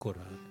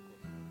أشكرك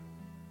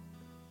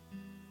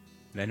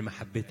لأن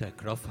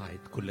محبتك رفعت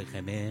كل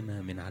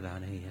غمامة من على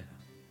عينيا.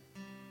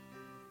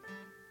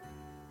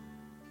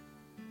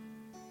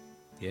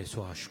 يا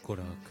يسوع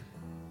أشكرك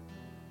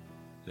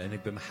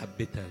لأنك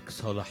بمحبتك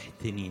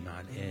صالحتني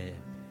مع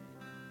الآب،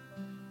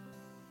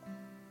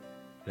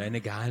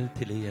 لأنك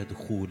جعلت لي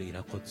دخول إلى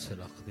قدس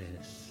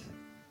الأقداس،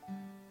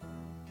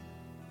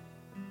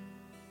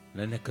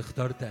 لأنك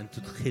اخترت أن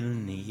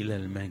تدخلني إلى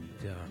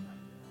المجد.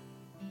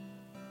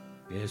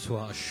 يا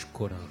يسوع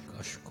أشكرك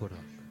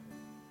أشكرك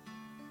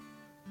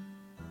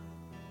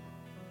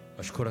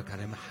أشكرك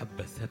على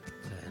محبة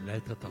ثابتة لا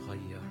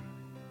تتغير،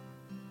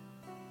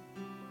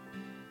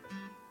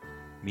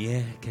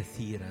 مياه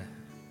كثيرة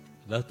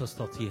لا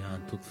تستطيع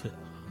أن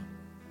تطفئها.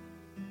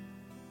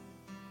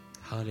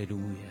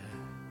 هاليلويا،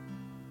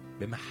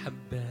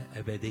 بمحبة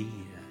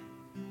أبدية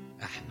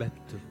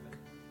أحببتك،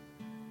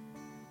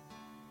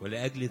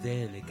 ولأجل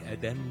ذلك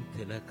أدمت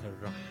لك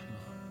الرحمة.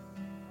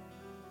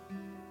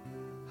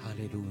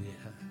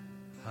 هاليلويا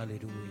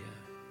هاليلويا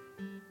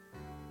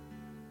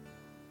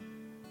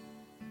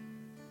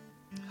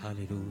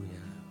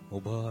هاليلويا.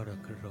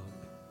 مبارك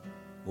الرب،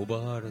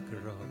 مبارك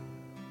الرب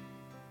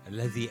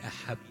الذي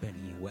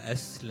أحبني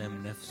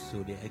وأسلم نفسه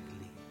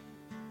لأجلي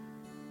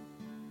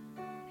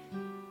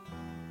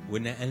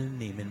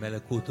ونقلني من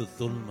ملكوت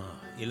الظلمة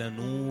إلى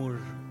نور،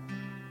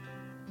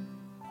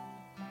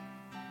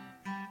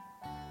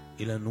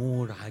 إلى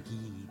نور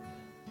عجيب.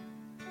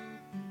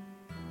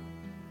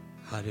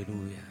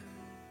 هاليلويا،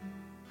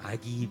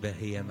 عجيبة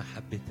هي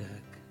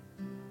محبتك.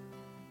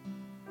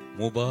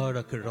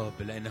 مبارك الرب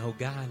لأنه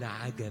جعل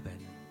عجبا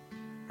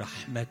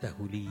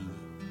رحمته لي.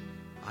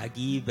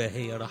 عجيبة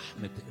هي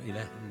رحمة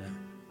إلهنا،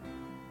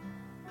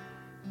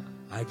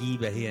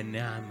 عجيبة هي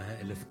النعمة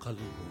اللي في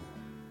قلبه،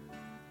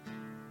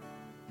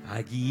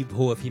 عجيب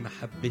هو في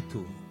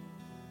محبته،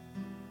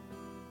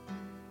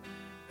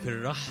 في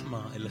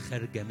الرحمة اللي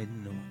خارجة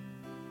منه.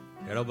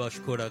 يا رب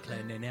أشكرك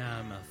لأن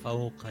نعمة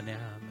فوق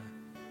نعمة،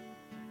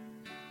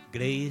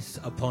 grace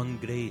upon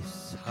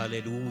grace.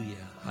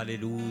 هاليلويا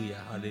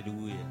هاليلويا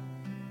هاليلويا.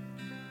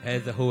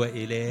 هذا هو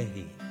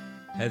إلهي،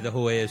 هذا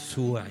هو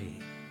يسوعي.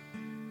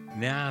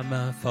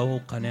 نعمة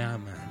فوق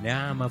نعمة،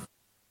 نعمة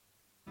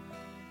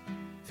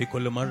في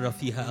كل مرة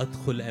فيها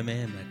أدخل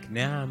أمامك،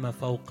 نعمة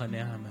فوق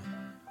نعمة.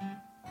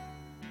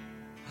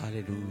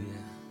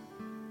 هاليلويا.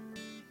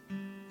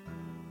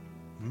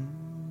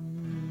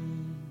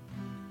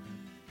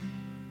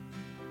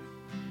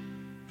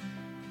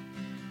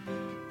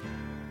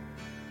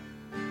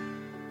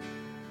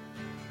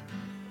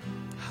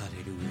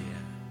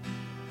 هاليلويا.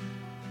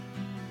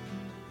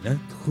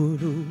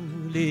 ندخل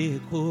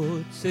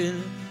لقدس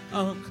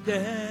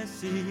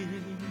الأقداس،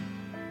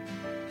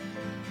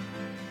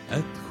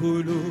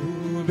 أدخل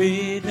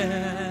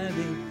بدم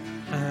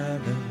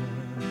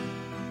حمام،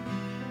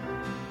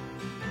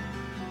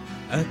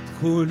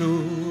 أدخل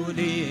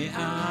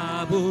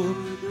لأعبدك،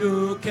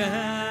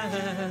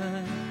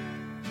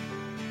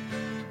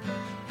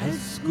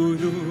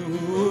 أسجد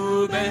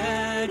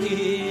أباركك،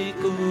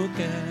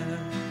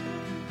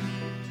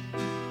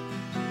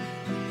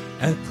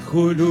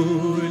 أدخل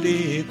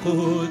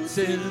لقدس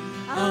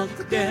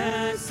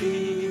الأقداس،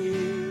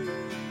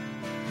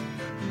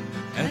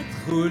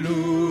 أدخل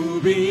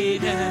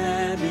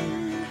بدم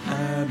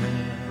حمام،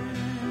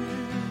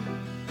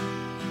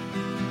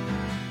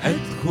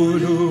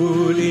 أدخل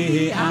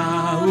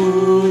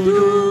لأعبدك،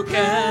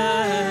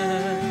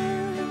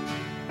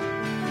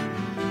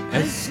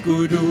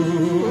 أسجد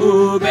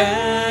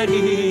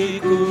أباركك،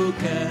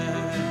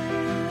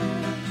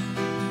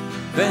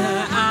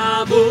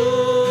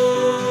 فأعبدك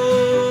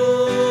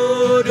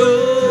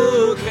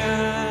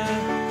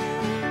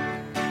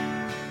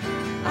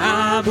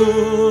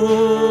أعبدك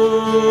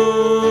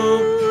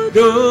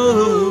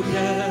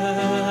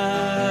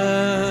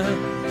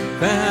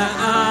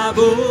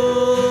فأعبدك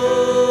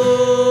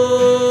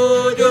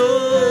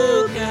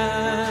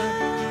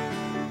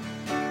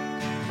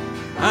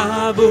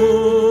أعبدك،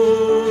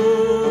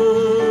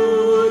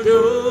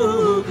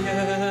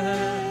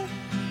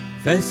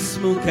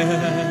 فاسمك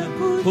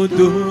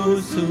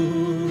قدوس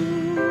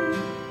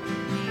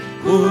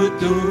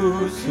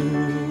قدوس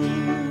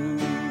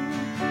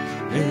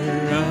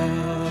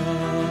الرب،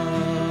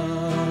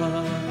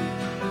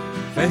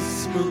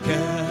 فاسمك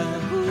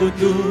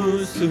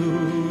قدوس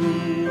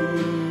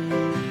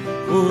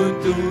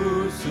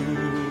قدوس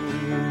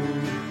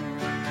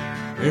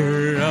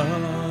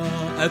الرب.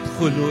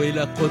 أدخل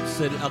إلى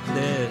قدس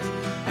الأقداس،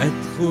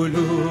 أدخل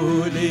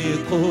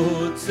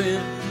لقدس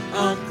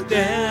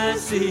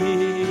الأقداس،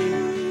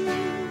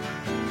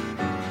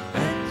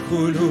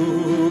 أدخل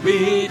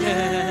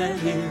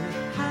بدم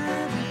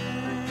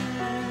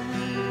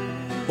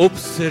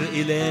أبصر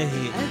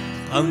إلهي،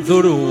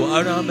 أنظر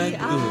وأرى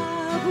مجده،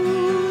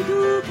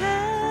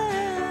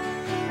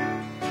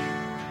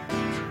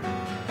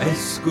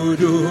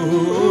 أسجد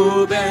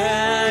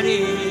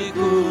أباركك،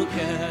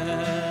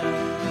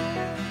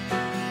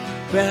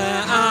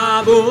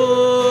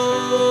 فأعبدك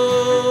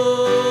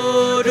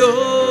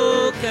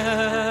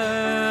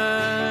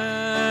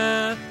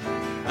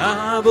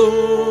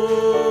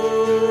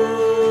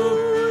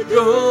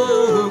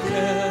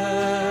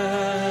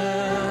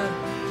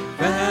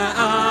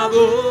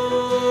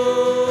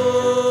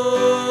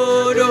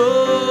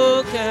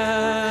فأعبدك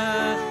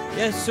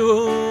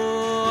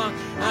يسوع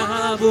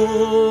أعبدك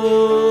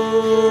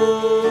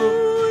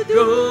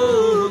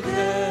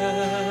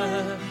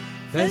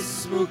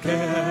فاسمك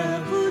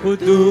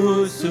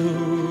قدوس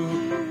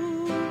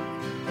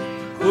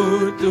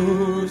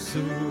قدوس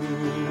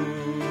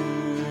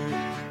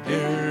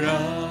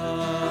الرب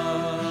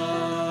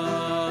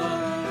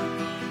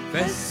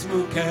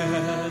فاسمك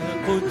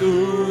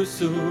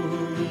قدوس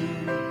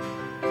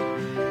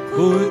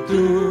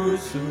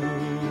قدوس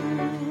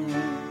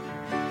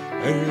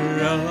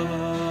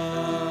الرب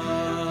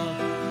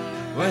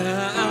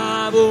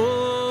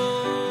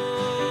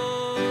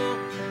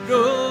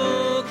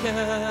وأعبدك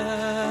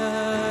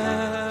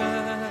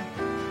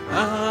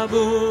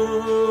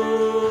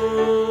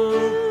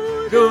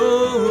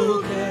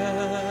أعبدك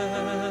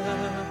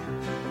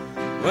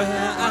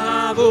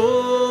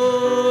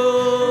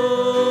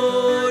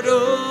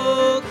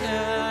وأعبدك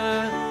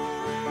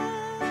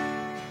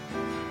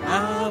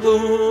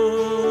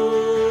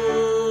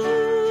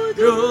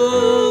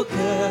أعبدك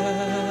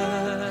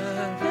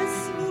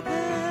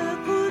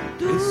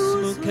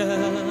اسمك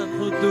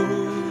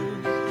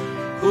قدوس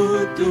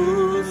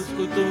قدوس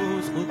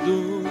قدوس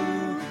قدوس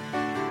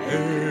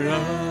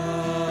الرب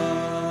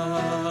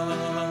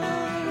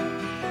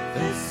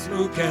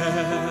اسمك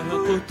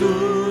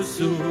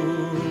قدوس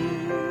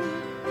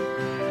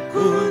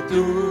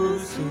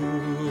قدوس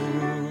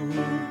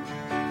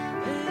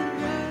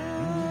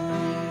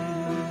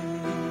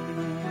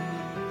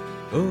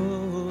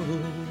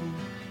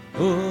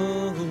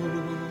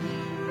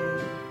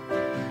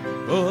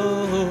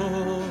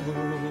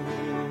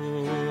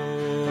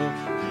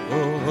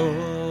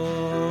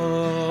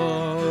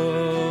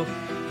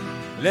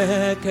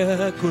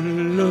لك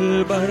كل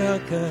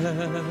البركة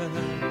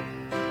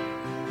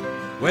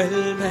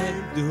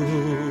والمجد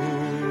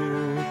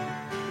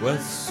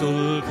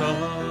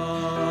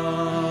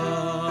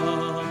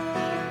والسلطان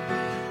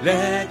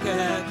لك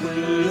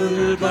كل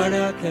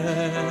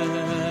البركة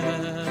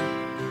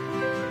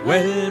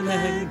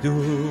والمجد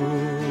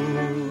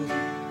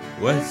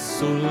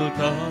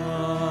والسلطان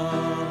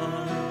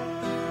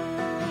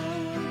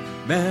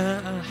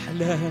ما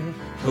أحلى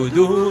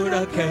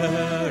حضورك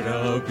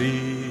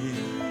ربي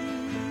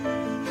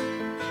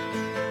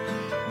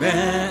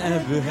ما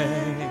أبهى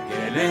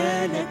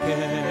جلالك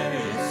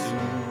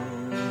يسوع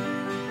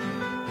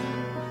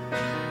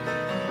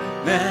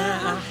ما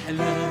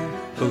أحلى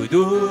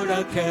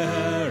حضورك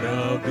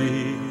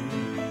ربي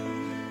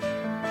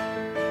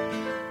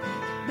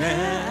ما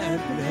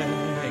أبهى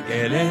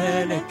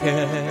جلالك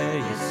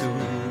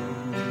يسوع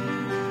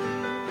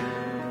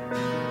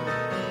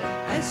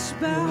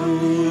أشبع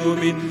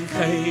من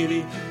خير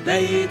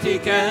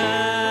بيتك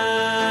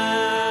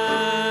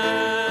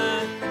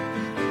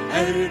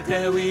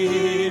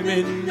أرتوي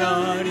من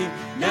نار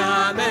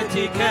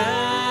نعمتك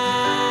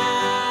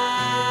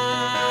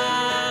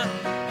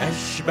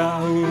أشبع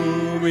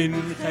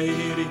من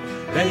خير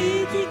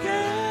بيتك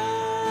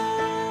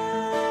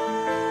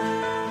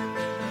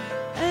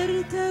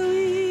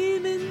أرتوي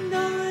من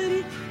نار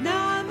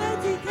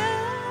نعمتك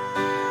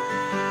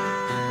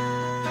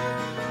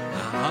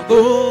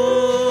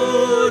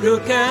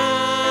أعبدك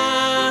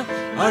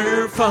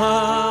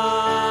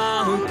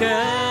أرفعك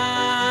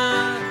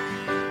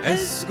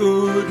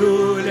أسجد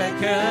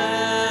لك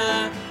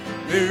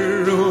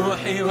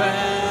بالروح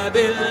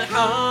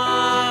وبالحق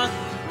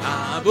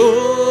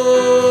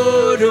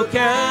أعبدك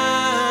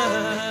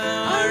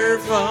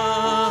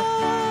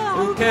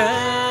أرفعك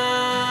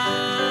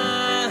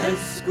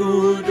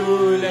أسجد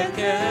لك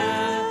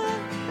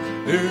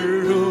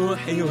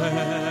بالروح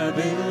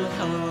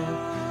وبالحق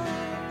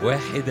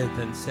واحدة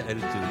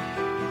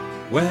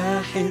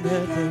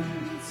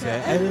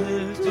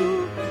سألت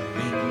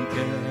منك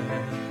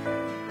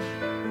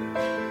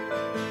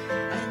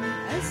أن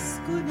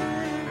أسكن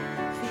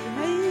في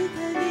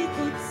هيكل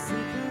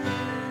قدسك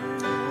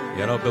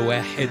يا رب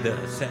واحدة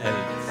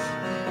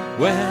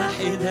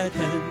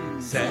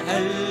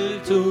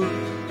سألت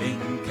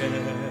منك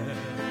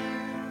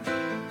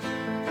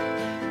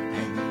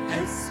أن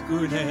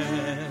أسكن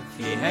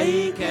في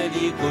هيكل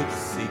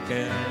قدسك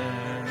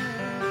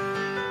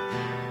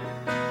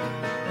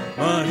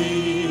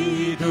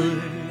مريض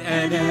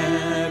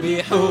أنا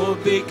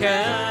بحبك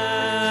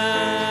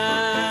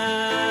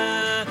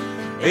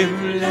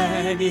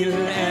املأني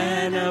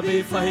الآن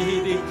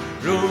بفيض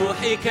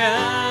روحك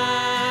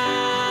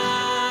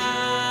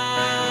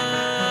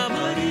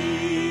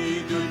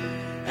مريض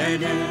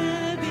أنا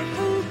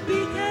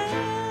بحبك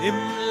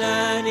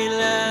املأني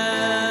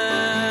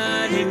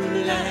الآن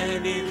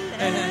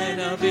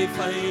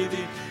بفيض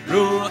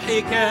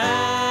روحك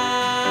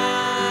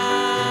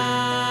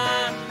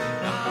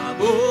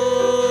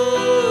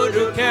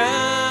أعبدك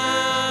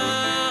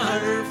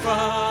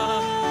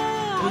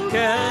أرفعك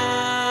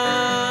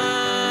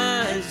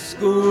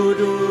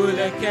أسجد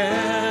لك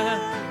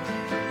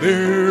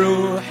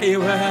بالروح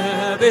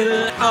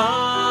وبالحق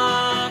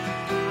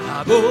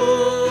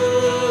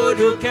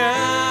أعبدك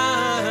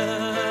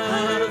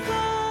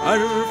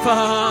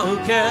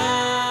أرفعك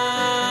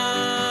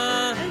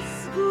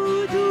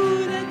أسجد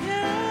لك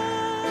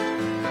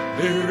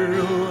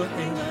بالروح.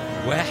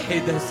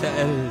 واحدة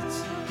سألت،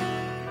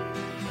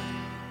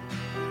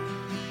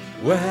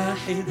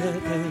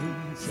 واحدة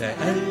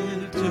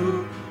سألت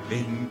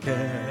منك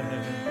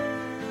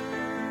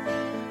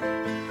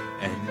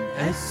أن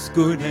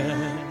أسكن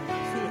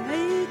في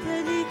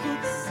هيكل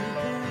قدسك.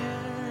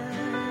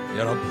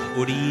 يا رب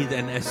أريد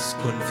أن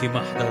أسكن في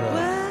محضرك.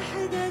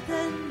 واحدة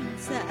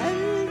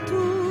سألت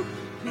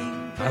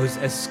منك، عاوز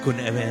أسكن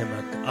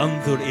أمامك،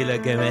 أنظر إلى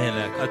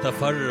جمالك،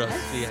 أتفرس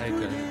في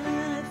هيكلك.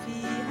 في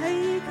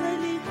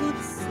هيكل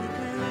قدسك.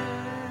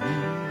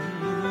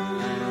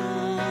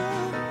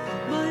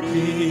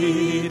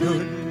 مريض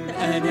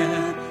أنا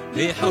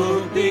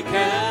بحبك،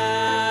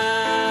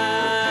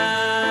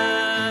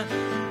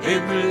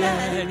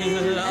 املأني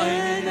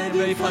الآن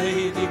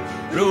بفيض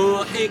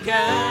روحك.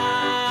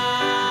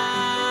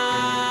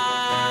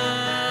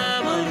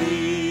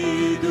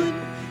 مريض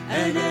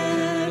أنا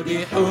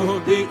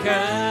بحبك،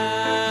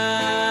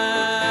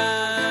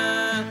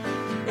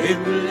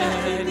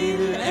 املأني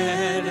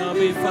الآن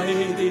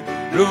بفيض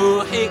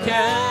روحك.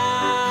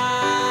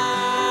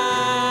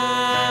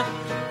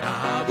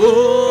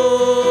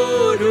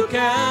 أعبدك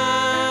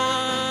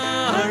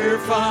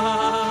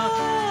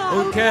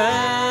أرفعك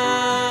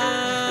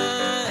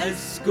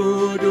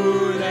أسجد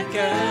لك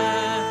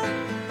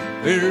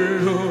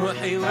بالروح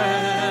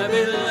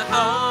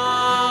وبالحق.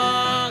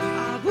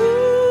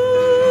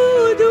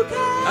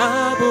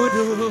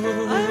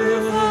 أعبدك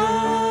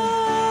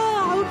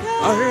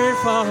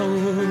أرفع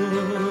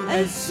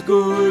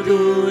أسجد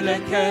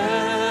لك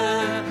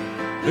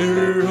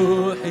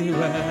بالروح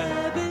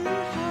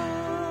وبالحق.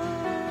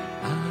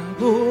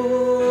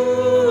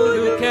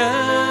 أعبدك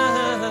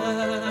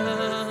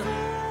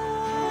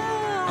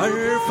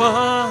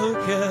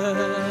أرفعك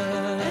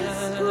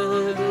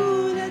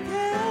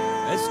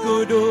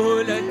أسجد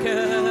لك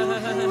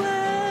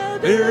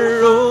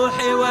بالروح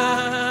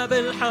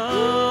وبالحق.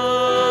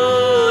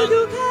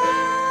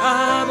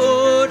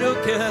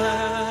 أعبدك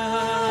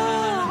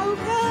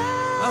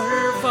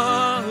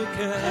أرفعك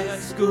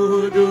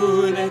أسجد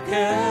لك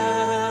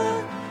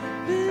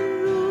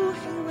بالروح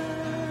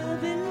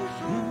وبالحق.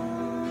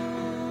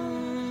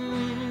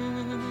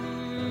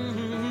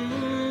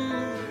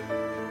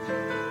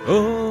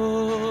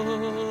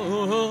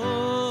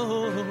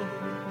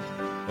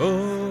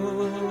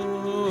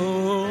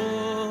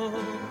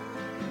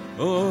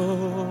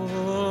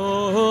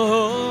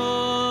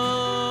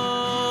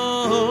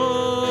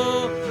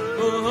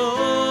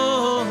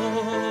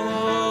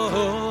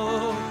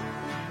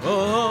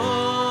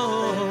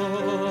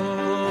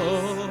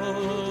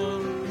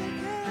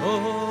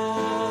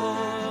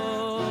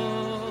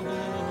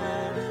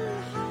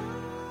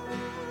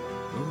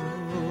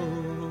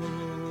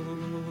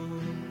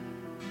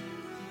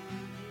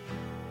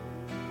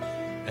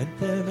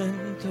 أنت من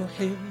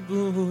تحب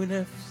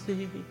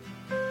نفسي،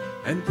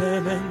 أنت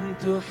من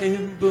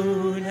تحب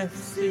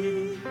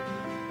نفسي،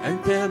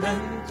 أنت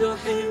من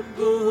تحب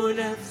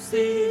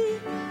نفسي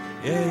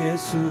يا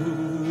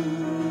يسوع.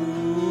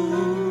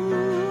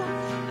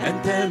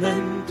 أنت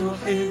من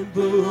تحب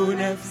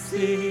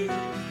نفسي،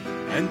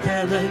 أنت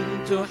من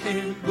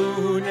تحب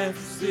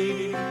نفسي،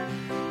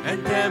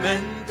 أنت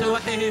من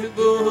تحب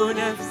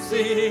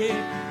نفسي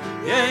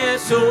يا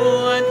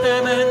يسوع. أنت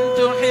من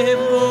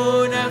تحب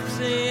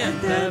نفسي،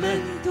 أنت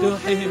من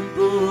تحب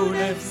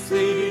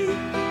نفسي،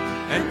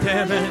 أنت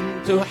من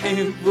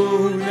تحب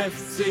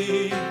نفسي،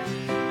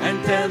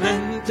 أنت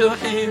من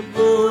تحب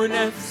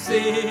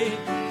نفسي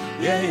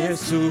يا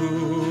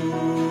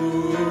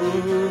يسوع.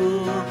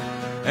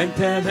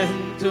 أنت من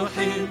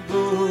تحب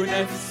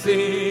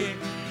نفسي،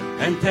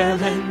 أنت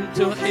من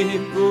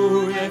تحب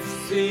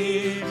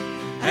نفسي،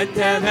 أنت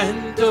من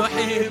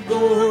تحب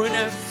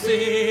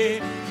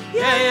نفسي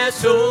يا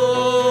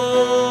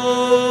يسوع.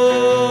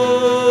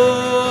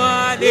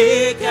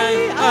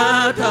 لكي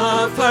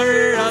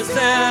أتفرس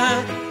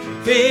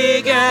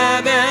في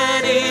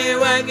جمال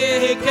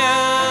وجهك،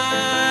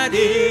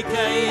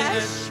 لكي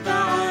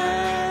أشبع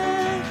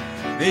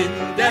من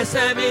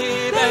دسم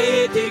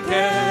بيتك،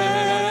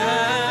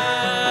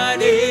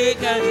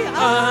 لكي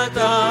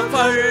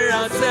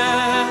أتفرس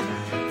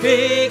في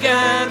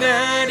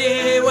جمال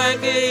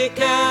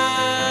وجهك،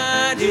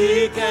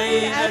 لكي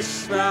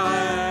أشبع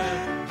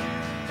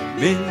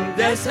من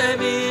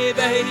دسم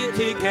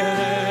بيتك.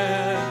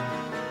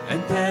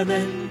 أنت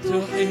من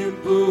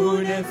تحب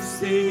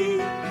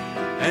نفسي،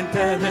 أنت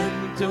من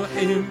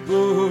تحب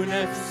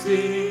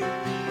نفسي،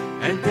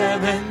 أنت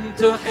من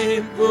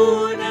تحب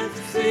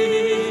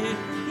نفسي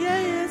يا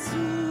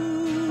يسوع.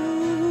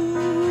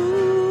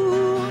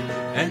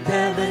 أنت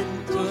من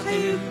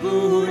تحب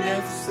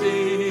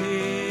نفسي،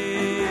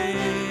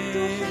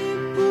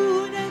 تحب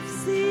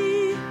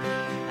نفسي،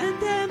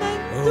 أنت من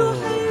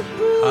تحب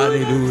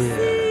هاليلويا.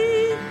 نفسي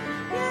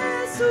يا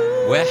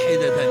يسوع.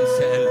 واحدة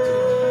سألت،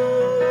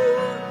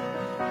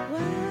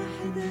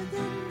 واحدة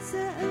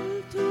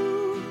سألت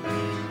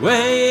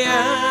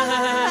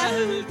وياه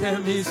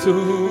ألتمس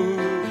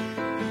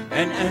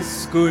أن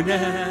أسكن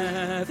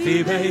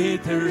في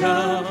بيت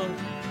الرب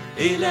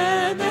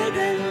إلى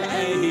مدى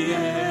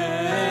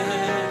الأيام.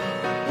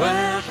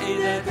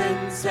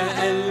 واحدة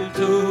سألت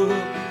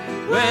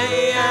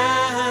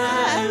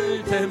وياه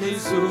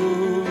ألتمس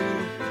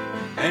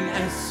أن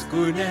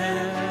أسكن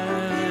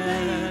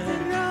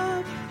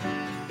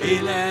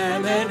إلى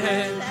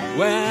مدى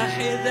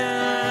واحدة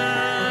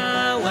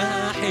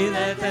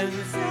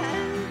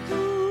سألت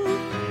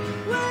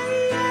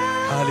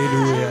وياه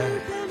هللويا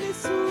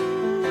ألتمس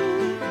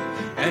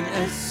أن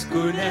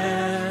أسكن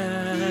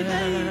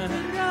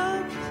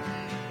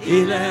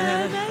إلى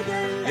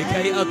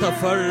لكي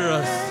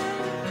أتفرس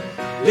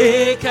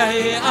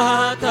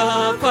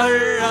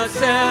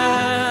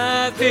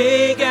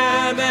في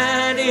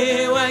جمال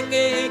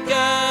وجهك،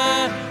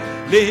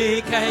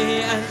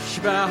 لكي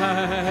أشبع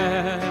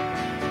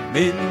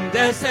من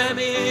دسم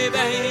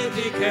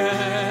بيتك،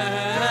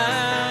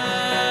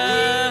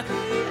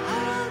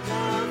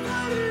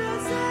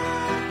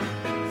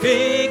 في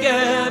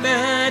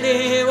جمال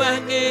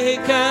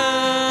وجهك،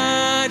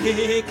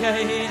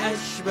 لكي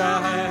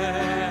أشبع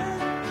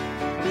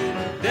من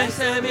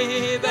دسم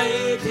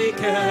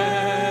بيتك.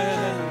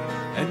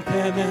 أنت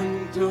من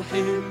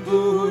تحب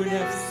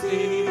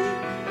نفسي،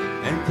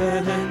 أنت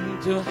من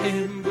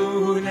تحب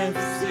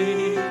نفسي،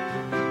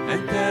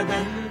 أنت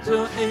من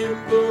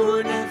تحب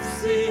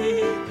نفسي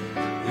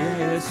يا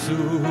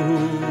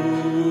يسوع،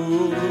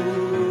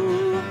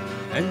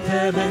 أنت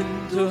من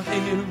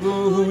تحب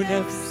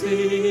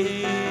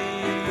نفسي،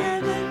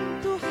 أنت من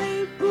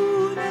تحب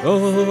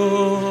نفسي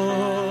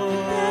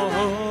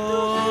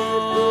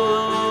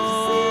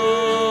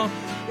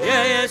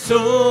يا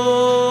يسوع،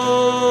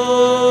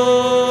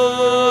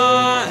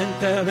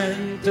 أنت من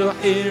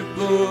تحب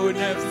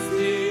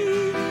نفسي،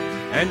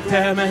 أنت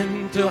من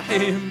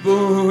تحب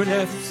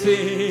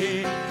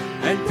نفسي،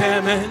 أنت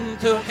من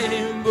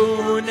تحب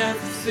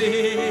نفسي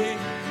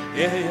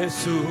يا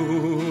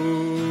يسوع،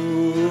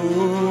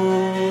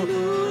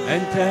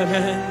 أنت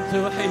من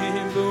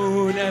تحب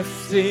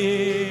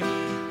نفسي،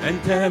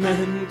 أنت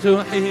من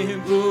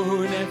تحب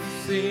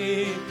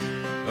نفسي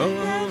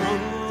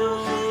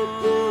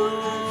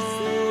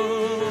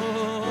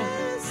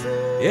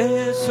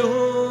يا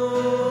يسوع.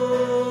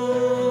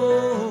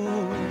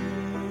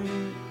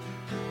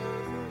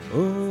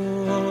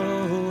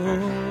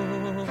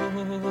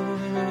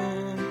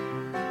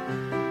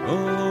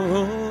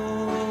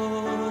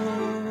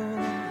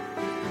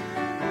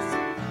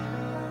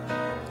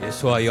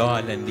 يسوع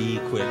يعلن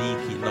ليك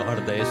وليكي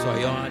النهارده، يسوع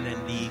يعلن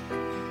ليك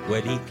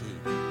وليكي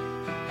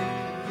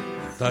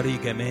طري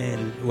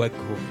جمال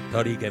وجهه،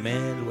 طري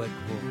جمال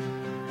وجهه.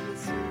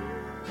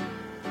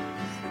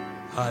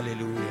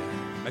 هاليلويا.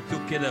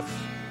 مكتوب كده في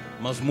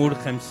مزمور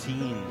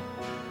 50: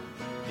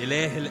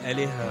 إله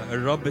الآلهة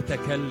الرب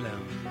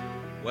تكلم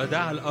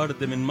ودعا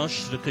الأرض من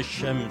مشرق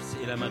الشمس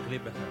إلى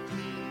مغربها،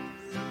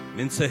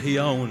 من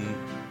صهيون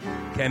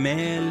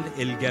كمال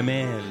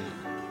الجمال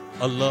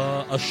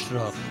الله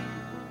أشرق،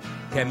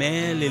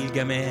 كمال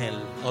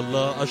الجمال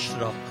الله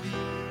أشرق.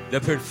 The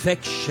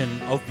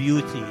perfection of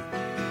beauty.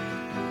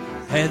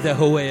 هذا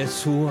هو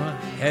يسوع،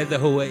 هذا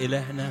هو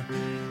إلهنا.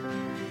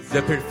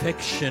 The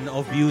perfection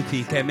of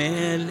beauty،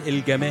 كمال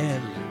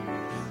الجمال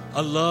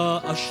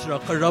الله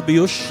أشرق. الرب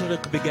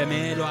يشرق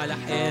بجماله على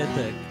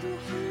حياتك،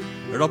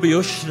 الرب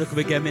يشرق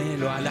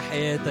بجماله على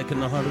حياتك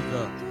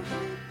النهارده.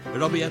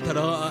 الرب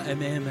يتراءى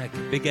أمامك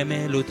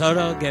بجماله،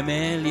 ترى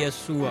جمال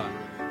يسوع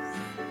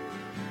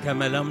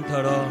كما لم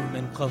تراه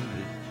من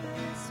قبل.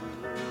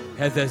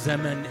 هذا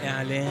زمن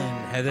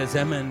إعلان، هذا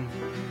زمن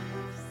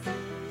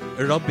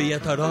الرب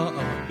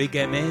يتراءى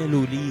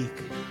بجماله ليك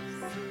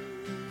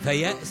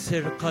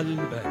فيأسر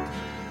قلبك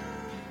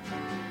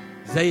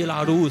زي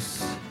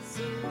العروس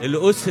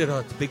اللي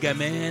أسرت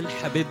بجمال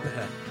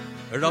حبيبها.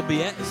 الرب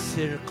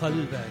يأسر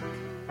قلبك،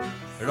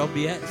 الرب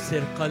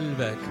يأسر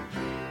قلبك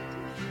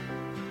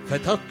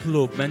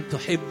فتطلب من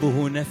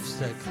تحبه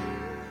نفسك،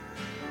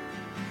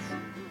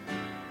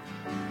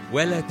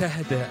 ولا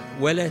تهدأ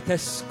ولا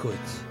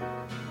تسكت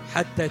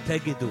حتى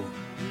تجده،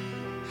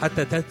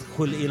 حتى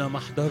تدخل إلى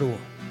محضره،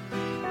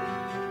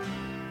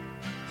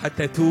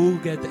 حتى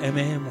توجد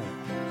أمامه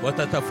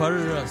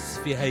وتتفرس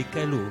في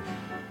هيكله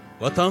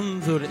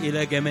وتنظر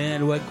إلى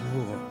جمال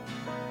وجهه.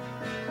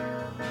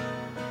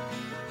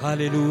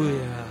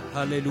 هاليلويا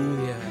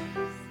هاليلويا.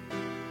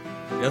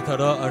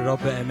 يتراءى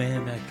الرب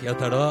أمامك،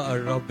 يتراءى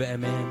الرب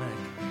أمامك،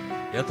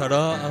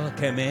 يتراءى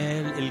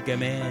كمال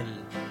الجمال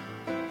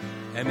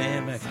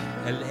أمامك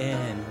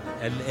الآن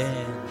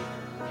الآن.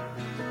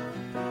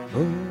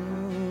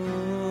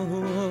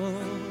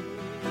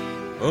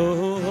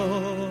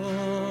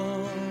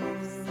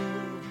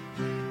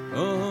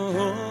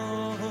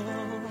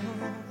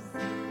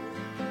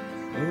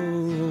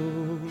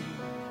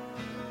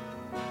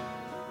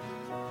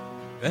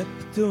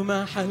 ببت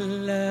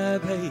محل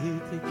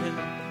بيتك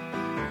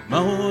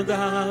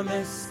موضع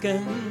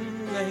مسكن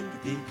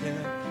مجدك،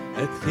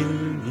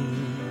 أدخلني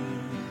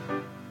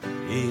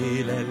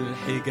إلى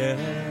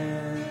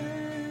الحجاب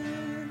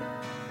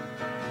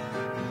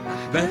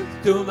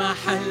أحببت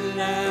محل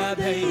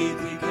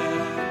بيتك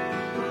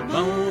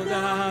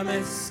موضع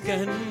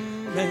مسكن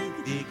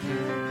مجدك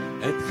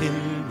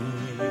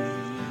أدخلني.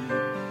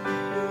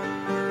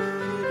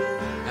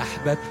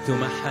 أحببت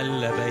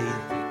محل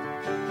بيتك،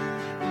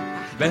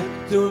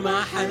 أحببت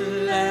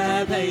محل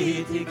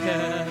بيتك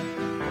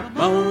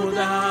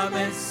موضع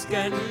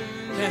مسكن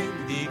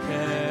مجدك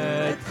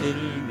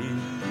أدخلني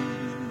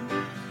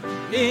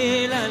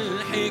إلى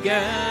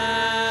الحجاب.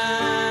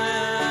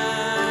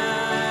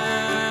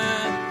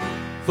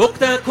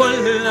 فقت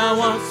كل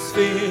وصف،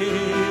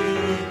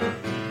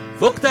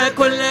 فقت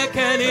كل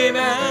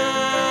كلمة،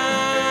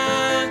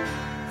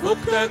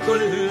 فقت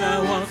كل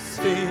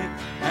وصف،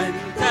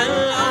 أنت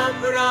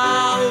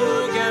الأبرع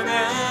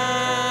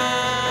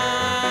جمال.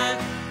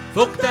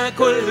 فقت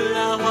كل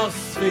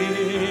وصف،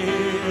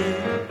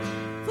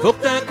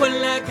 فقت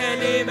كل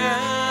كلمة،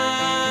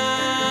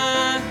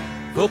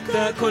 فقت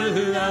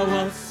كل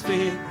وصف،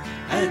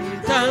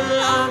 أنت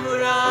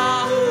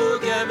الأبرع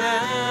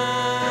جمال.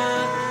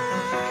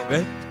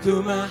 أحببت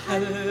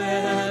محل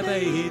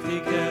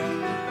بيتك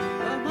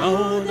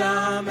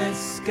موضع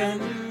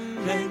مسكن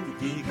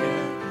مجدك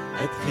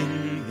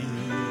أدخلني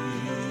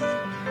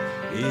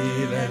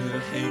إلى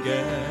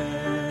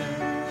الحجاب.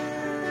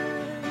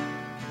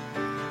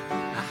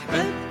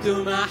 أحببت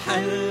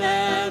محل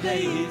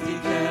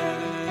بيتك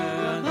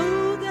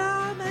موضع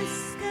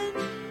مسكن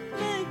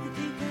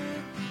مجدك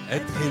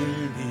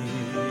أدخلني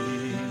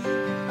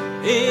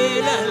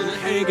إلى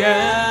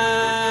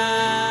الحجاب.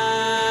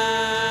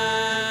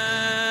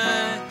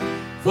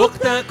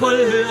 فقت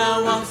كل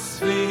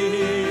وصف،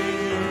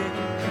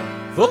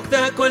 فقت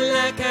كل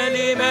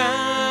كلمات،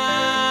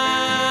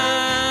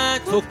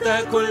 فقت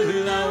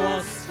كل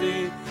وصف،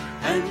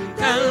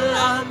 أنت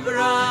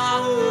الأبرع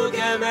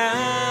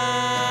جمال.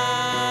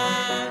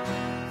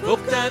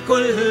 فقت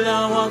كل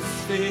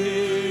وصف،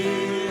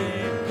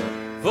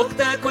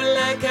 فقت كل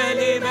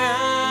كلمات،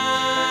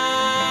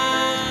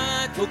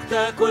 فقت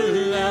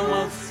كل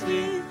وصف،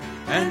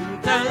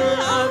 أنت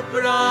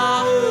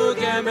الأبرع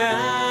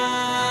جمال.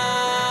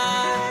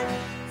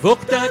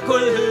 فقت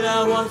كل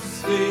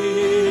وصف،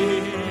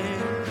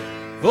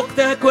 فقت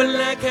كل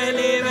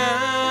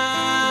كلمات،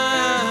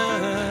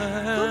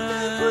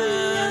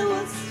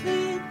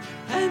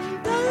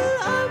 أنت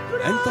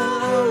الأبرع، أنت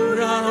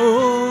الأبرع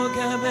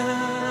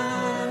جمال.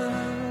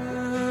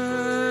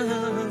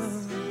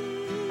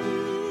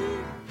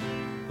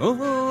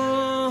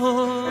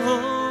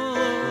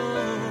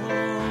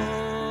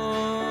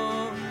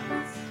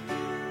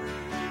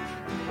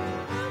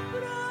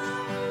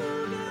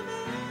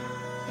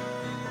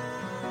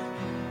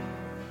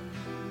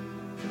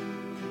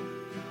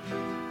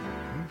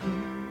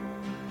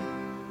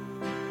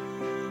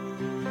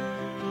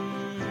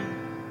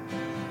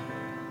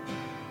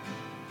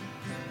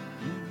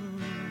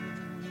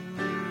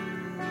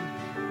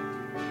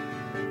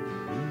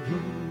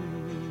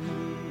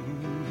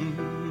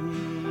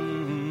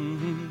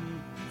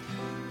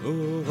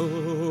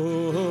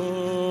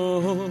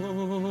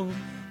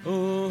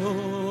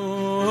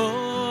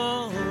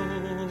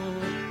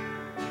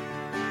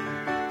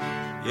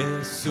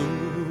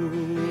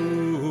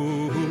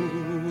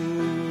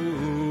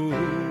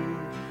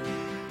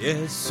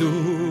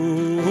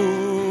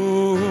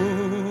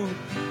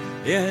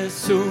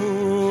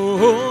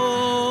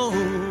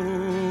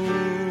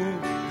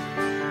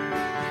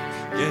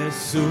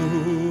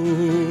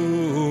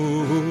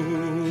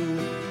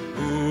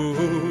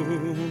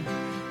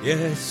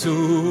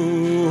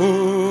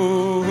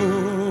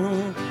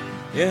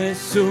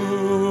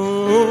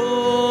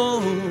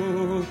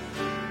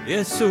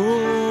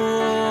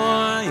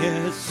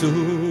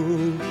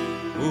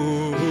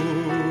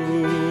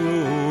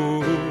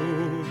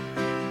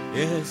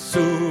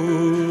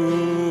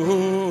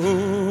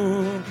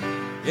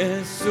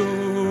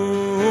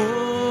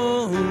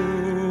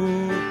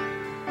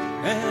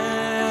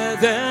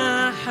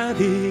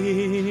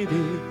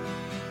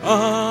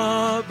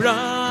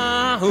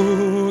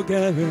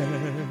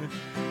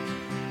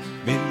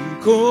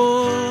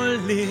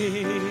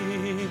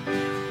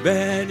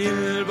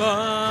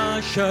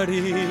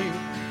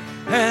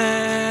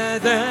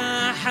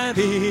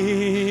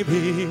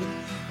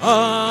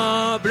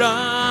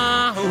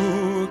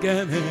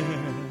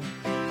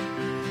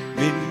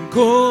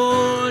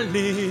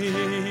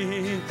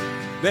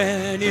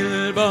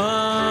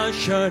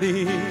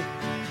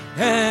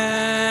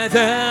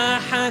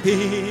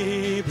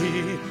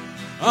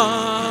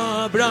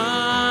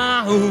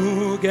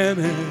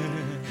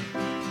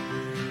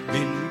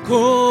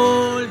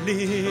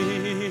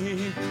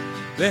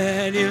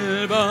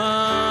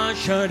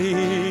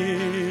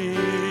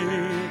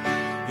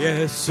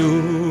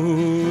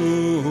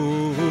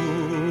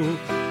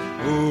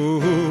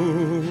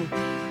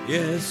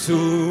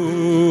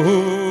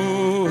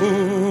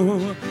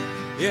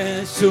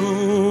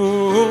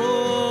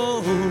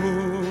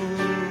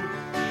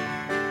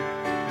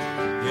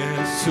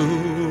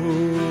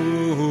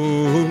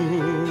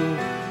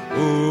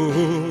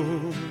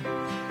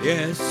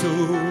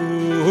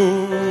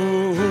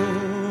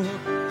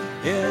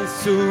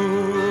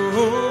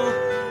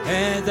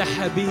 هذا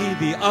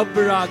حبيبي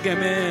أبرع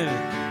جمال،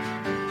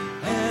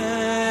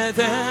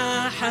 هذا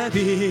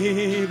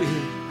حبيبي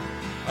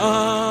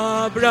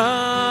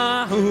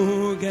أبرع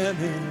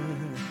جمال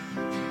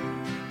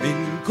من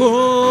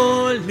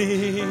كل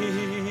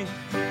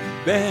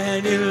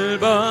بني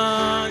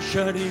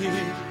البشر.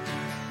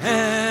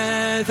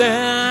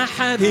 هذا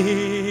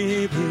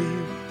حبيبي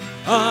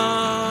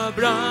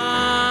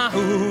أبرع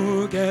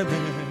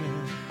جمال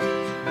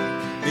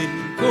من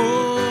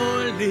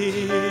كل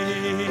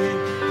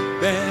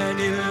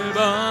بني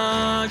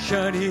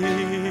البشر.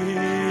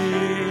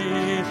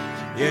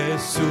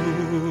 يسوع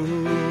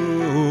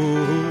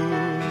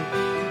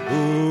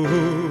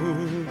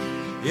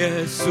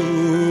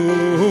يسوع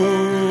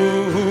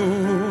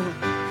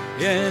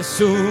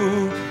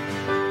يسوع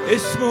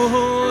اسمه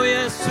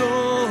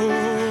يسوع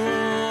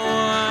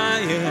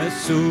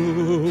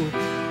يسوع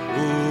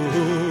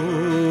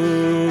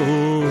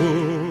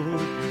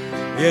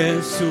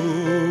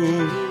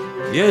يسوع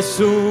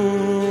يسوع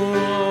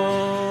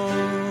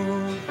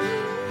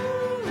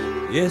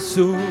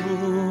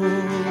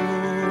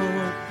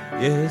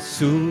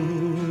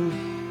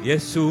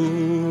يسوع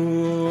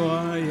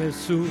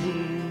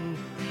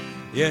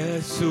يسوع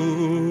يسوع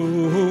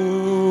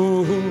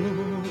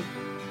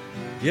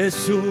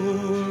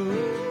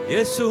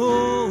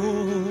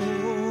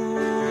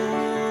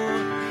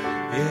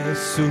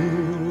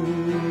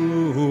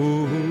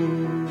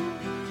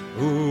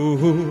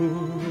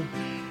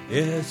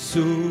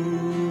يسوع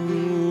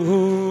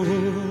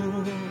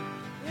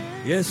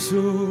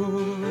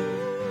يسوع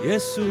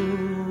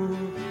يسوع.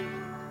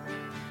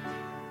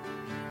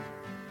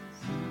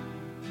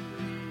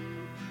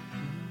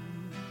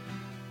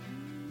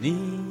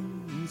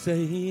 مين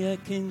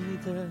زيك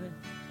انت؟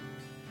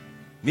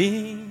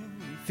 مين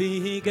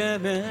في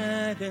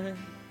جمالك؟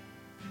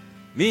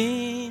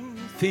 مين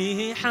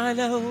في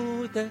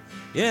حلاوتك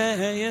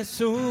يا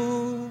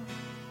يسوع؟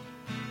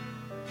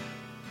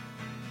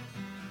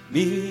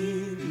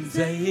 مين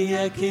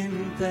زيك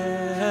انت؟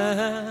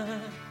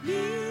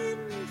 مين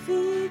في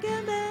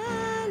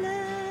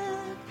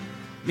جمالك؟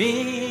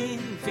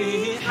 مين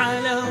في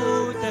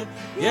حلاوتك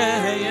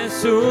يا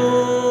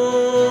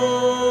يسوع؟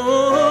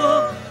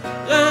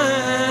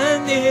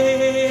 غني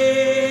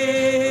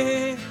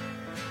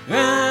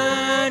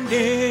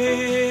غني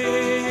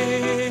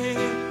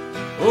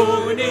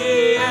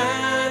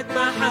أغنية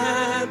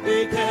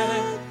محبتك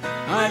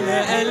على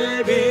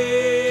قلبي.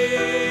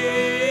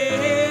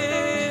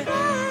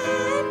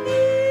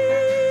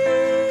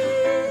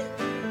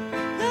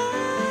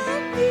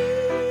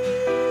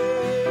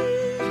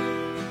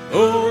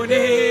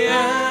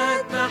 أغنية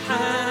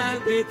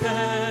محبتك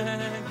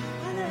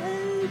على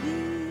قلبي.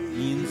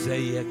 مين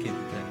زيك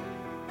انت؟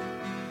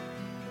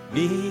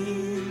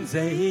 مين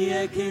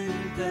زيك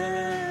انت؟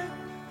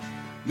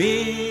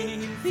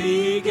 مين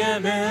في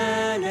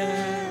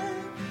جمالك؟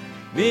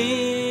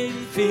 مين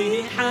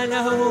في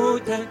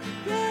حلاوتك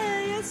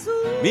يا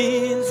يسوع؟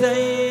 مين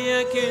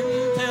زيك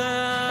انت؟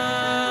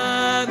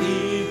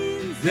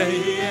 مين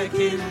زيك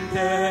انت؟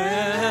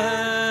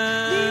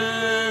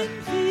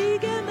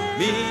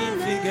 مين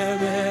في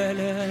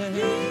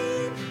جمالك؟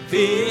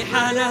 في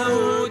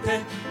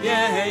حلاوتك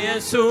يا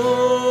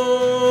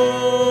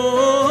يسوع؟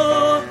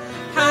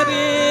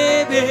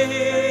 حبيبي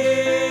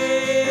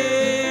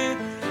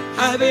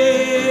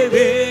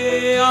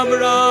حبيبي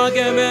أبرع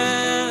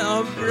جمال،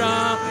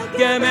 أبرع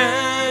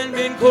جمال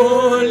من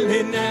كل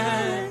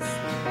الناس.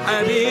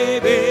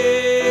 حبيبي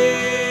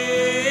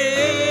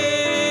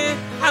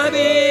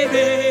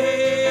حبيبي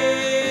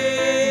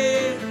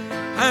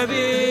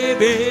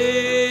حبيبي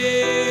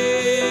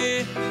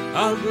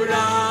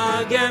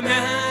أبرع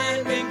جمال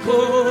من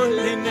كل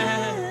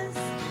الناس.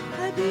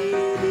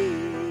 حبيبي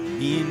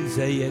مين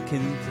زيك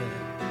انت؟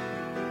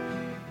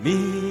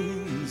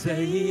 مين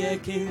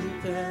زيك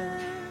انت؟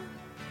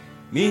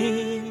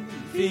 مين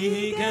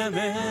في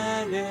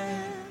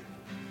جمالك؟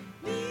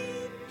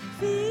 مين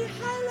في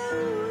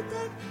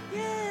حلاوتك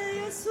يا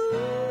يسوع؟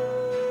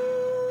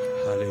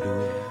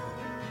 هللويا.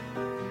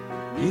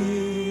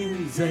 مين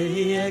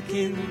زيك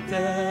انت؟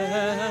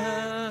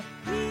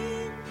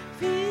 مين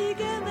في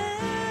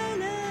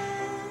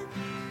جمالك؟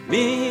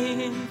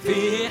 مين في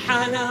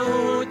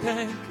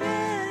حلاوتك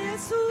يا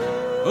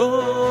يسوع؟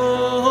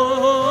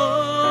 أوه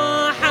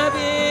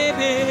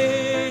حبيبي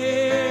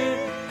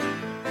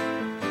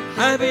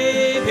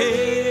حبيبي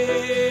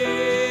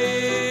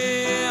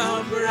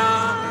أبرع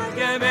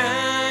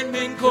جمال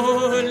من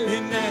كل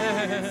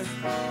الناس.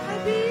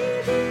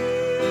 حبيبي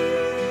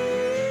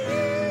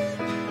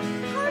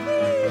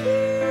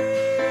حبيبي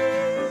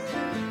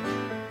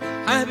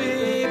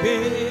حبيبي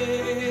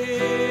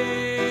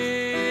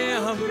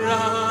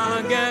أبرع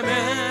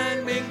جمال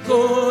من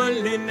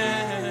كل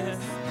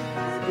الناس.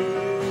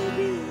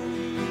 حبيبي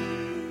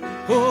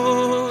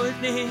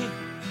خدني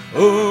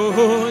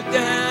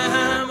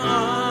قدام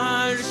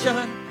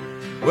عرشك،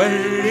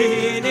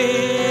 وريني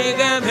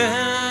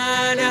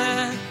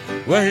جمالك،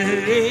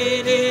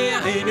 وريني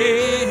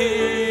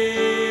عينيك.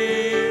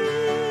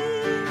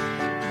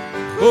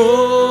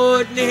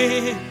 خدني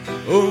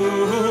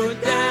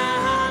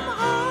قدام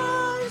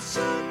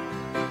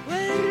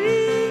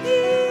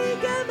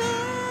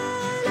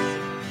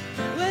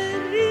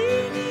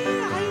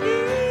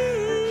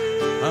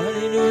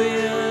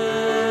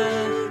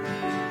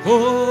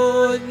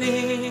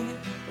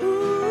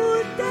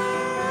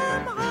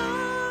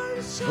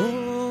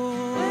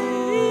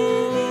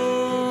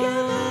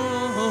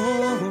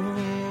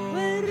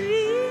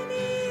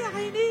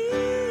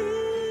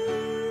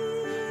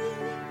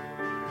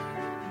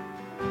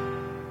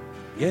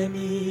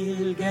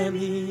جميل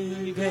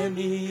جميل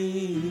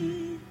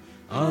جميل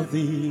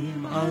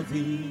عظيم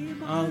عظيم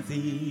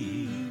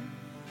عظيم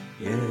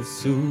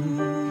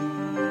يسوع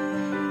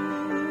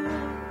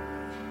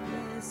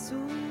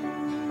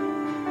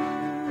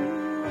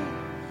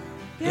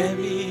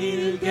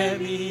جميل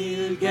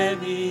جميل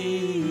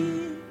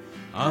جميل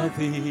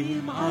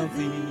عظيم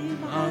عظيم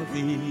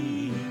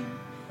عظيم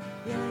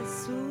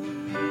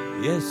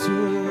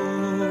يسوع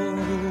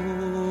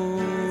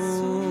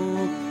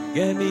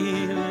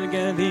جميل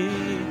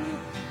جميل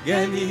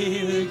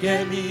جميل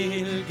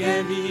جميل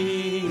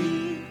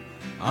جميل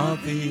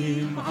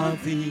عظيم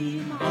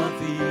عظيم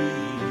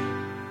عظيم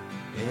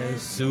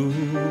يسوع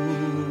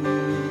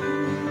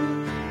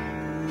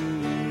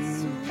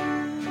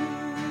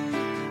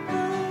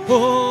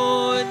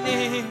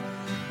خدني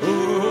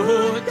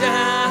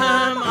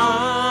قدام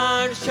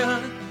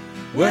عرشك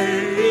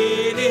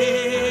وريني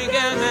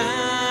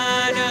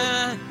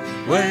جمالك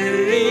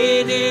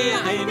وريني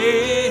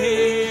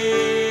عينيك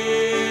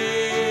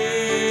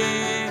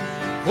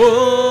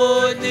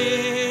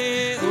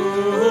خدني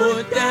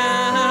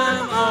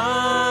قدام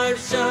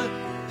عرشك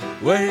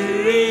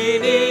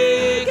وريني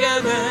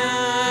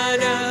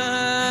جمالك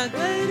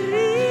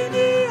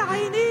وريني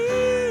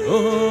عينيك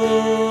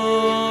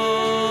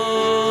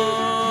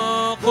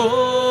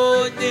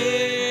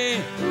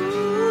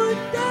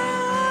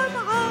قدام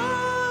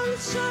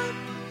عرشك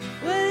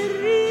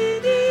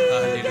وريني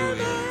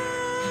جمالك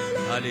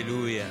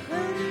هللويا.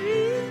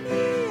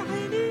 وريني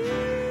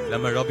عينيك.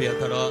 لما الرب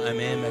يتراءى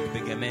أمامك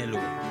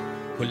بجماله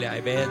كل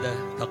عبادة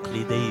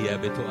تقليدية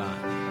بتقع،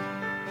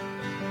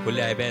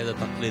 كل عبادة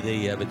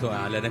تقليدية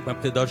بتقع، لأنك ما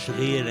بتقدرش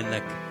غير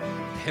إنك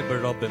تحب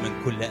الرب من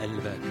كل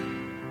قلبك.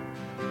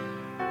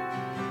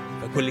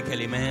 فكل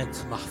كلمات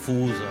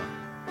محفوظة،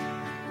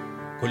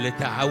 كل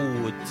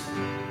تعود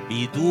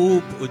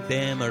بيدوب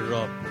قدام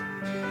الرب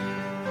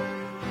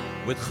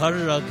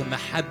وتخرج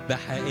محبة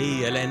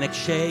حقيقية، لأنك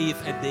شايف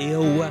قد إيه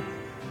هو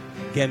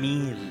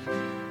جميل،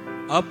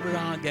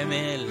 أبرع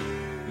جمال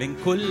من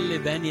كل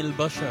بني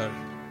البشر.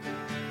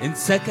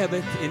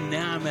 انسكبت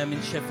النعمة من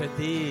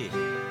شفتيه،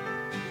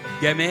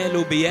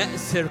 جماله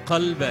بيأسر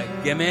قلبك،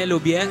 جماله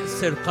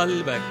بيأسر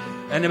قلبك.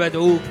 أنا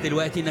بدعوك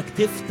دلوقتي إنك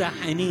تفتح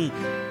عينيك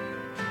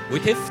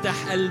وتفتح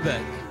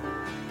قلبك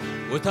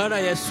وترى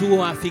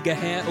يسوع في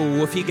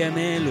جهائه وفي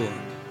جماله،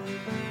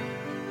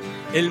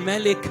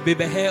 الملك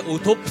ببهائه.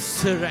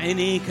 تبصر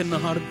عينيك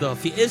النهاردة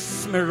في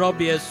اسم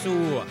الرب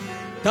يسوع،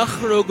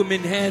 تخرج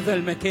من هذا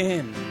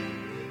المكان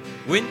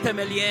وانت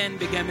مليان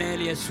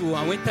بجمال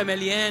يسوع، وانت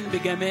مليان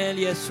بجمال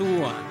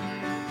يسوع،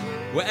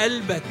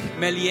 وقلبك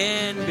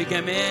مليان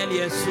بجمال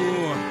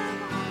يسوع.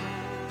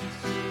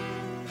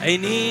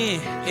 عينيه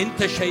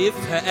انت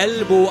شايفها،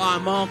 قلبه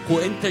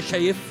واعماقه انت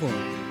شايفهم.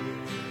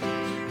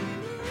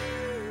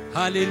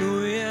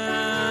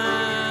 هاليلويا.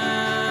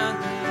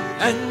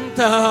 انت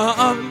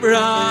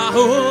ابرع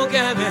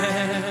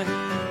جمال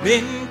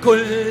من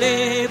كل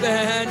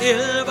بني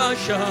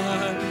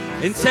البشر،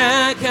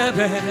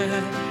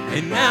 انسكبت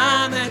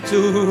النعمة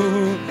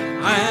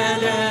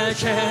على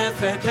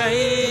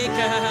شفتيك.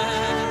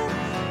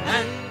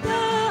 أنت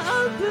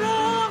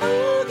أبرع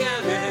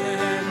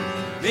جمال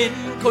من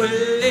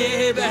كل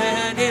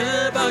بني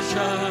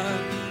البشر،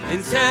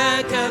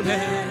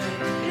 انسكبت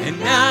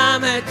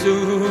النعمة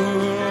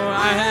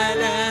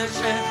على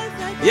شفتيك.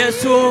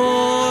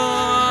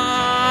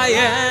 يسوع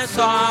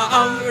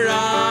يسوع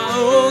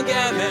أبرع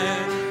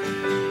جمال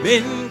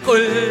من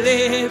كل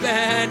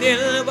بني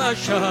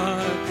البشر،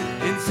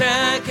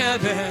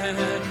 انسكبت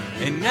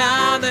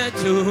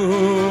النعمة.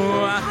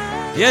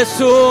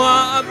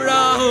 يسوع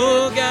أبرع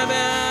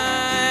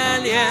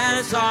جمال،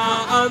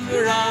 يسوع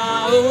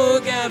أبرع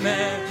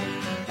جمال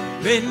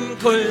من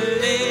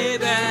كل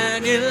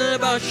بني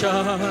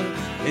البشر،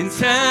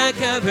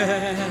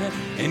 انسكبت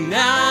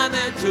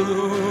النعمة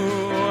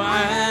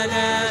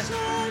على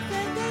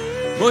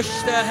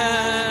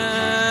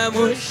مشتهى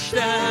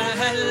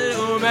مشتهى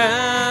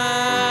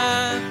الأمم،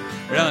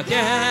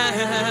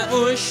 رجاء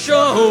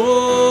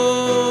الشهور،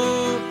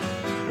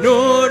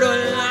 نور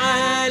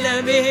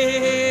العالم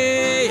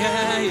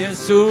يا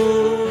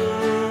يسوع.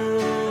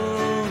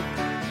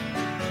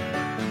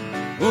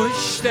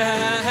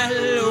 مشتهى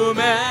الأمم،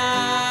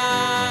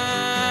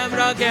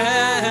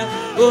 رجاء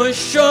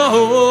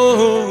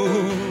الشهور،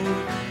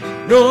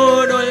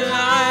 نور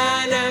العالم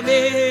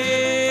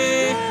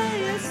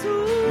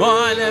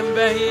معلم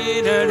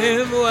بين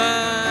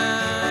ربوان،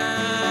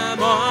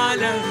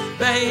 معلم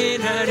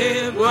بين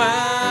ربوان.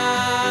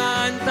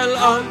 أنت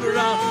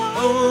الأبرع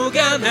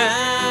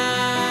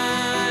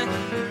جمال،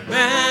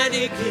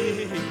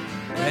 مالكي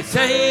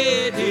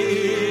وسيدي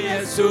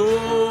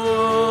يسوع.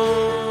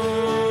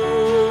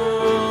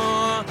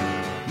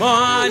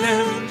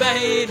 معلم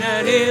بين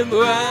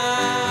ربوان،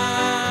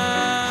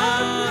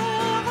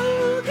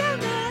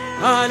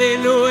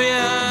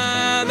 هاليلويا.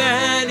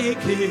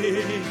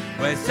 مالكي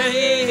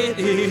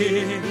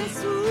وسيدي،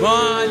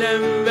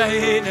 معلم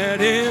بين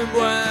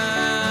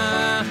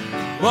ربوان،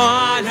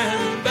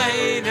 معلم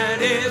بين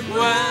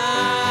ربوان.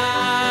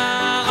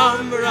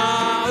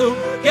 أبرع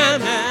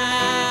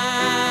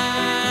جمال،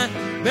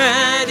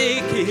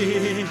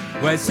 ربي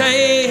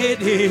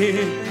وسيدي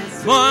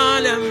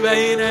معلم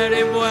بين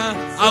ربوة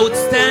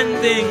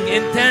outstanding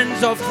in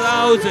tens of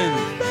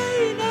thousands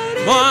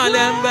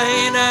معلم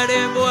بين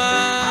ربوة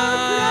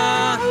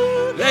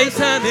ليس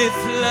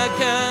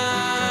مثلك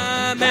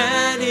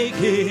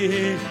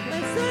مالكي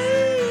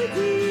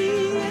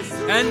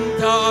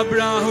أنت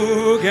أبرع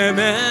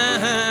جمال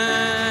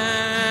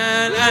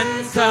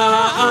أنت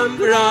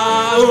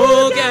أبرع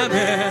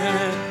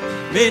جمال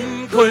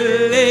من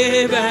كل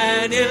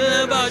بني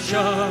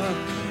البشر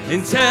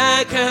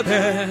انسكب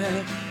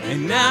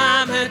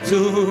النعمة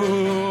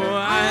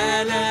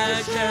على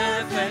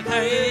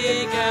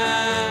شفتيك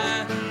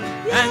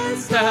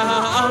أنت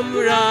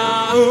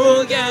أبرع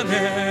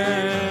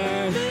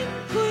جمال من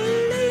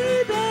كل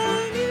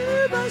بني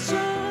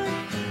البشر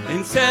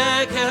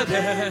انسكب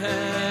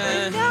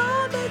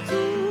النعمة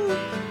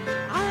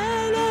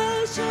على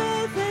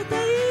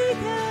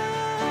شفتيك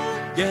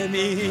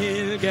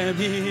جميل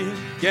جميل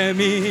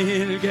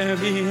جميل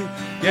جميل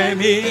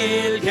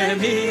جميل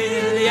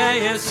جميل يا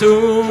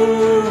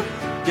يسوع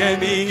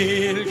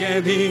جميل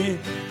جميل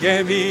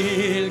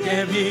جميل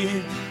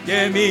جميل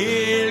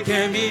جميل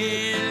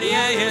جميل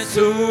يا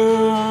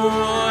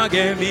يسوع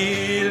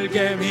جميل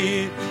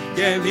جميل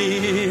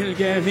جميل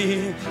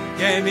جميل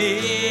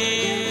جميل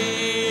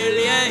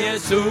يا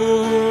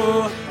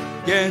يسوع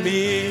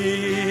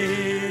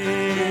جميل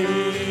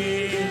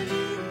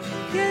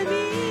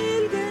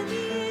جميل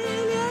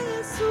جميل يا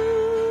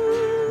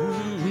يسوع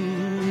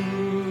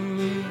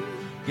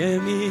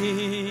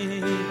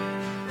جميل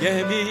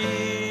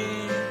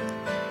جميل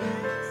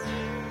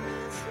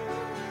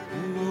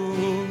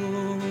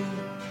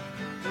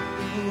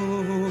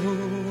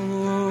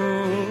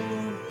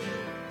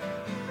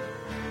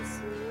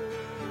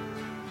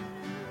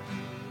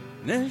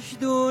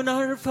نجد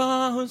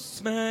نرفع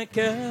اسمك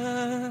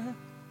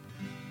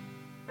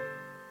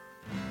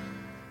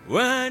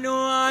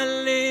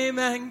ونعلي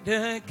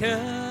مجدك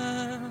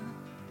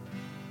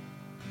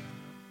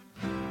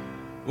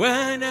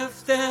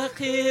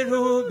ونفتخر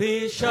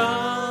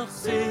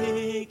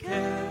بشخصك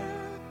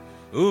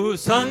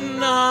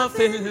وصلنا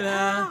في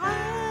الأعالي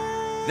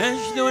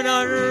نجد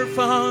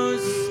نرفع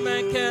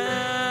اسمك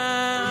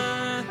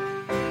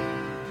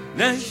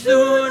نجد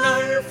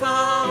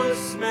نرفع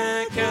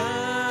اسمك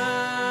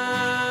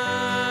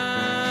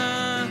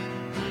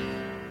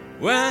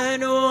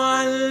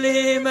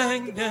ونعلي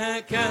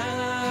مجدك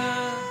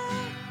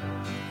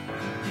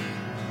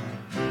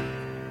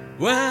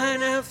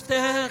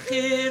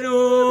ونفتخر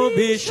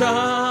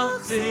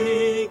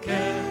بشخصك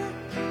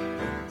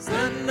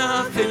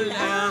صرنا في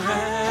الأعالي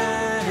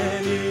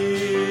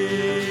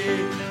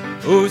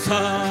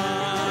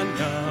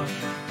وصلنا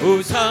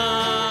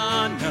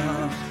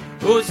وصلنا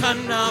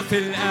وصلنا في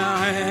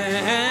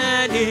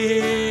الأعالي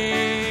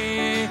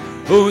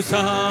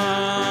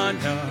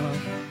وصلنا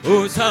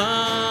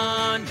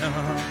وصلنا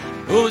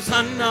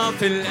وصلنا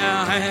في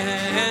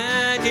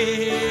الأعالي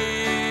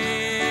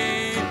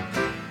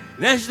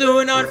نجد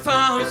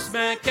نرفع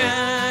اسمك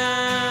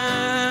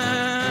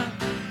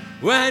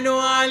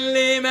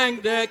ونعلي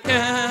مجدك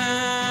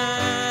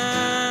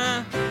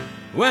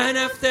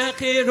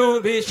ونفتخر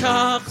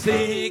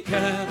بشخصك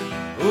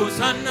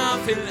وصلنا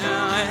في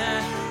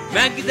الأعالي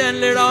مجدا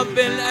لرب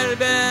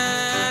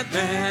الأرباب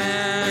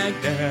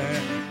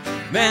مجدا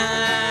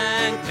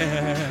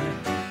مجدا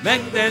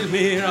مجدا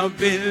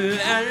لرب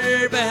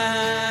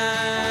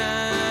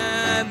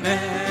الأرباب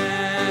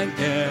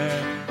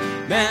مجدا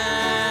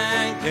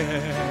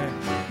مجدا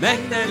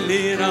مجدا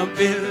لرب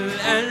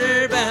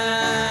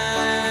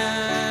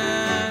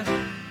الأرباب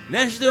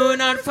نجد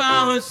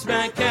نرفع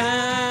اسمك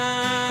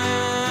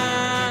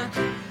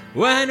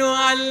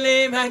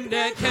ونعلي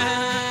مجدك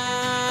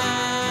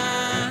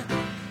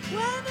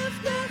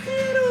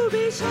ونفتخر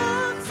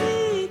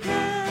بشخصك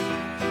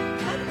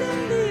مجدا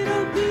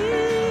لرب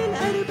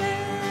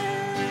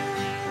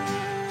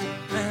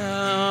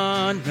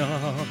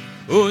الأرباب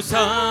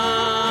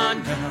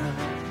وصلنا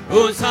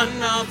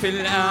وصلنا في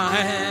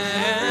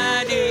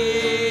الأعالي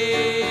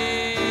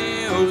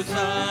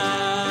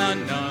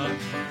وصلنا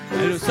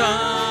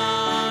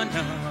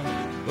وصلنا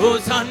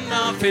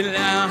وصلنا في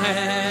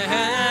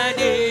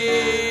الأعالي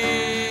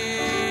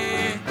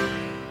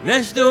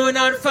نجد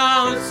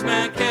نرفع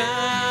اسمك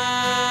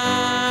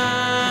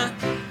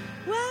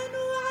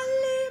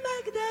ونعلي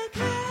مجدك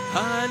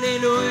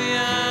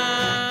هاليلويا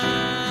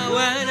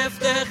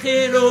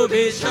ونفتخر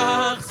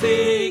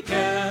بشخصك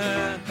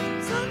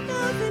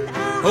صرنا في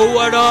الأعالي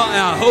هو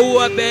رائع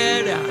هو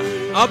بارع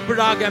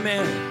أبرع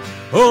جمال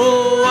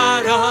هو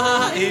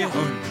رائع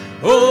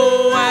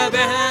هو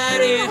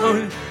بارع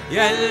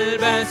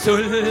يلبس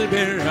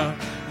البر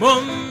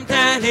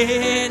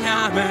ممتلئ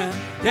نعمة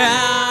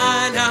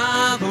تعال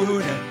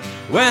عبودا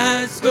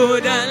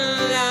واسجدا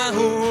له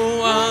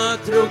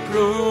واترك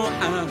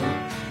روحه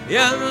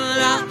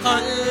يملأ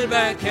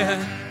قلبك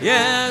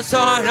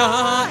يسوع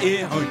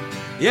رائع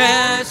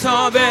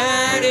يسوع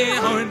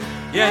بارع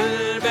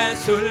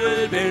يلبس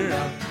البر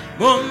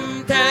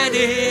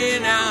ممتلئ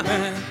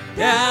نعمة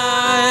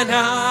تعال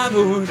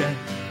عبودا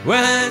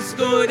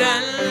واسجدا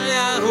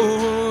له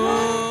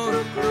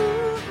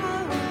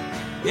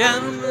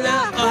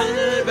يملأ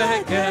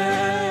قلبك.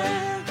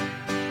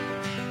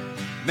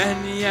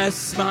 من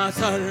يسمع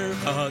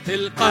صرخات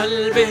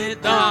القلب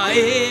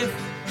الضعيف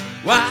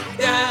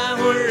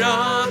وحده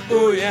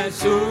الرب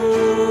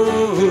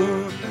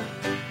يسوع.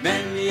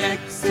 من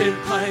يكسر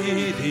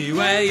قيدي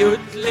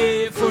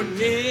ويتلف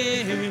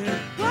النير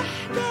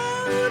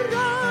وحده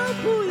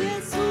الرب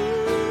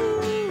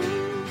يسوع.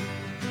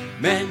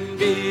 من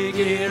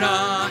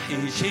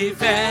بجراحي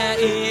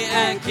شفائي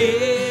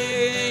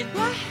أكيد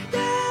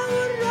وحده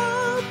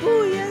الرب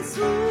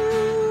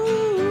يسوع.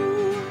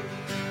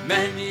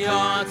 من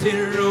يعطي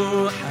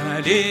الروح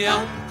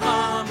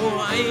ليبقى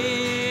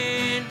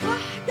معين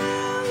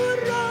وحده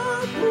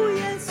الرب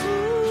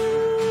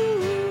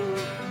يسوع.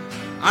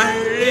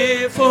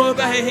 عرفوا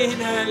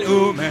بين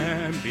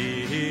الأمم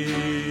به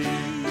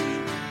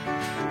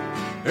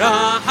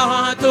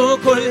راحة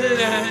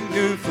كل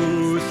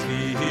النفوس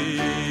فيه.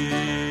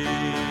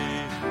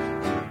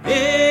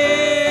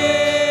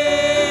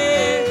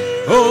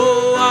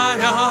 هو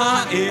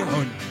رائع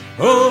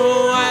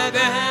هو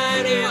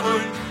بارع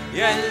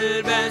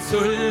يلبس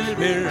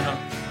البر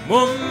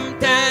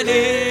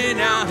ممتلئ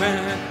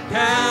نعمة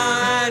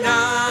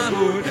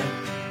كنعمنا.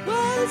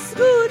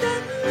 واسجدا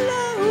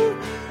له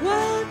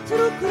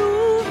واترك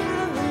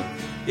روحه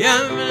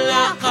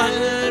يملأ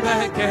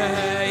قلبك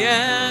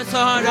يا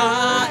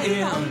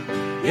رائع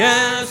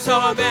يا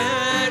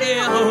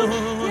بارع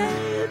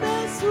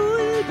يلبس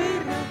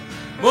البر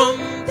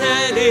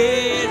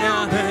ممتلئ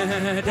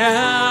نعمة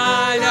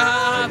كنعمنا.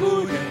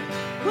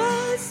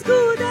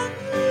 واسجدا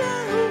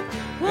له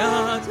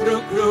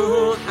يترك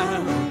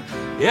روحه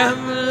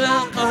يملأ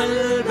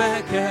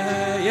قلبك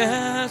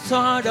يا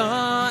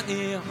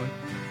رائع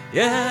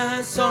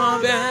يا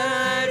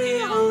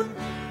بارع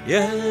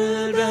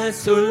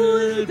يلبس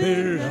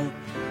البر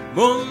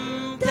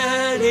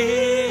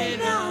ممتلئ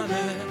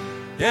نعمة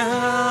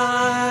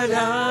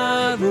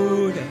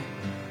يعلمون.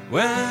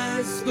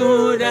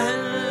 واسجدا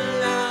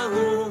له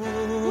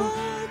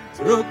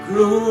واترك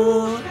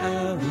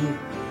روحه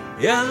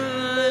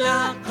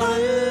يملأ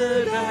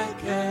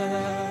قلبك.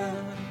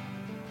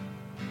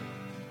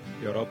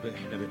 يا رب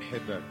احنا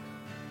بنحبك،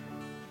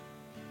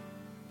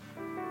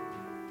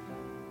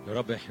 يا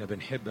رب احنا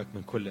بنحبك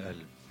من كل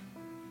قلب.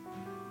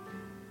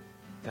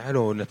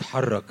 تعالوا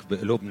نتحرك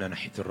بقلوبنا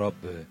ناحية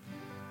الرب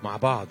مع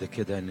بعض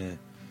كده،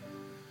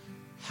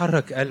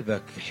 حرك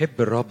قلبك،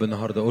 حب الرب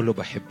النهاردة، قول له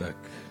بحبك،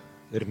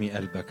 ارمي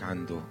قلبك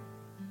عنده،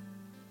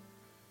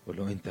 قول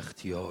له انت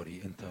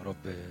اختياري، انت يا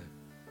رب،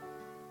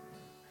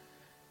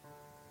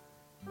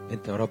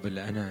 انت يا رب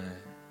اللي انا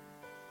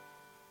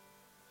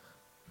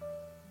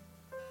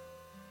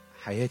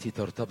حياتي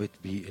ترتبط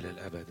بيه الى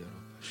الابد. يا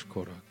رب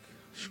اشكرك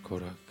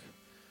اشكرك،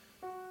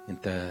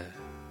 انت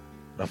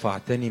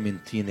رفعتني من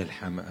طين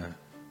الحمقى.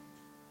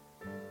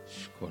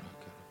 اشكرك يا رب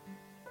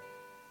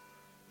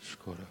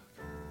اشكرك.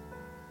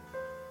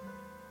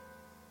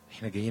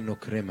 احنا جايين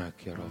نكرمك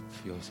يا رب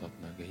في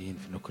وسطنا، جايين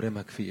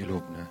نكرمك في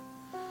قلوبنا،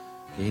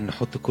 جايين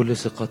نحط كل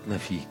ثقتنا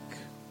فيك،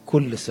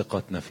 كل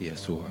ثقتنا في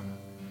يسوع.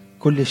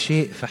 كل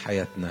شيء في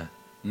حياتنا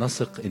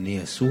نثق ان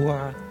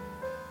يسوع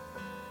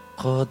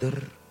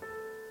قادر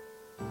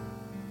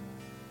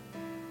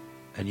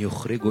ان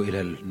يخرجه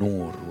الى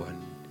النور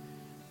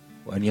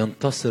وان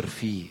ينتصر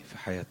فيه في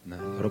حياتنا.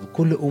 يا رب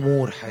كل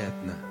امور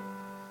حياتنا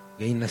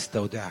جايين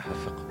نستودعها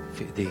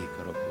في ايديك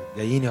يا رب.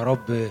 جايين يا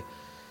رب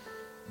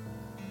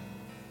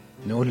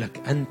نقول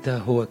لك انت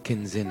هو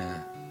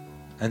كنزنا،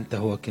 انت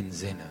هو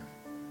كنزنا،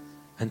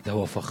 انت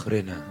هو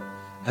فخرنا،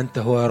 انت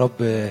هو يا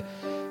رب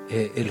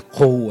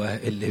القوة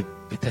اللي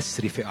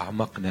بتسري في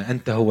اعماقنا،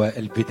 انت هو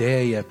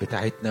البداية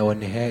بتاعتنا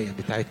والنهاية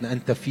بتاعتنا،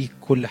 انت فيك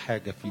كل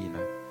حاجة فينا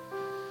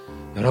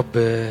يا رب.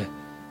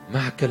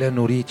 معك لا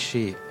نريد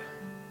شيء.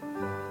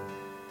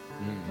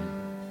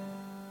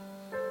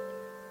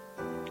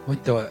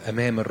 وانت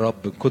امام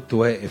الرب، كنت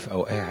واقف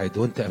او قاعد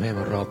وانت امام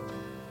الرب،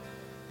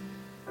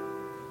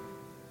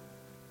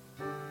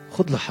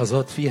 خد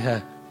لحظات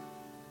فيها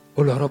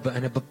قول يا رب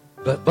انا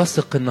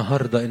بثق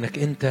النهارده انك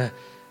انت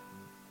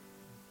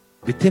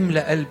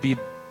بتملأ قلبي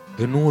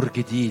بنور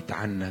جديد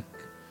عنك،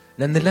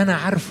 لان اللي انا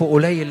عارفه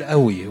قليل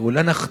قوي، واللي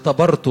انا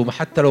اختبرته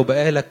حتى لو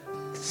بقالك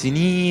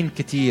سنين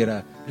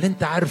كتيره، اللي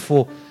انت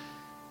عارفه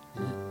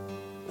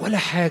ولا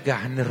حاجه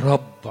عن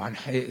الرب وعن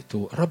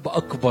حقيقته. الرب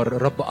اكبر،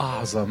 الرب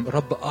اعظم،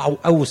 الرب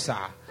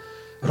اوسع،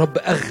 الرب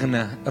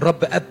اغنى،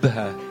 الرب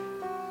ابهى.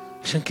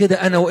 عشان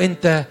كده انا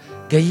وانت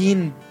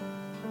جايين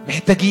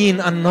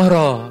محتاجين ان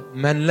نرى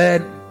من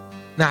لا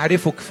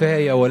نعرفه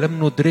كفايه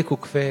ولم ندركه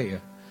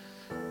كفايه.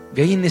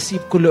 جايين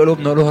نسيب كل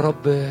قلوبنا نقول يا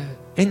رب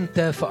انت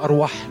في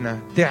ارواحنا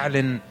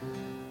تعلن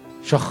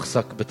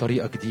شخصك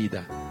بطريقه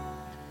جديده.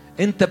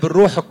 انت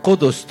بالروح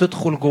القدس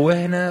تدخل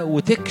جوانا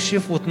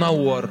وتكشف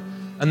وتنور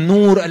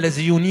النور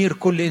الذي ينير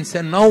كل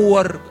انسان.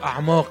 نور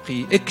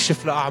اعماقي،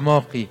 اكشف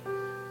لاعماقي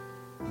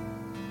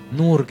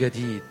نور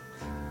جديد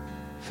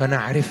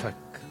فنعرفك،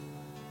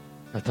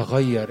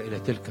 نتغير الى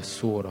تلك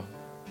الصوره.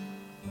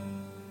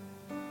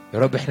 يا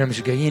رب احنا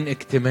مش جايين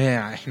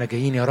اجتماع، احنا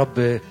جايين يا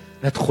رب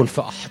ندخل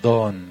في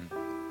أحضان،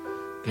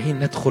 جايين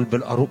ندخل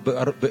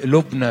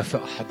بقلوبنا في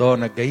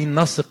أحضانك، جايين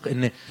نثق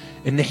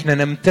إن إحنا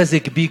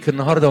نمتزج بيك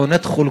النهاردة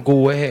وندخل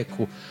جواك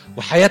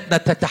وحياتنا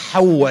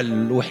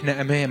تتحول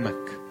وإحنا أمامك.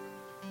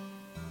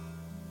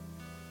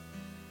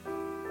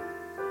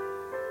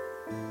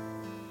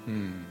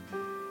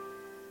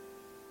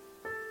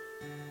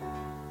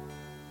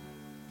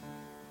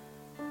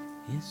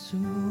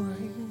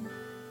 يسوعي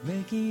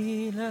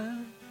بجيلك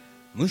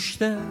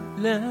مشتاق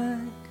لك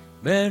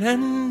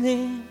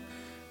برنم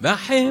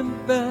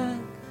بحبك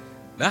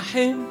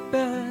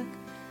بحبك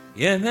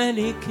يا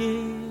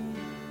ملكي.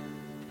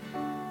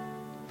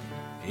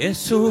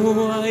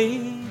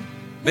 يسوعي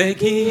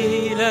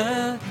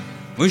بجيلك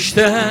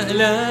مشتاق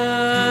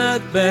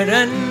لك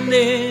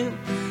برنم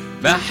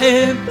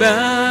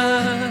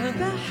بحبك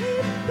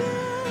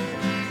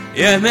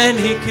يا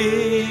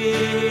ملكي.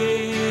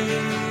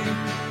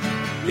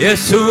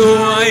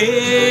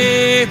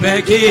 يسوعي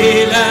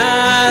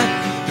بجيلك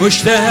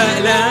مشتاق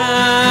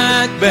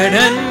لك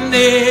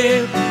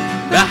برنم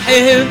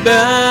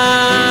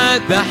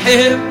بحبك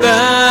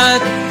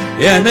بحبك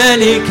يا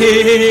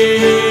ملكي.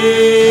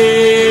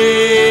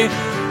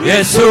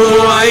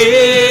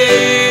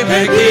 يسوعي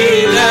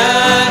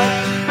بجيلك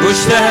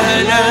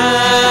مشتاق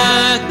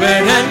لك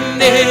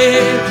برنم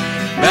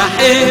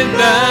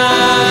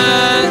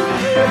بحبك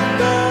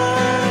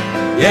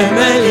يا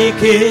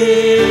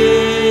ملكي.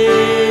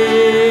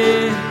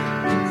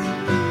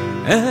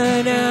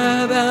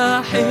 أنا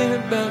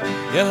بحبك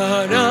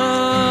يا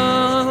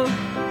رب،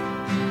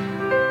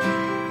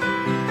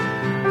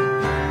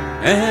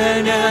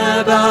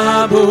 أنا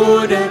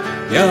بعبدك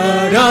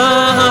يا رب،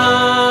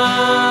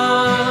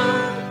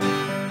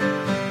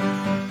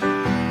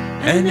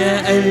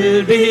 أنا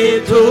قلبي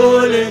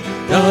طول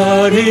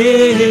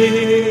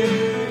الطريق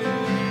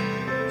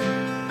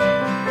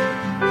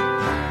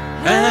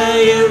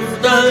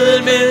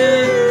هيفضل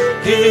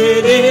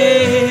ملكي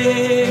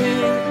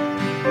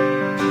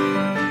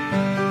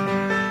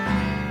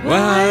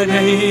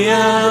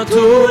وعليا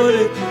طول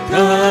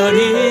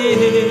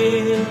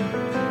الطريق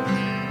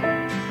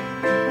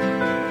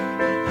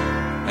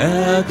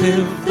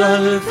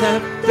هتفضل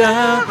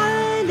ثابتة.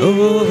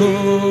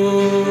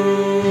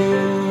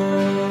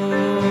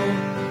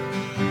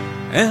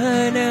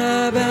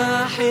 أنا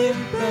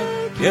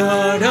بحبك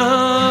يا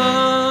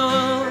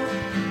رب،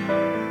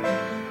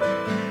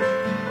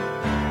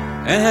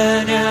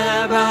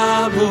 أنا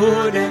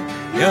بعبدك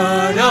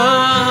يا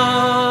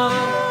رب،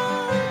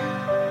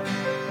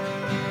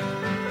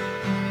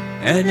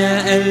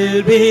 أنا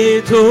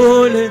قلبي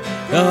طول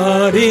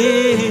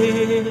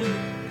طريق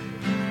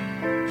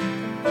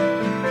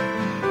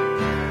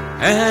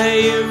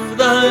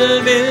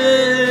هيفضل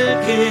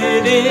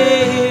ملكي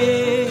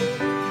ليك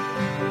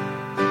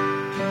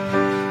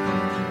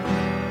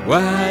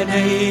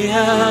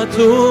وعليا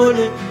طول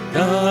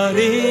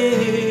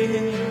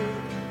طريق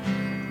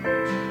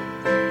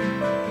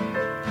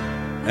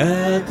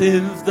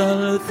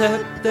هتفضل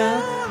ثابتة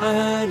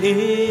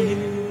عليه.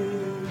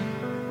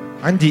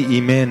 عندي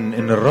إيمان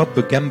إن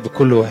الرب جنب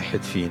كل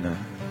واحد فينا،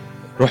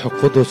 روح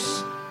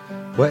القدس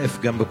واقف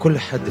جنب كل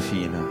حد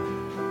فينا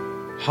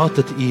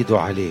حاطط إيده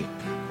عليك.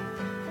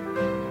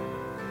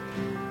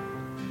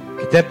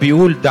 الكتاب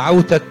بيقول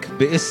دعوتك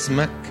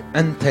باسمك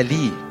أنت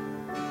لي.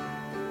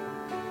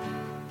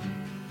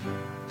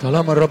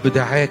 طالما الرب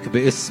دعاك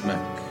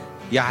باسمك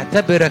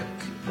يعتبرك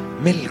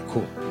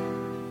ملكه،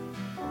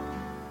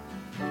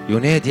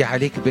 ينادي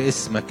عليك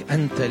باسمك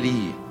أنت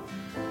لي.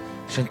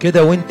 عشان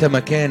كده وانت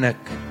مكانك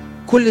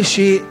كل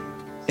شيء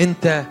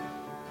انت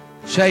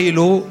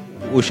شايله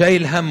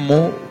وشايل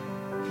همه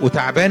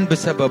وتعبان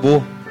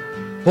بسببه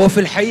هو في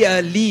الحقيقة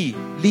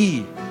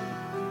ليه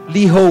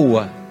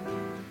هو.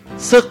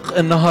 ثق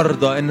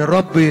النهاردة ان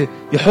الرب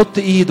يحط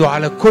ايده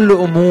على كل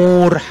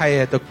امور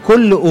حياتك،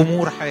 كل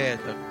امور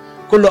حياتك،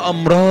 كل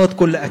امراض،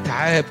 كل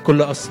اتعاب،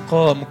 كل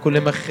اسقام،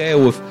 كل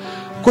مخاوف،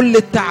 كل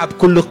التعب،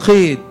 كل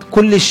قيد،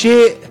 كل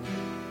شيء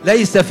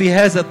ليس في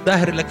هذا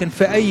الدهر لكن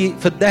في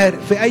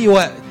اي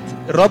وقت.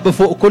 الرب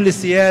فوق كل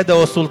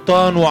سيادة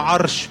وسلطان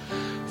وعرش،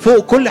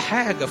 فوق كل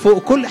حاجة،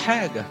 فوق كل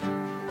حاجة.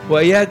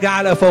 وإياه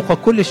جعل فوق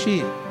كل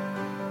شيء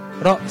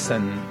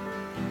رأسا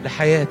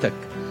لحياتك.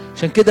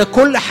 عشان كده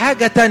كل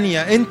حاجة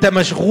تانية انت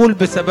مشغول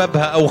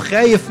بسببها او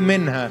خايف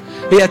منها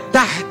هي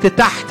تحت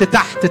تحت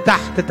تحت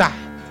تحت تحت،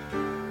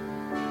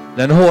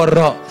 لأن هو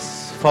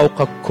الرأس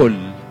فوق الكل.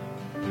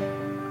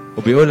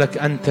 وبيقولك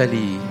أنت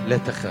لي لا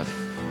تخاف،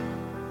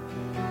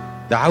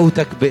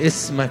 دعوتك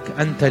باسمك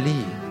أنت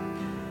لي.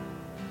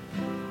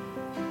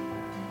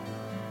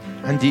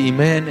 عندي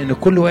إيمان إن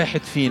كل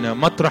واحد فينا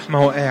مطرح ما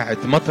هو قاعد،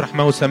 مطرح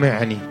ما هو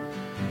سمعني،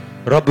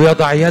 رب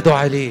يضع يده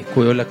عليك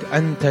ويقولك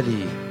أنت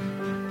لي،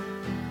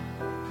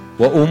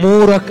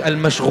 وأمورك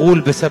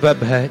المشغول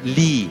بسببها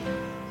لي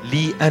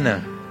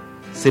أنا،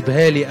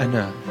 سيبها لي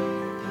أنا،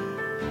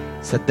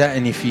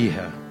 صدقني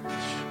فيها.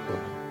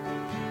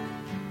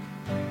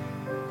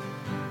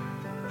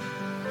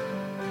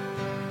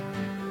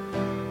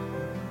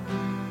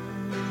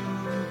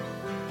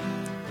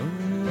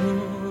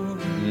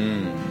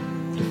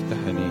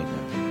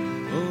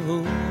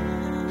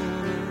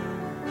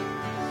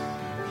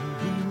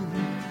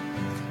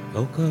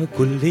 فوق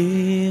كل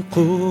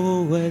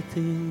قوة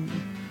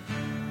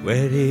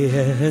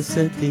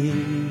ورياسة،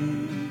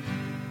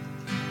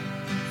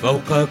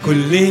 فوق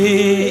كل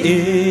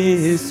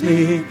اسم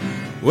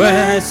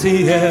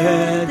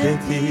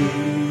وسيادة،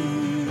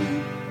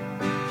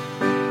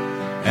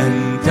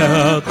 أنت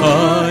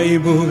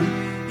قائم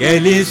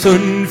جالس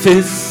في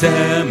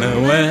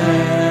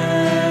السماوات،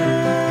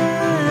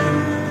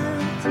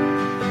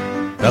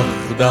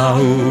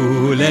 تخضع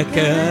لك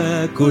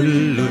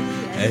كل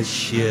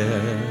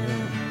الأشياء،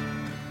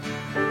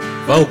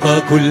 فوق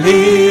كل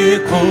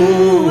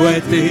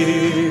قوة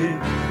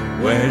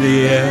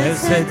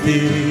ورياسة،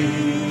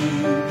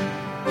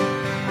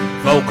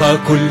 فوق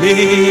كل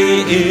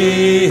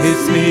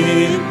اسم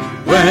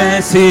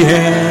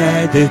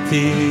وسيادة،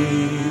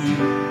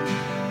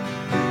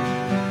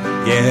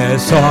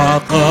 يسوع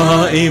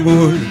قائم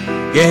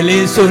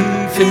جالس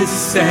في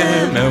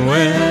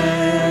السماوات،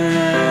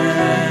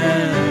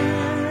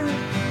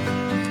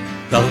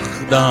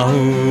 تخضع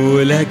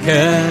لك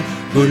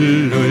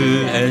كل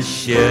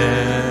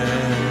الأشياء،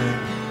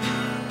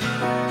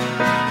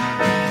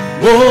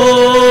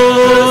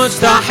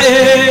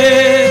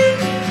 مستحيل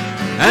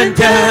أن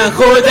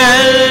تأخذ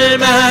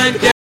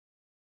المجد،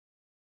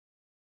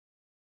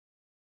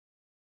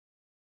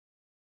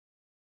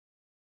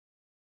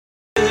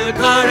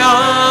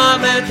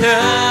 الكرامة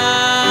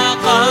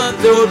قد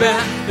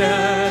ذبحت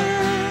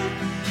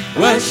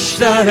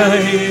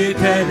واشتريتنا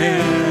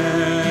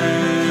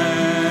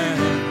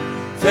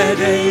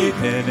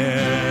فديتنا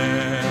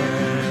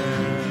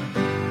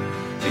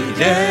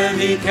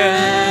بدمك،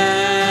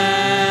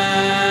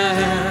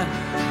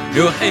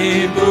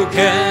 نحبك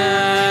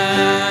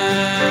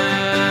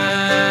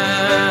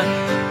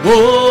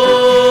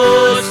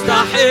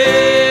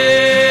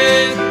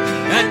مستحيل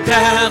أن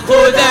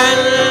تأخذ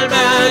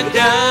المجد،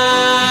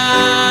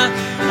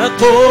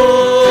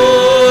 القدرة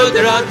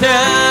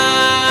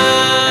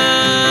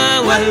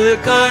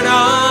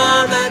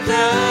والكرامة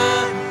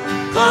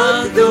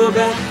قد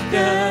ذبحت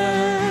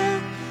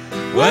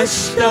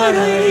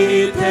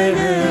واشتريتنا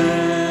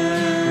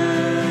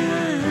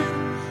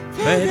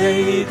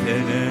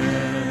فديتنا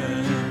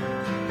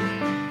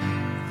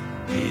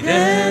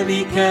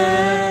بدمك،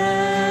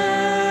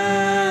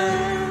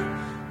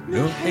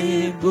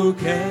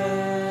 نحبك.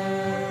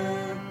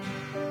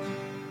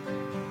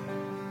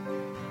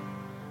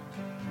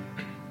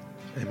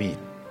 امين.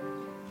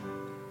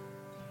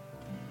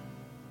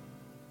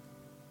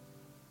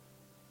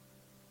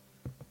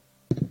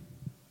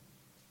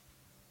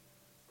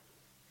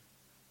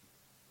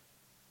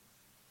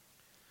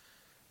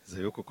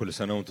 ازيكم؟ كل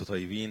سنه وانتم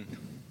طيبين.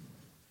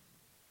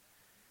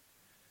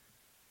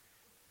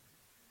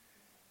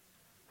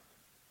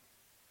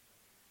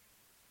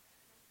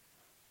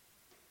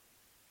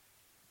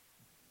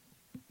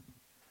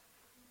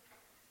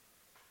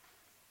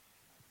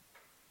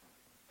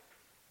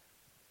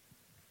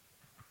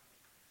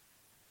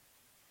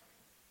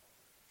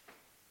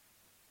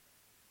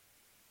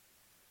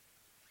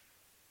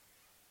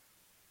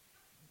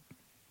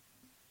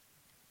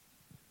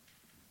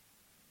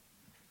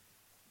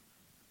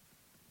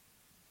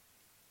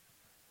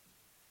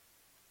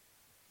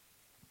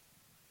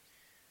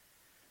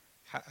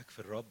 حقك في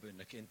الرب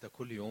انك انت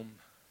كل يوم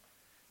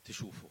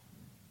تشوفه،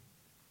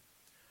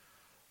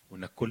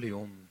 وانك كل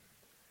يوم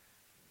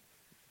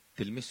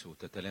تلمسه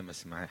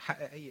وتتلامس معاه. حق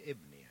اي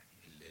ابن، يعني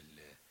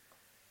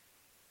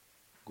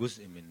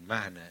جزء من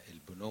معنى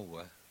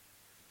البنوة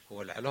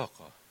هو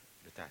العلاقة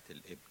بتاعت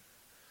الابن،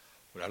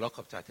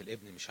 والعلاقة بتاعت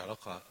الابن مش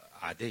علاقة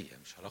عادية،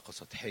 مش علاقة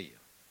سطحية.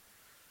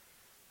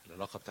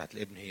 العلاقة بتاعت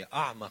الابن هي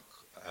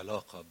أعمق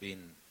علاقة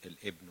بين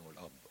الابن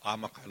والأب،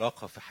 أعمق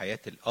علاقة في حياة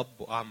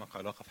الأب وأعمق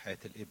علاقة في حياة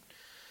الابن.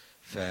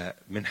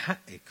 فمن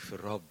حقك في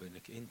الرب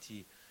انك انت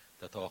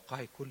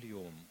تتوقعي كل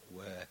يوم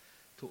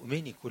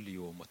وتؤمني كل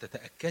يوم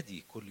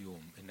وتتأكدي كل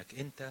يوم انك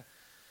انت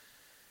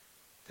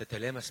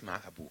تتلامس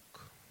مع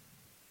ابوك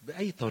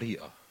بأي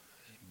طريقة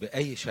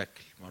بأي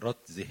شكل.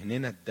 مرات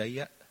ذهننا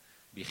الضيق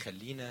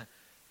بيخلينا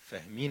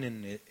فاهمين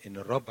ان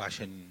الرب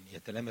عشان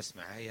يتلامس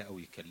معايا او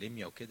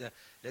يكلمني او كده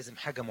لازم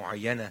حاجة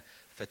معينة،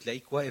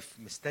 فتلاقيك واقف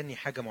مستني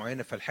حاجة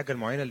معينة، فالحاجة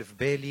المعينة اللي في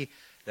بالي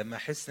لما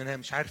احس ان انا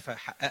مش عارفة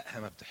احققها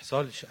ما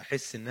بتحصلش،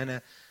 احس ان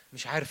انا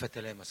مش عارفة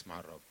اتلامس مع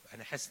الرب،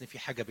 انا حاسس ان في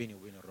حاجة بيني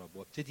وبين الرب،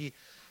 وابتدي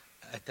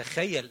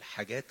اتخيل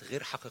حاجات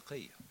غير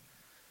حقيقية.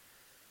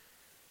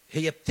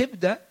 هي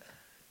بتبدأ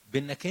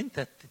بانك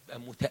انت تبقى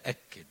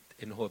متأكد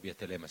ان هو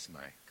بيتلامس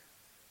معاك،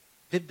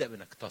 تبدأ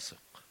بانك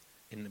تثق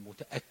ان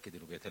متأكد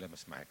انه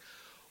بيتلامس معاك،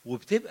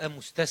 وبتبقى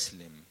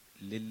مستسلم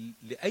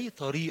لأي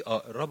طريقة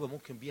الرب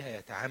ممكن بيها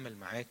يتعامل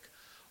معاك،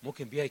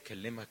 ممكن بيها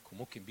يكلمك،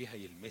 وممكن بيها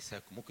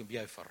يلمسك، وممكن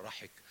بيها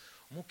يفرحك،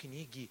 وممكن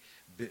يجي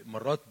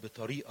مرات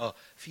بطريقة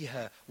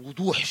فيها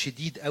وضوح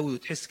شديد قوي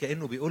وتحس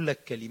كأنه بيقول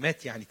لك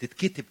كلمات يعني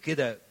تتكتب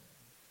كده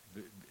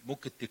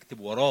ممكن تكتب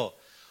وراه،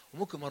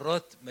 وممكن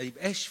مرات ما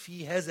يبقاش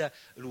فيه هذا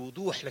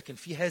الوضوح لكن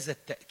فيه هذا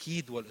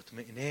التأكيد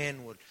والاطمئنان،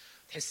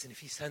 وتحس ان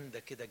في سندة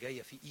كده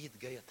جاية، في ايد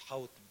جاية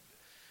تحوط.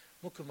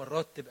 ممكن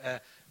مرات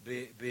تبقى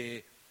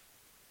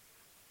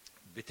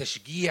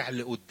بتشجيع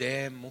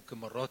لقدام، ممكن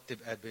مرات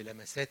تبقى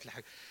بلمسات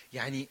لحاجة.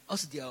 يعني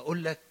قصدي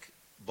اقول لك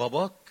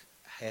باباك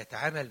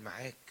هيتعامل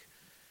معاك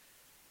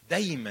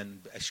دايما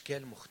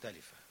باشكال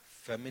مختلفة.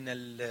 فمن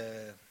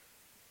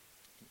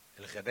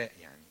الغباء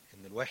يعني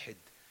ان الواحد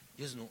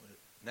يزنق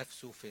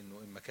نفسه في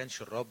انه ان ما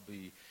كانش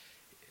الرب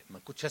ما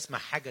كنتش اسمع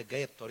حاجة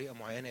جاية بطريقة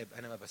معينة يبقى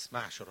انا ما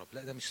بسمعش الرب.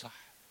 لا، ده مش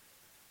صح،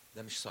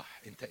 ده مش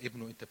صح. انت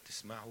ابنه، انت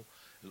بتسمعه.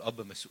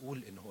 الاب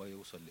مسؤول ان هو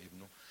يوصل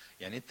لابنه.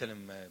 يعني انت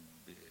لما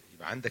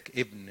يبقى عندك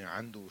ابن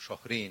عنده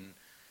شهرين،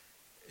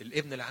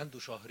 الابن اللي عنده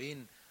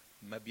شهرين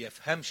ما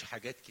بيفهمش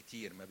حاجات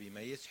كتير، ما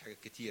بيميزش حاجات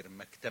كتير،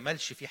 ما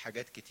اكتملش فيه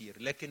حاجات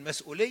كتير، لكن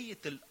مسؤولية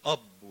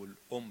الاب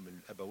والام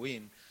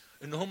الابوين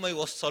ان هم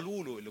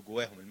يوصلوا له اللي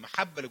جواهم،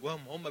 المحبة اللي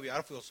جواهم هم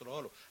بيعرفوا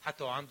يوصلوها له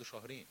حتى هو عنده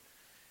شهرين.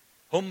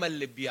 هم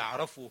اللي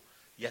بيعرفوا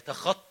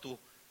يتخطوا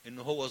ان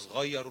هو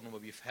صغير وانه ما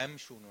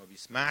بيفهمش وانه ما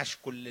بيسمعش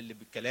كل اللي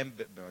بالكلام،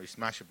 ما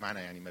بيسمعش بمعنى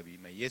يعني ما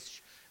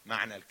بيميزش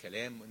معنى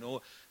الكلام، انه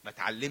هو ما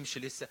اتعلمش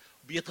لسه.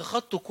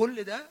 بيتخطوا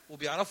كل ده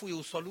وبيعرفوا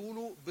يوصلوا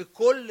له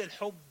بكل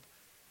الحب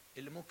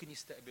اللي ممكن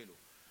يستقبله.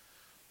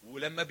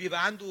 ولما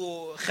بيبقى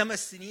عنده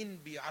 5 سنين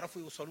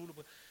بيعرفوا يوصلوا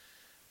له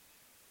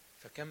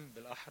فكم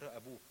بالاحرى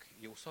ابوك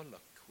يوصل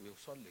لك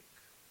ويوصل لك،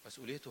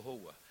 مسؤوليته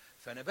هو.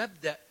 فانا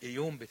ببدا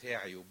اليوم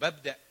بتاعي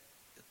وببدا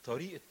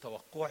طريقة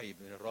توقعي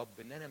من الرب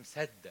ان انا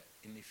مصدق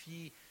ان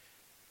في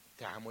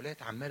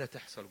تعاملات عمالة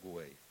تحصل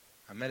جوايا،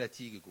 عمالة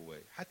تيجي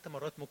جوايا. حتى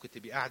مرات ممكن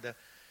تبقي قاعدة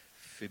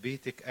في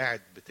بيتك،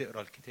 قاعد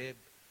بتقرأ الكتاب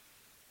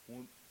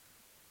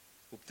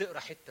وبتقرأ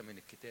حتة من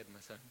الكتاب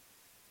مثلا،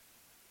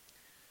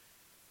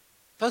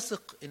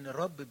 تثق ان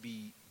الرب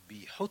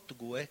بيحط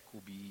جواك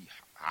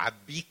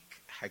وبيعبيك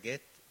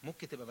حاجات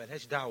ممكن تبقى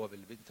ملهاش دعوة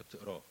باللي انت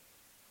بتقراه.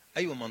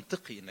 ايوه،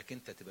 منطقي انك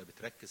انت تبقى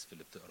بتركز في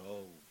اللي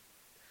بتقراه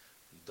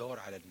وتدور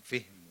على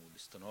الفهم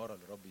والاستنارة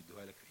اللي الرب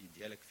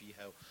يديها لك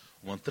فيها.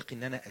 ومنطقي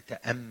ان انا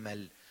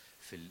اتأمل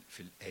في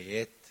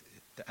الآيات.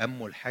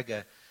 التأمل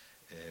حاجة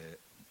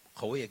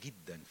قوية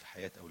جدا في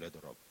حياة اولاد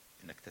الرب،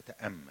 انك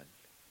تتأمل،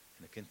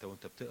 انك انت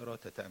وانت بتقرا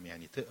تتأمل،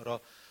 يعني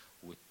تقرا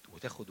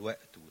وتاخد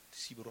وقت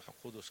وتسيب الروح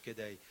القدس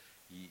كده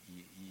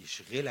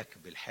يشغلك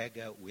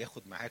بالحاجة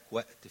وياخد معاك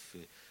وقت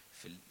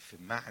في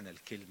معنى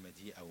الكلمة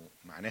دي، او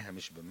معناها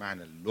مش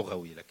بمعنى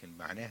اللغوي لكن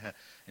معناها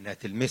انها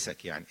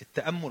تلمسك. يعني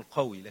التأمل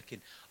قوي. لكن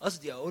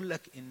قصدي اقول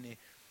لك ان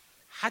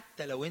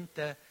حتى لو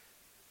انت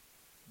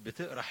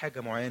بتقرا حاجة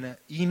معينة،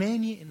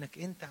 ايماني انك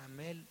انت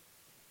عمال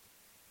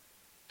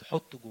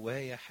تحط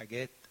جوايا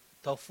حاجات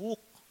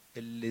تفوق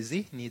اللي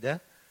ذهني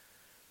ده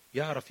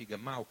يعرف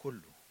يجمعه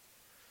كله.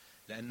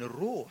 لان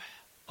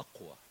الروح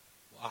اقوى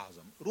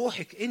واعظم.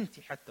 روحك انت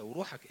حتى،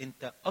 وروحك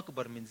انت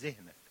اكبر من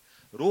ذهنك.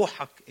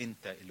 روحك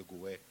انت اللي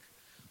جواك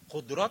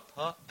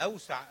قدراتها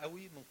اوسع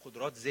قوي من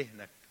قدرات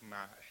ذهنك،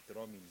 مع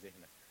احترامي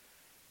لذهنك.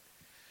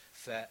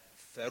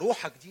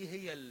 فروحك دي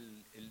هي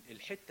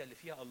الحته اللي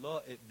فيها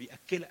الله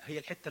بياكلها، هي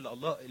الحته اللي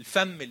الله،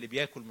 الفم اللي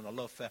بياكل من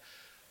الله،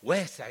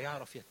 فواسع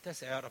يعرف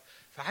يتسع يعرف.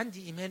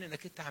 فعندي ايمان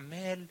انك انت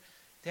عمال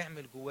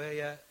تعمل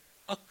جوايا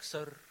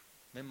اكثر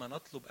مما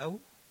نطلب او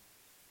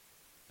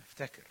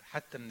افتكر،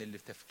 حتى من اللي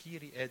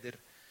تفكيري قادر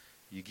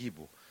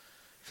يجيبه.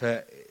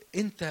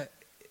 فانت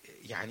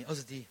يعني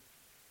قصدي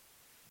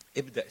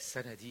ابدأ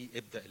السنة دي،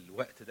 ابدأ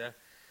الوقت ده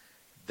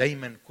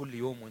دايما كل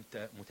يوم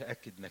وانت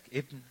متأكد انك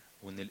ابن،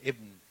 وان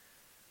الابن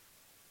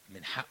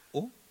من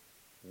حقه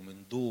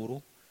ومن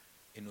دوره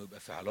انه يبقى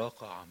في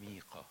علاقة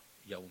عميقة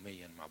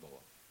يوميا مع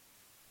باباه،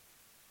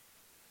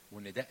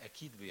 وان ده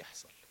اكيد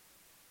بيحصل.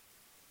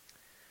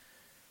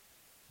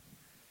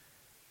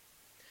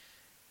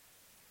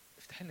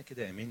 افتح لنا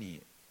كده يا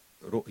اماني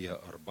رؤيا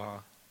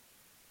 4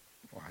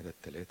 وعدد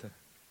 3.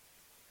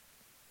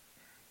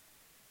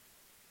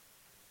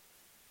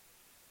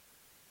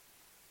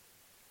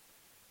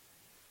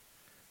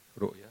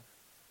 رؤيا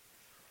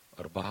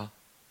 4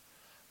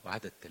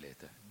 وعدد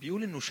 3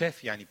 بيقول انه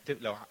شاف، يعني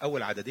لو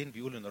اول عددين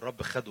بيقول ان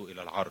الرب خده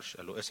الى العرش،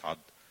 قال له اصعد،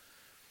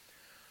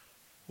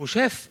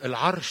 وشاف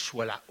العرش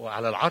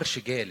وعلى العرش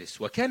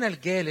جالس، وكان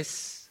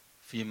الجالس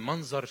في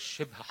منظر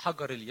شبه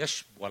حجر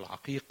اليشب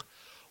والعقيق،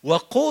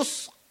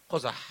 وقوس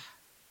قزح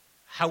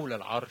حول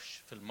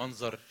العرش في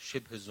المنظر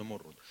شبه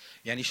الزمرد.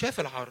 يعني شاف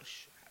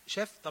العرش،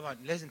 شاف. طبعا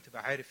لازم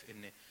تبقى عارف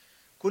ان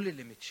كل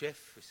اللي متشاف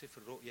في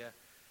سفر الرؤيا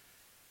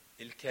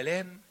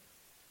الكلام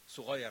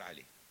صغير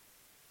عليه.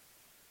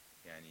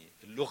 يعني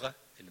اللغة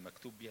اللي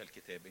مكتوب بيها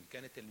الكتاب، إن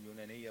كانت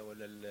اليونانية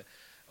ولا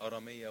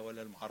الأرامية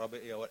ولا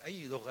العربية ولا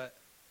أي لغة،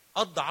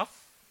 أضعف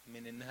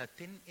من إنها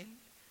تنقل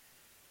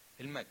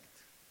المجد.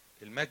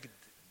 المجد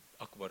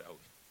أكبر قوي.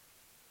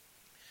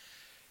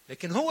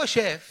 لكن هو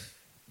شاف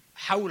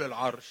حول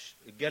العرش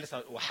الجالس،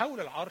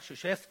 وحول العرش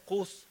شاف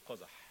قوس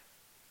قزح.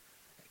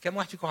 كم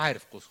واحد فيكم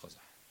عارف قوس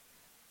قزح؟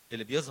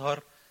 اللي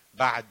بيظهر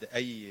بعد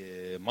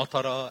أي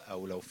مطرة،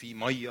 أو لو في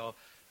مية،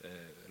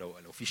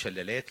 لو في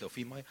شلالات، لو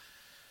في مية.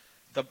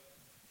 طب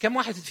كم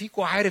واحد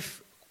فيكم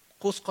عارف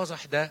قوس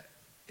قزح ده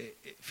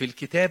في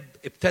الكتاب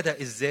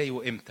ابتدأ ازاي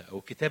وامتى، او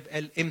الكتاب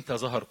قال امتى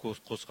ظهر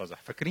قوس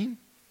قزح؟ فاكرين؟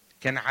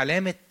 كان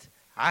علامة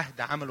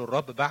عهد عمل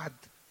الرب بعد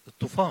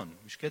الطوفان،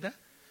 مش كده؟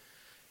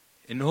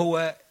 ان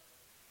هو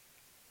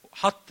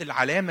حط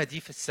العلامه دي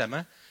في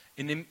السماء،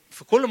 ان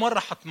في كل مره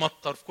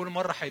هتمطر، في كل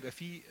مره هيبقى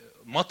فيه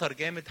مطر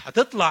جامد،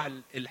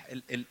 هتطلع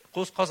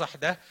القوس قزح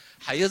ده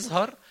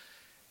هيظهر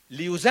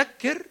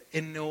ليذكر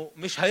انه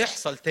مش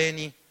هيحصل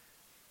تاني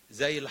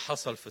زي اللي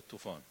حصل في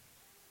الطوفان.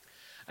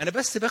 انا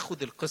بس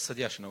باخد القصه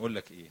دي عشان اقول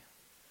لك ايه.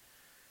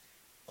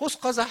 قوس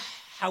قزح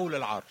حول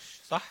العرش،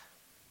 صح؟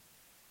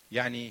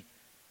 يعني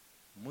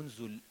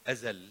منذ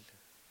الازل،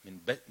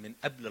 من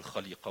قبل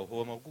الخليقه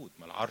وهو موجود.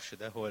 ما العرش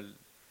ده هو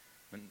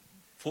من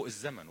فوق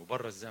الزمن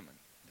وبره الزمن،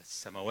 ده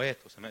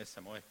السماوات وسماء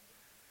السماوات.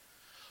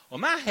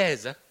 ومع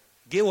هذا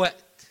جه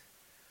وقت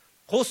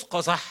قوس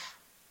قزح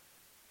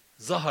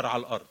ظهر على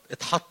الارض،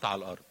 اتحط على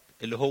الارض،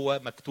 اللي هو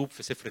مكتوب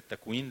في سفر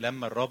التكوين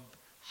لما الرب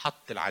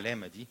حط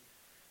العلامه دي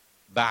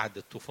بعد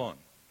الطوفان.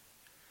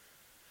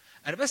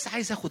 انا بس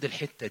عايز اخد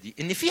الحته دي،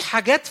 ان في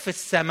حاجات في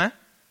السماء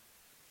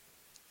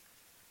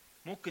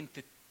ممكن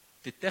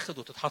تتاخد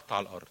وتتحط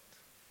على الارض.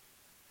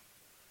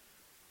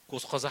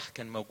 قوس قزح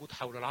كان موجود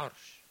حول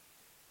العرش،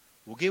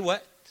 وجه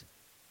وقت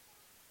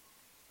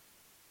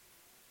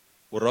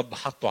والرب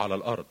حطه على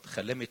الارض،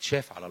 خلاه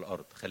متشاف على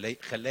الارض،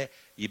 خلاه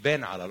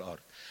يبان على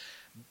الارض.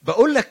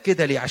 بقول لك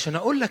كده ليه؟ عشان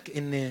اقول لك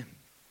ان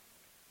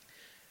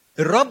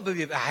الرب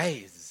بيبقى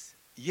عايز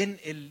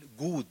ينقل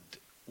جود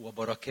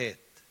وبركات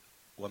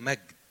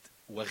ومجد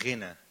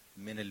وغنى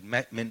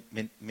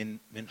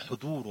من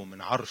حضوره،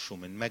 من عرشه،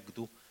 من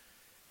مجده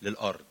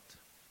للارض.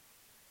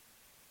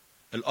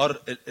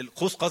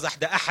 القوس قزح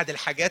ده احد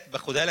الحاجات،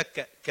 باخدها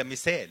لك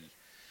كمثال،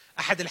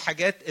 احد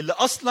الحاجات اللي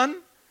اصلا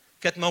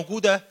كانت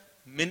موجوده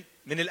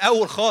من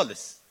الاول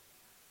خالص.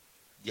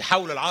 دي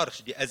حول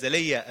العرش، دي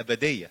ازليه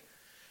ابديه.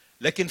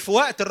 لكن في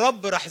وقت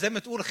الرب راح زي ما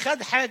تقول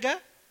خد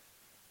حاجه،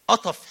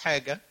 قطف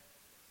حاجه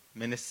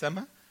من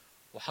السماء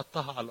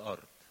وحطها على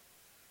الارض.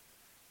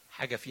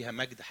 حاجه فيها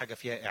مجد، حاجه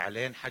فيها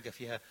اعلان، حاجه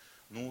فيها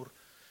نور،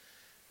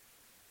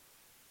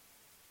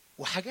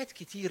 وحاجات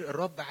كتير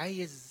الرب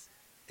عايز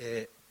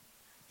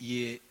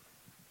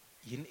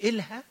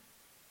ينقلها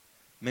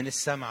من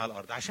السماء على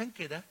الارض. عشان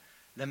كده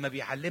لما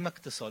بيعلمك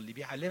تصلي،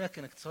 بيعلمك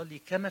انك تصلي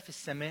كما في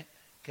السماء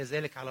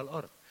كذلك على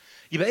الارض.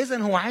 يبقى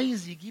اذن هو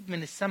عايز يجيب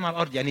من السماء على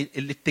الارض، يعني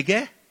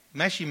الاتجاه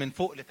ماشي من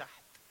فوق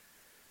لتحت،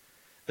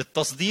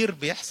 التصدير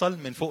بيحصل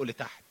من فوق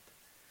لتحت.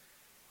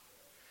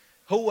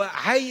 هو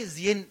عايز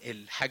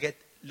ينقل حاجات.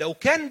 لو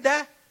كان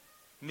ده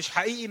مش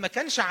حقيقي ما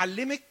كانش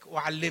علمك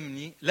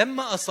وعلمني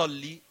لما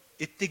اصلي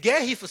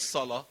اتجاهي في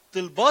الصلاه،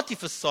 طلباتي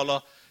في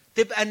الصلاه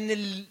تبقى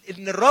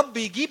ان الرب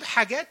يجيب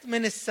حاجات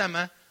من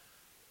السماء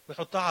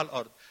ويحطها على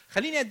الارض.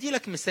 خليني ادي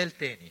لك مثال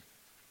تاني.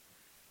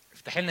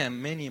 افتح لنا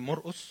اماني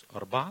مرقس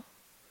 4.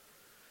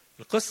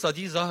 القصه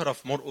دي ظاهره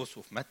في مرقس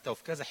وفي متى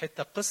وفي كذا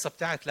حته. القصه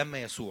بتاعت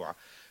لما يسوع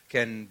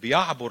كان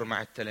بيعبر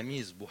مع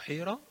التلاميذ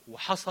بحيره،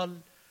 وحصل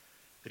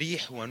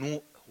ريح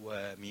ونوء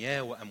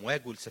ومياه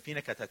وامواج، والسفينه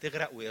كانت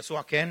هتغرق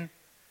ويسوع كان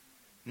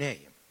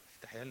نايم.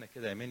 افتح لنا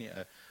كده يا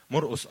اماني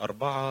مرقس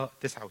 4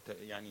 9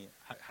 يعني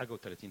حاجه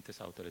و30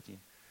 39.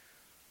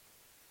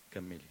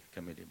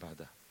 كملي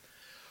بعدها.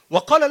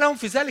 وقال لهم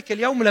في ذلك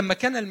اليوم لما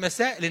كان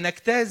المساء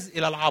لنجتاز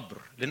الى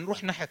العبر، لنروح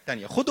الناحيه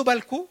الثانيه. خدوا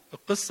بالكم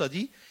القصه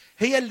دي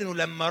هي اللي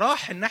لما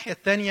راح الناحيه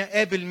الثانيه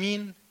قابل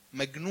مين؟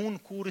 مجنون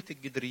كوره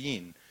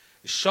الجدريين،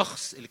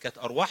 الشخص اللي كانت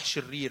ارواح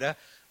شريره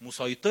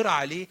مسيطره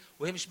عليه.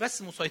 وهي مش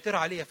بس مسيطره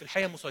عليه، في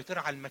الحقيقه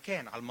مسيطره على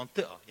المكان، على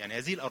المنطقه. يعني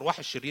هذه الارواح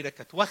الشريره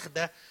كانت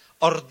واخده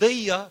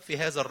ارضيه في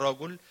هذا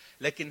الرجل،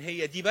 لكن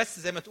هي دي بس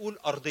زي ما تقول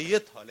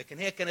ارضيتها، لكن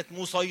هي كانت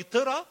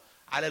مسيطره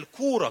على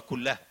الكوره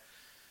كلها.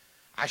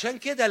 عشان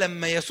كده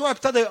لما يسوع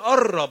ابتدى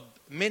يقرب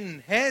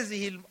من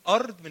هذه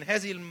الارض، من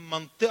هذه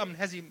المنطقه، من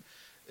هذه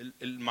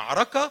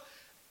المعركه،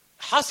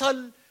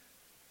 حصل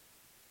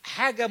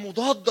حاجه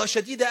مضاده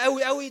شديده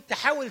قوي قوي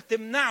تحاول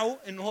تمنعه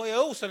ان هو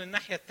يوصل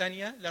الناحيه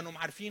الثانيه، لانهم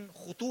عارفين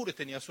خطوره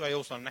ان يسوع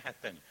يوصل الناحيه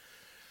الثانيه.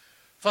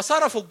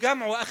 فصرفوا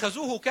الجمع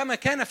واخذوه كما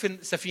كان في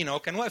السفينه،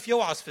 وكان واقف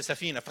يوعظ في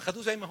سفينه،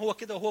 فخدوه زي ما هو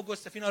كده وهو جوه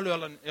السفينه، قالوا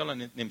يلا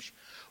يلا نمشي.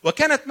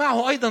 وكانت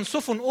معه ايضا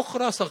سفن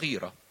اخرى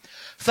صغيره،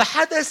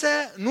 فحدث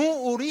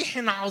نوء ريح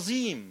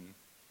عظيم،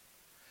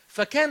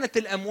 فكانت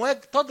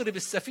الامواج تضرب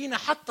السفينه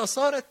حتى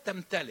صارت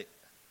تمتلئ.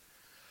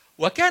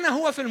 وكان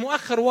هو في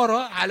المؤخر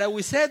وراء على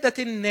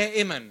وسادة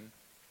نائما،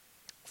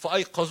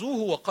 فأيقظوه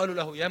وقالوا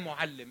له يا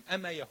معلم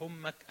أما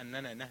يهمك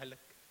أننا نهلك؟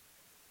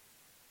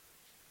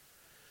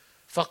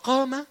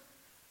 فقام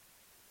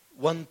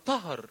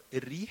وانتهر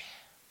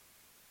الريح.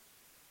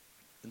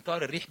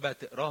 انتهر الريح بقى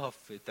تقراها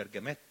في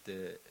ترجمات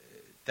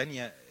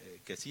تانية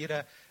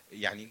كثيرة،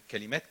 يعني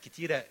كلمات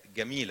كتيرة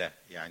جميلة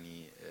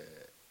يعني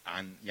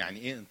عن يعني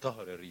ايه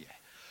انتهر الريح.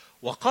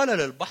 وقال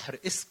للبحر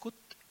اسكت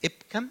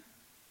ابكم،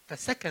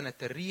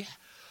 فسكنت الريح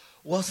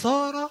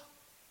وصار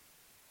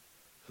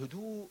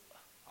هدوء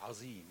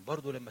عظيم.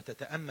 برضو لما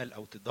تتأمل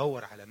أو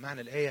تدور على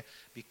معنى الآية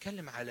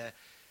بيتكلم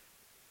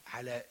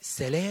على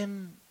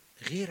سلام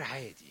غير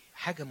عادي،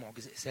 حاجة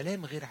معجزة،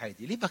 سلام غير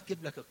عادي. ليه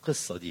بجيب لك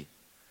القصة دي؟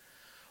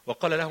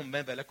 وقال لهم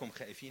ما بالكم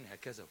خائفين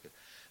هكذا وكذا.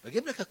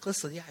 بجيب لك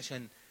القصة دي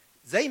عشان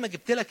زي ما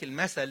جبت لك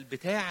المثل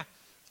بتاع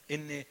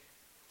إن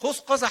قوس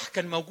قزح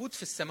كان موجود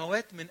في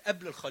السماوات من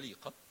قبل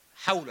الخليقة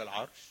حول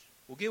العرش،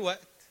 وجي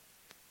وقت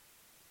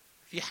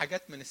في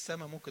حاجات من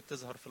السماء ممكن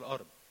تظهر في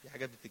الأرض، في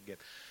حاجات بتتجاب.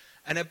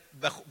 أنا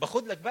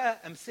باخد لك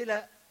بقى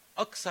أمثلة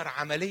أكثر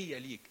عملية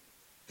ليك.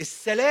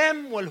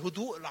 السلام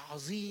والهدوء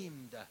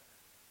العظيم ده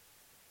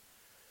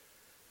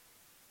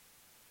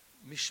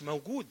مش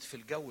موجود في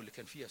الجو اللي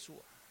كان فيه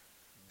يسوع،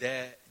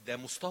 ده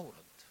مستورد.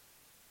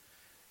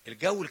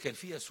 الجو اللي كان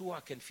فيه يسوع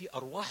كان فيه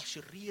أرواح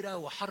شريرة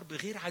وحرب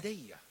غير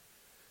عادية.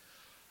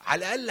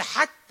 على الأقل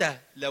حتى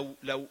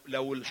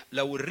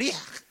لو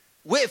الريح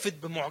وقفت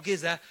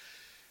بمعجزة،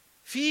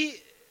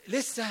 في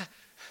لسه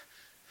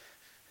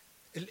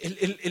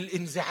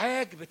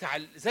الانزعاج بتاع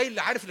زي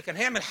اللي عارف اللي كان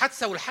هيعمل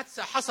حادثة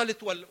والحادثة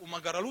حصلت وما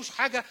جرالوش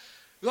حاجة،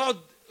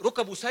 يقعد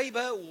ركبه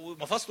سايبة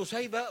ومفاصله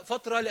سايبة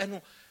فترة،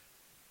 لأنه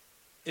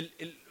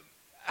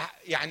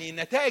يعني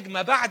نتائج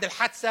ما بعد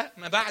الحادثة،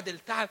 ما بعد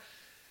التعب.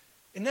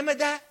 إنما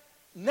ده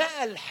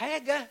نقل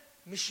حاجة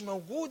مش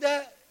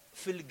موجودة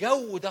في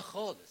الجو ده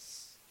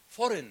خالص،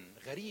 فورن،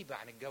 غريبة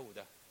عن الجو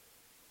ده.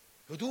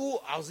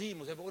 هدوء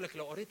عظيم، وزي بقولك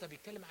لو قريتها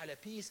بيتكلم على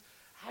بيس،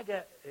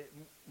 حاجة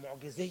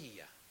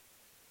معجزية.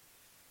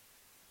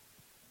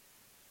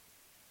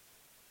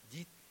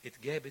 دي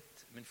اتجابت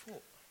من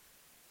فوق،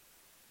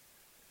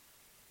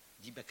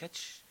 دي ما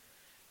كانتش،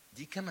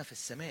 دي كما في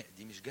السماء،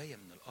 دي مش جاية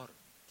من الأرض،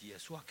 دي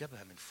يسوع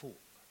جابها من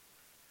فوق.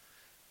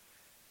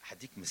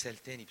 هديك مثال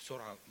تاني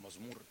بسرعة.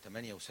 مزمور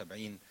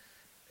 78،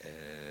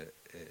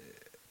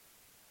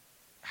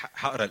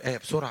 هقرا الآية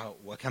بسرعة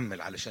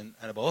وأكمل علشان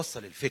أنا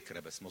بوصل الفكرة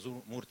بس.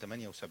 مزمور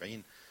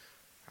 78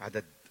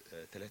 عدد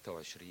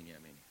 23 يا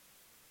أماني.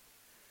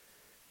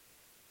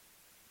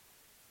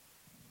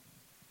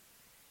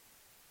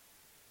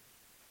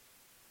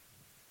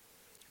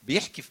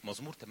 بيحكي في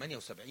مزمور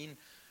 78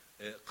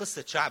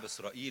 قصة شعب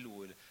إسرائيل،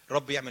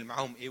 والرب يعمل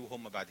معاهم إيه،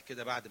 وهم بعد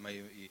كده بعد ما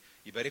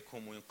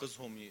يباركهم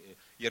وينقذهم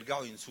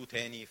يرجعوا ينسوه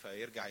تاني،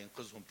 فيرجع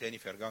ينقذهم تاني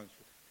فيرجعوا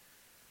ينسوه.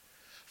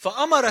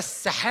 فأمر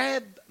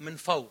السحاب من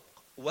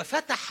فوق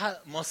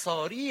وفتح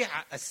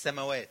مصاريع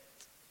السماوات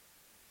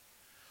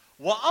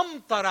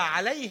وأمطر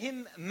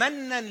عليهم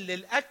منا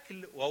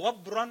للأكل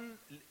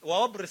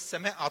ووبر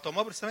السماء. أعطاهم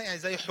وبر السماء يعني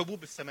زي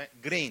حبوب السماء،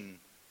 جرين،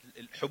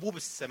 حبوب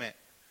السماء.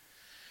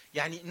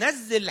 يعني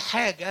نزل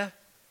حاجة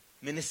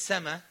من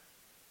السماء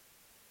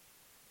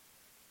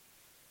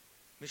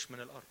مش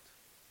من الأرض،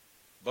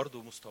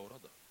 برضو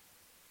مستوردة.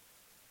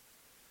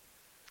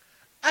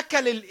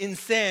 أكل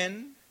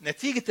الإنسان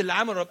نتيجة اللي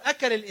عمل الرب،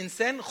 أكل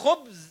الإنسان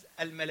خبز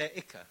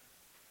الملائكة،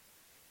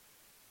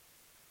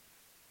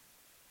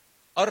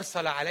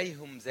 أرسل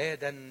عليهم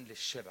زادا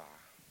للشبع.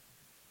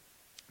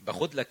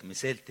 باخد لك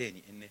مثال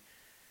تاني،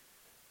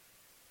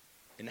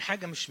 إن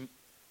حاجة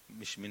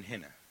مش من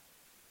هنا،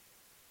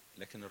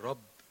 لكن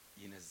الرب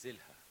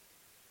ينزلها.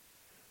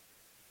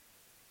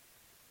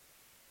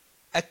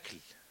 أكل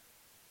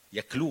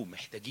يأكلوه،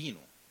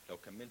 محتاجينه. لو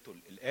كملتوا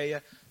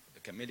الآية،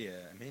 كملي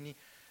يا أماني.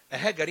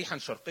 أهاج ريحا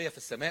شرقية في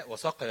السماء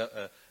وساق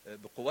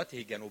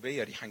بقوته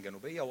جنوبية ريحا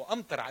جنوبية،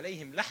 وأمطر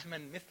عليهم لحما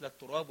مثل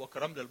التراب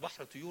وكرمل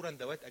البحر طيورا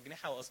ذوات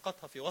أجنحة،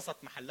 وأسقطها في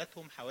وسط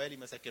محلتهم حوالي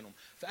مساكنهم،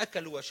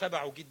 فأكلوا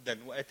وشبعوا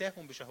جدا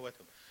وأتاهم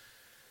بشهواتهم.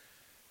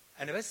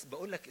 أنا بس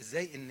بقول لك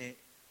إزاي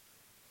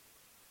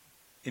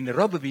إن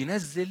الرب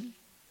بينزل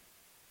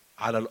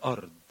على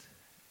الأرض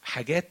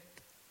حاجات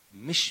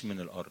مش من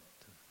الأرض،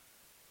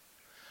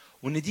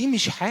 وإن دي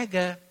مش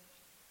حاجة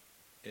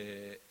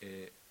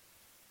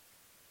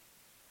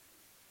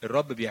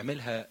الرب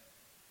بيعملها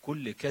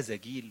كل كذا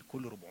جيل،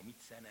 كل 400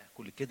 سنة،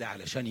 كل كده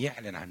علشان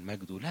يعلن عن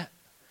مجده.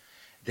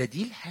 لا،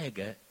 دي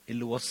الحاجة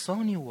اللي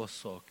وصاني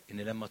ووصاك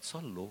إن لما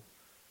تصلوا،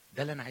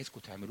 ده اللي أنا عايزكم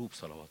تعملوه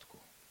بصلواتكم،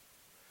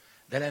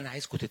 ده اللي أنا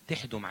عايزكم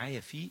تتحدوا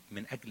معايا فيه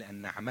من أجل أن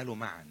نعمله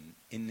معا.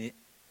 إن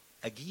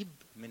أجيب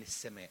من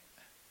السماء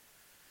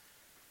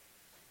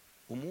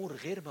أمور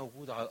غير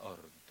موجودة على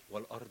الأرض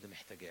والأرض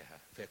محتاجاها،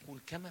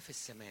 فيكون كما في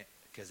السماء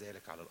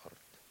كذلك على الأرض.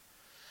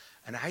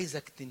 أنا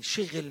عايزك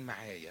تنشغل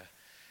معايا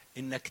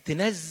إنك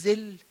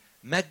تنزل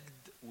مجد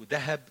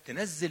وذهب،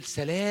 تنزل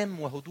سلام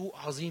وهدوء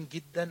عظيم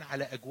جدا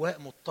على أجواء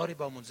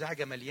مضطربة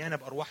ومنزعجة مليانة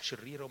بأرواح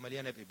شريرة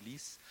ومليانة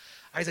بإبليس.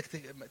 عايزك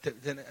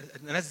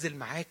تنزل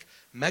معاك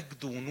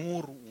مجد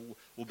ونور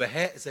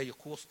وبهاء زي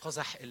قوس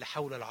قزح اللي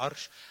حول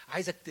العرش.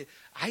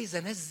 عايز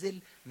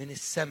أنزل من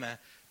السماء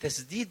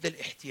تسديد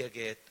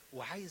الاحتياجات،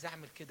 وعايز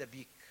أعمل كده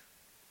بيك.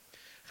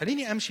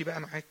 خليني أمشي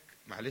بقى معاك،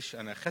 معلش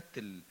أنا خدت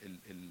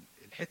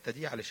الحتة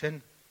دي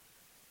علشان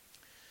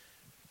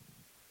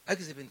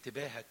أجذب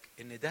انتباهك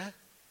إن ده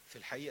في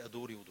الحقيقة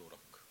دوري ودورك،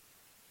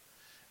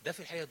 ده في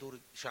الحقيقة دور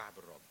شعب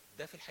الرب،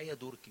 ده في الحقيقة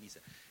دور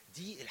الكنيسة.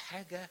 دي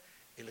الحاجة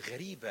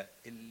الغريبة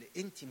اللي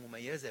أنت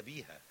مميزة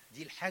بيها،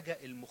 دي الحاجة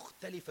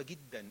المختلفة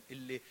جدا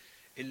اللي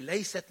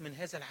ليست من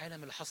هذا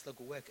العالم اللي حصل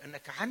جواك،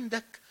 أنك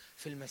عندك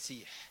في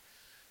المسيح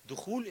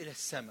دخول إلى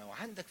السماء،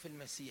 وعندك في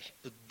المسيح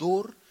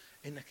الدور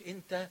أنك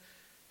أنت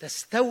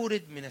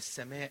تستورد من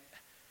السماء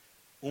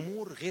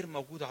أمور غير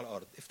موجودة على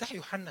الأرض. افتح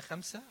يوحنا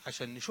 5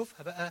 عشان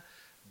نشوفها بقى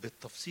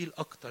بالتفصيل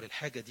أكتر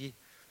الحاجة دي.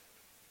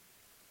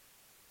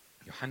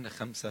 يوحنا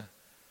 5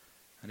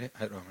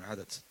 هنقرأ من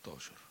عدد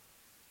 16.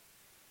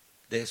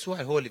 ده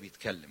يسوع هو اللي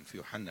بيتكلم في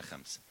يوحنا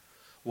 5.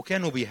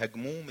 وكانوا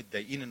بيهاجموه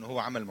متضايقين ان هو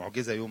عمل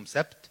معجزه يوم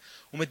سبت،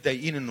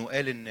 ومتضايقين انه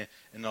قال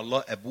ان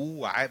الله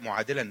ابوه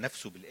معادلا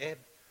نفسه بالاب.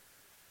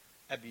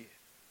 ابي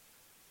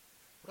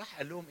راح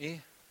قال لهم ايه؟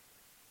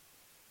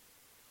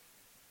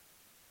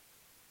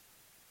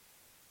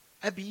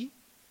 ابي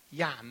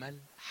يعمل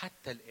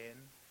حتى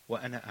الان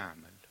وانا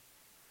اعمل.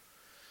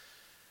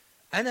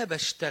 انا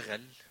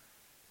بشتغل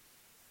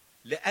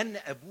لان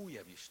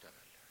ابويا بيشتغل.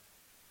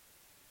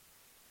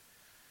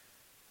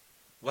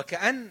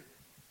 وكأن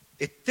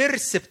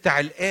الترس بتاع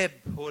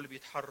الاب هو اللي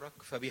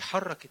بيتحرك،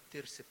 فبيحرك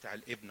الترس بتاع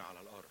الابن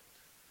على الارض.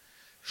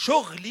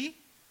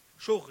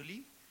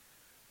 شغلي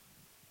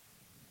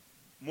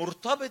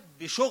مرتبط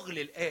بشغل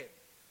الاب.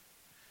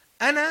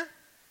 انا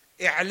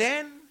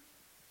اعلان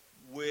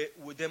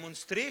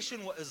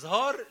وديمونستريشن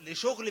واظهار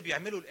لشغل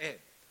بيعمله الاب.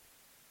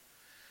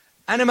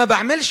 انا ما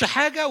بعملش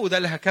حاجه، وده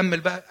اللي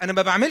هكمل بقى، انا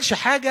ما بعملش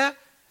حاجه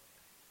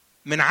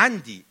من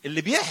عندي.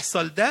 اللي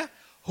بيحصل ده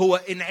هو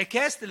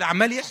انعكاس اللي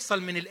عمال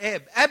يحصل من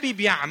الاب. ابي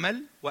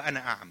بيعمل وانا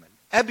اعمل،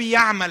 ابي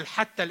يعمل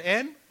حتى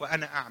الان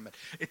وانا اعمل.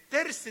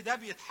 الترس ده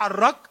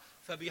بيتحرك،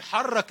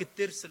 فبيحرك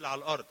الترس اللي على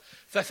الارض.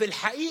 ففي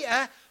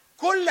الحقيقه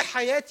كل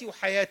حياتي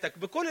وحياتك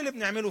بكل اللي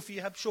بنعمله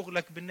فيها،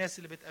 بشغلك، بالناس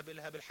اللي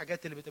بتقابلها،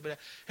 بالحاجات اللي بتقابلها،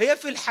 هي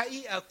في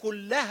الحقيقه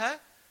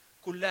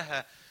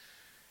كلها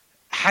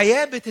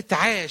حياه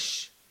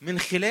بتتعاش من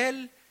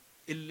خلال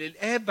اللي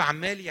الاب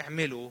عمال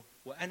يعمله.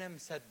 وانا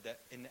مصدق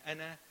ان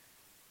انا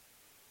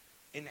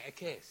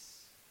انعكاس.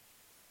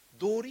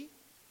 دوري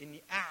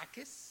اني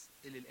اعكس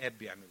اللي الاب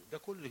بيعمله. ده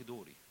كل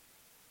دوري.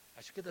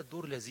 عشان كده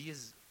الدور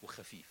لذيذ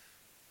وخفيف،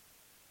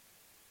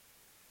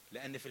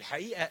 لان في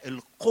الحقيقه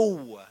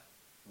القوه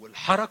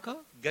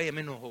والحركه جايه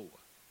منه هو.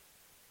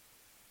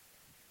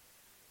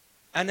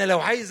 انا لو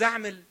عايز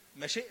اعمل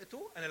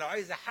مشيئته، انا لو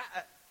عايز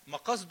احقق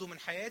مقاصده من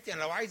حياتي، انا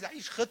لو عايز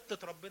اعيش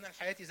خطه ربنا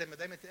لحياتي، زي ما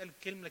دايما تقال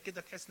كلمه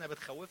كده تحس انها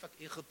بتخوفك،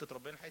 ايه خطه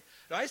ربنا لحياتي؟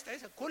 لو عايز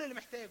تعيشها، كل اللي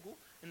محتاجه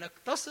انك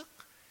تثق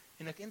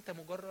انك انت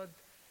مجرد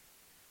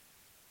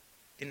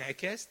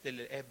انعكاس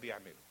للي الاب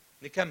بيعمله.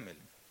 نكمل.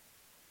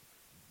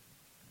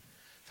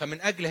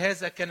 فمن اجل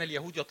هذا كان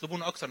اليهود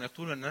يطلبون اكثر ان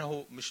يقولوا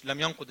انه مش لم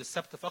ينقض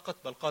السبت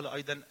فقط، بل قال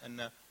ايضا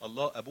ان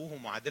الله ابوه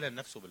معادلا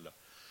نفسه بالله.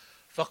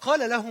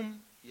 فقال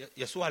لهم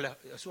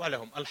يسوع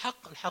لهم: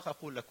 الحق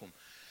اقول لكم،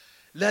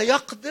 لا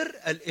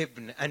يقدر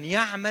الابن ان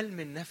يعمل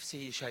من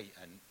نفسه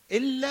شيئا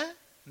الا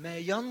ما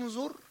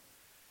ينظر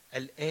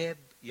الاب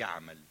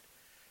يعمل،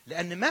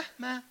 لان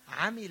مهما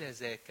عمل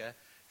ذاك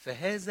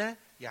فهذا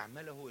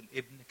يعمله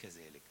الابن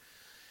كذلك.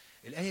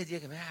 الآية دي يا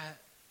جماعة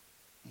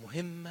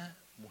مهمة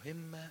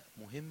مهمة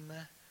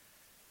مهمة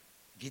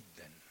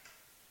جدا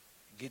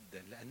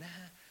جدا،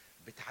 لأنها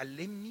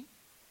بتعلمني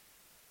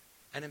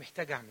أنا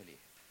محتاج أعمل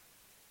إيه.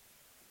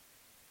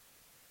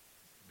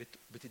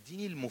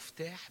 بتديني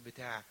المفتاح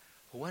بتاع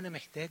هو أنا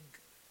محتاج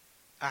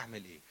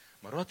أعمل إيه.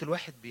 مرات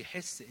الواحد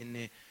بيحس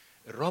إن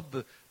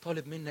الرب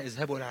طالب منا: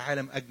 اذهبوا الى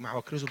العالم اجمع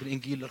واكرزوا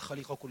بالانجيل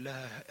للخليقه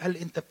كلها. هل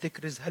انت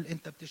بتكرز؟ هل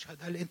انت بتشهد؟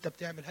 هل انت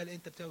بتعمل؟ هل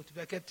انت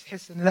تبقى كده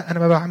بتحس ان لا انا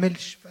ما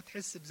بعملش،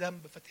 فتحس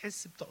بذنب،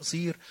 فتحس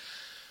بتقصير،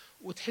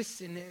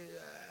 وتحس ان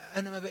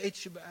انا ما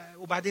بقتش بقى.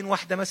 وبعدين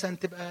واحده مثلا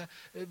تبقى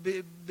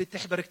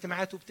بتحضر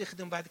اجتماعات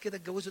وبتخدم، بعد كده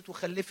اتجوزت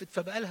وخلفت،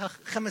 فبقى لها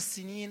 5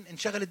 سنين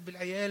انشغلت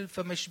بالعيال،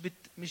 فمش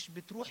مش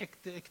بتروح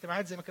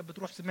اجتماعات زي ما كانت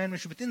بتروح زمان،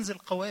 مش بتنزل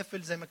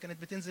قوافل زي ما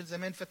كانت بتنزل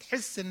زمان،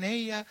 فتحس ان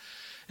هي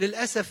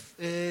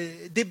للاسف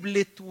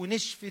دبلت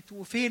ونشفت،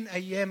 وفين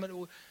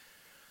ايام.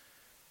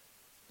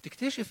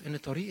 تكتشف ان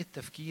طريقه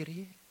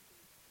تفكيري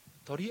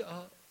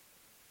طريقه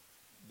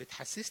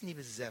بتحسسني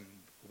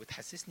بالذنب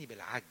وبتحسسني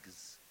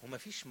بالعجز،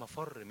 ومفيش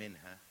مفر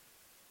منها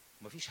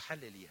ومفيش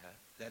حل ليها،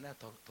 لأنها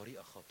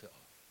طريقة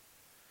خاطئة.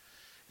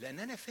 لأن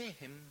أنا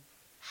فاهم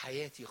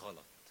حياتي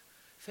غلط،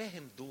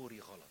 فاهم دوري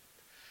غلط.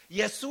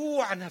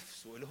 يسوع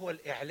نفسه اللي هو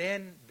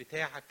الإعلان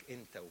بتاعك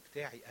أنت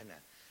وبتاعي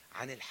أنا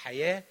عن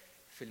الحياة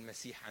في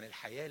المسيح، عن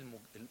الحياة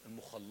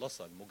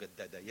المخلصة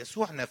المجددة،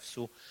 يسوع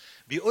نفسه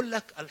بيقول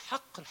لك: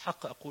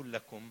 الحق أقول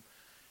لكم،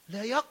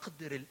 لا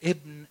يقدر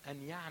الابن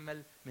أن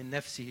يعمل من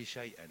نفسه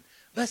شيئا.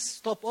 بس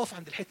طب اقف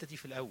عند الحتة دي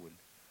في الأول.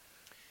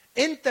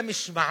 أنت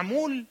مش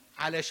معمول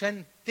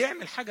علشان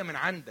تعمل حاجة من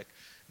عندك،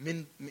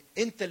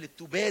 أنت اللي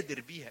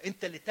تبادر بيها،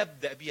 أنت اللي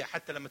تبدأ بيها.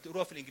 حتى لما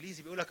تقروها في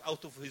الإنجليزي بيقولك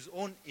out of his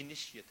own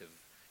initiative،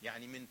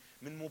 يعني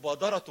من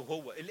مبادرته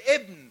هو.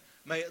 الابن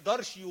ما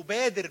يقدرش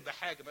يبادر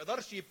بحاجة، ما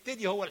يقدرش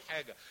يبتدي هو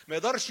الحاجة، ما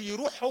يقدرش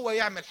يروح هو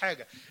يعمل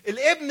حاجة.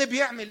 الابن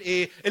بيعمل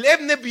إيه؟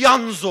 الابن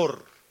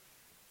بينظر.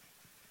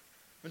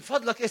 من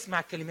فضلك اسمع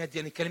الكلمات دي،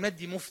 يعني الكلمات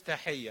دي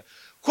مفتاحية.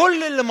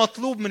 كل اللي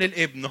مطلوب من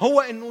الابن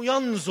هو انه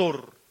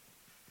ينظر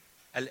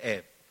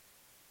الاب،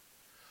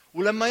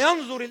 ولما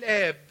ينظر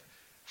الاب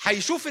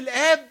هيشوف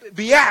الاب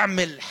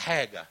بيعمل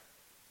حاجة،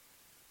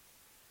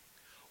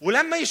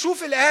 ولما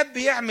يشوف الاب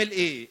بيعمل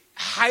ايه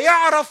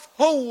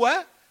هيعرف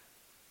هو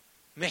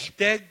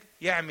محتاج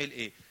يعمل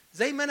ايه.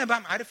 زي ما انا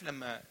بعمل، عارف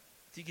لما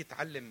تيجي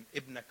تعلم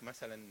ابنك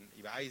مثلا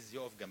يبقى عايز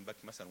يقف جنبك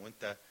مثلا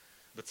وانت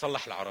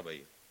بتصلح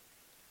العربية،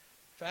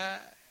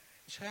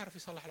 مش هيعرف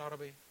يصلح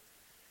العربيه.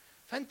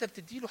 فانت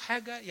بتديله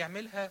حاجه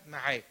يعملها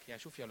معاك، يعني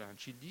شوف يلا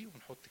هنشيل دي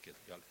ونحط كده،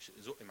 يلا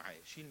زق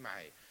معايا، شيل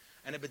معايا.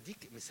 انا بديك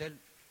مثال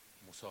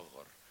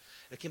مصغر،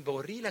 لكن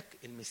بوري لك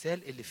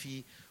المثال اللي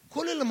فيه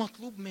كل اللي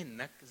مطلوب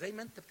منك، زي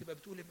ما انت بتبقى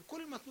بتقول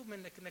كل المطلوب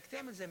منك انك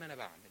تعمل زي ما انا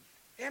بعمل،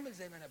 اعمل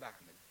زي ما انا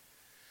بعمل.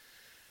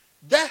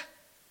 ده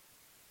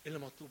اللي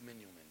مطلوب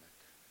مني ومنك.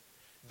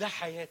 ده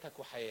حياتك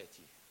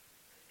وحياتي.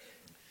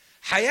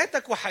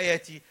 حياتك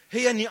وحياتي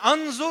هي اني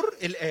انظر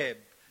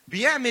الاب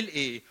بيعمل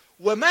ايه،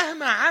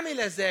 ومهما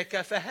عمل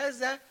ذاك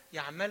فهذا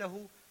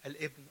يعمله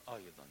الابن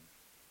ايضا.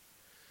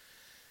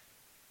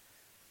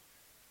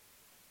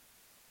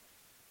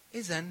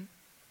 اذن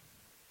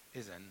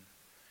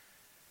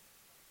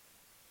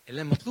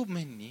اللي مطلوب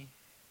مني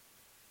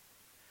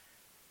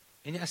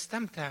اني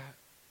استمتع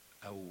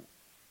او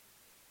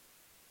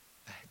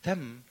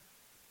اهتم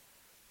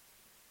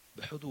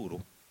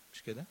بحضوره،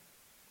 مش كده؟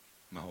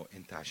 ما هو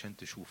انت عشان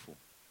تشوفه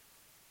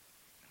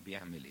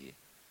بيعمل ايه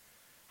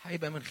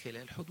هيبقى من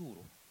خلال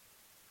حضوره.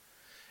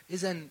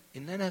 اذن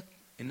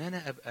ان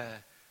انا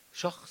ابقى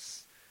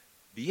شخص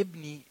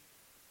بيبني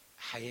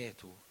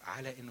حياته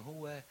على ان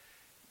هو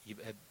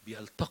يبقى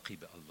بيلتقي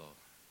بالله،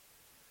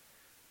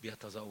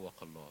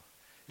 بيتذوق الله.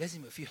 لازم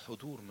يبقى في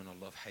حضور من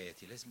الله في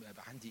حياتي، لازم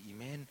يبقى عندي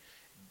ايمان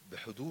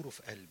بحضوره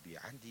في قلبي،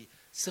 عندي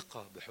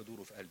ثقة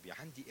بحضوره في قلبي،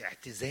 عندي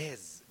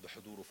اعتزاز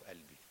بحضوره في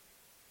قلبي.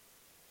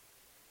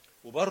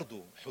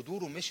 وبرضه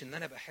حضوره مش ان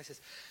انا ابقى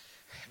حاسس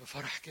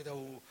بفرح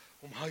كده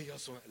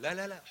ومهيص لا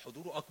لا لا،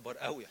 حضوره اكبر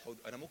قوي.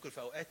 انا ممكن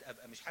في اوقات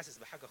ابقى مش حاسس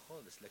بحاجه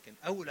خالص، لكن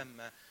اول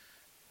لما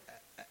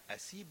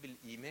اسيب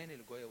الايمان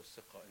اللي جوايا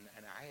والثقه ان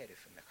انا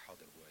عارف انك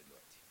حاضر جوايا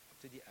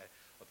دلوقتي،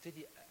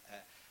 ابتدي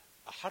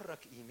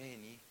احرك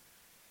ايماني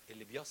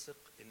اللي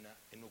بيثق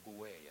انه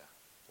جوايا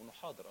وانه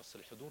حاضر. اصل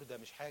الحضور ده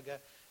مش حاجه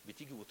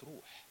بتيجي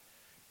وتروح،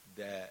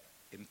 ده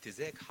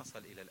امتزاج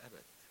حصل الى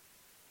الابد.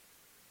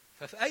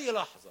 ففي اي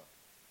لحظه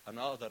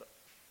انا اقدر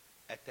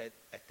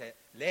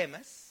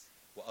اتلامس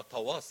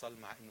واتواصل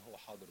مع انه هو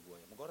حاضر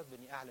جوايا، مجرد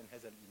باني اعلن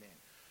هذا الايمان.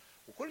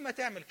 وكل ما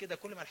تعمل كده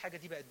كل ما الحاجه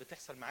دي بقت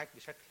بتحصل معاك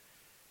بشكل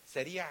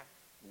سريع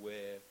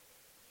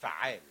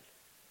وفعال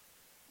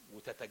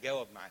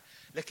وتتجاوب معاه.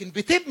 لكن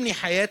بتبني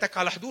حياتك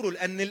على حضوره،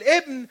 لان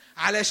الابن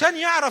علشان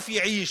يعرف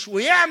يعيش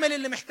ويعمل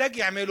اللي محتاج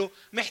يعمله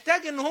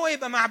محتاج ان هو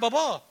يبقى مع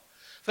باباه.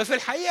 ففي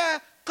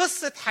الحقيقه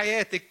قصه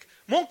حياتك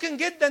ممكن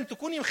جدا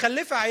تكوني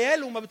مخلفه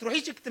عيال وما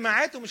بتروحيش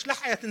اجتماعات ومش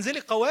لاحقه تنزلي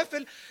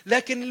قوافل،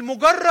 لكن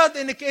المجرد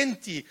انك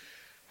انت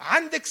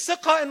عندك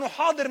ثقه انه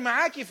حاضر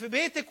معاكي في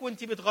بيتك،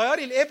 وانت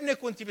بتغيري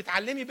لابنك، وانت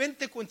بتعلمي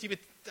بنتك، وانت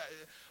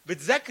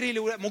بتذاكري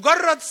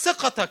مجرد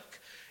ثقتك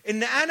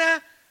ان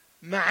انا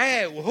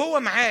معاه وهو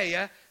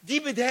معايا، دي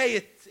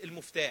بدايه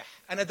المفتاح.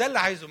 انا ده اللي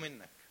عايزه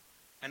منك.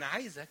 انا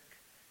عايزك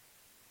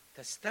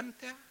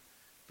تستمتع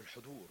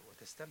بالحضور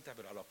وتستمتع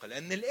بالعلاقه،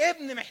 لان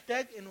الابن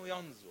محتاج انه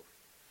ينظر.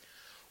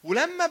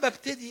 ولما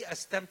ببتدي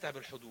استمتع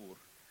بالحضور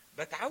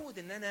بتعود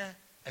ان انا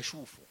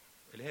اشوفه،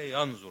 اللي هي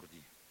ينظر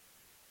دي.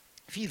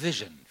 في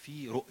فيجن،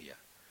 في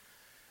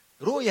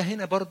رؤية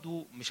هنا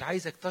برضو مش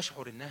عايزك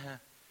تشعر انها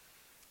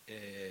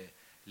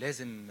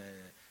لازم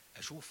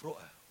اشوف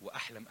رؤى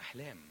واحلم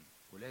احلام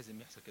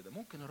ولازم يحصل كده.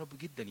 ممكن الرب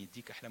جدا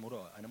يديك احلام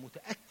ورؤى، انا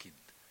متأكد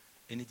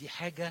ان دي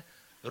حاجة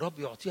الرب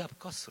يعطيها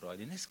بكثرة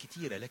لناس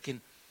كتيرة. لكن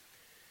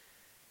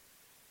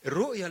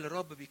الرؤية اللي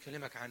الرب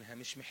بيكلمك عنها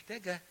مش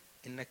محتاجة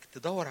انك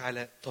تدور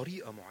على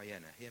طريقة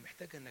معينة، هي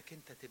محتاجة انك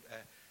انت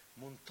تبقى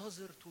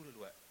منتظر طول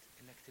الوقت،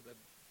 انك تبقى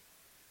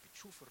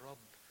بتشوف الرب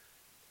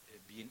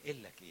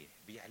بينقل لك ايه،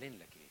 بيعلن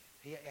لك ايه.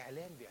 هي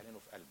اعلان بيعلنه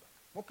في قلبك.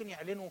 ممكن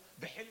يعلنه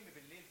بحلم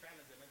بالليل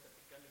فعلا زي ما انت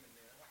بتتكلم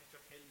ان واحد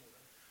شاف حلم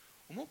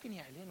وممكن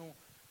يعلنه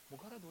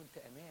مجرد وانت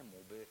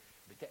امامه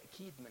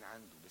بتأكيد من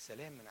عنده،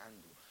 بسلام من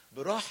عنده،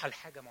 براحة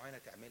لحاجة معينة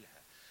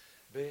تعملها،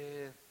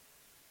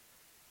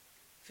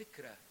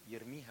 بفكرة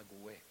يرميها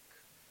جواك،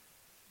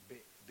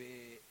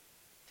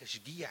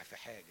 بتشجيع في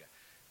حاجة،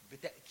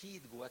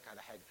 بتأكيد جواك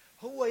على حاجة.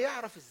 هو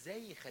يعرف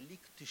ازاي يخليك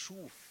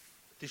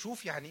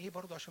تشوف يعني ايه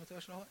برضو، عشان ما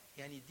تبقاش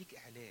يعني يديك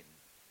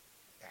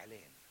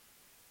اعلان.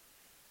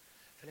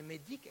 فلما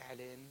يديك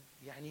اعلان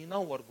يعني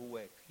ينور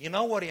جواك.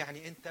 ينور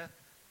يعني انت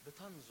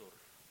بتنظر،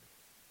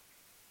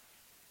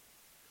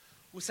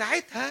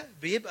 وساعتها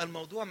بيبقى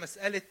الموضوع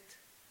مسألة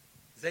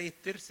زي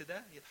الترس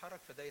ده يتحرك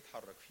فده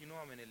يتحرك، في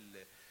نوع من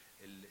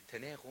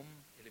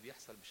التناغم اللي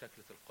بيحصل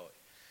بشكل تلقائي.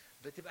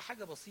 بتبقى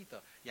حاجة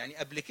بسيطة. يعني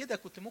قبل كده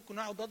كنت ممكن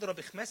اقعد اضرب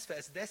اخماس في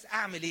اسداس،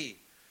 اعمل ايه؟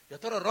 يا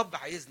ترى الرب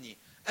عايزني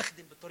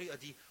اخدم بالطريقه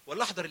دي،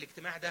 ولا احضر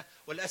الاجتماع ده،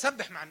 ولا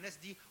اسبح مع الناس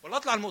دي، ولا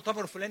اطلع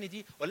المؤتمر الفلاني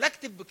دي، ولا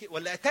اكتب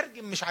ولا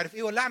اترجم مش عارف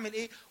ايه، ولا اعمل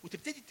ايه؟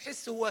 وتبتدي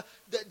تحس هو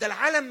ده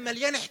العالم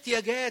مليان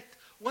احتياجات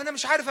وانا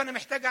مش عارف انا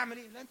محتاج اعمل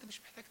ايه. لا، انت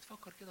مش محتاج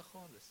تفكر كده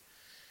خالص.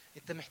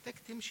 انت محتاج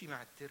تمشي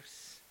مع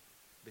الترس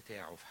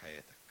بتاعه في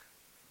حياتك،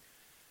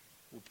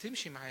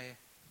 وبتمشي معاه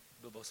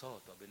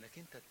ببساطه، بانك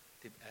انت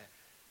تبقى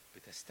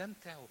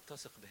بتستمتع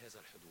وبتثق بهذا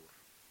الحضور،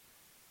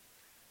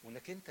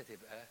 وانك انت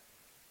تبقى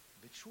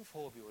بتشوف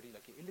هو بيوري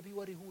لك ايه. اللي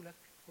بيوريه لك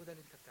هو ده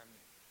اللي انت بتعمله،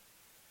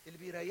 اللي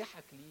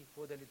بيريحك ليه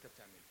هو ده اللي انت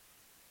بتعمله.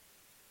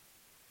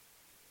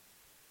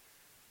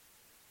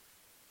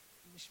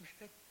 مش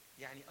محتاج،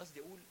 يعني قصدي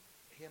اقول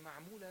هي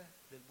معموله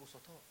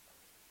للبسطاء،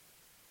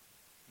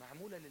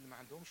 معموله للي ما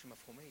عندهمش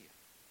مفهوميه.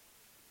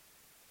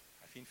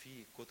 عارفين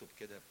في كتب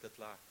كده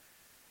بتطلع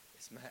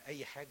اسمها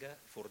اي حاجه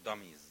فور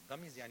داميز،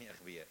 داميز يعني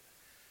اغبياء.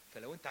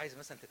 فلو انت عايز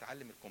مثلا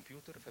تتعلم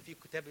الكمبيوتر، ففي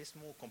كتاب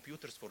اسمه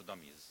كمبيوترز فور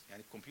داميز،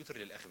 يعني الكمبيوتر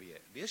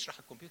للاغبياء، بيشرح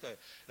الكمبيوتر.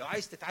 لو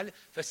عايز تتعلم،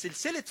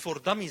 فالسلسله فور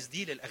داميز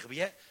دي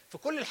للاغبياء في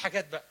كل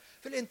الحاجات بقى،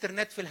 في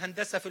الانترنت، في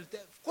الهندسه،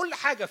 في كل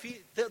حاجه،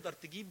 في تقدر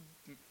تجيب،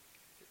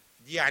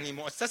 دي يعني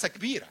مؤسسه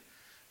كبيره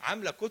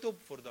عامله كتب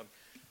فور داميز.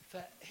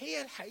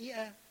 فهي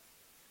الحقيقه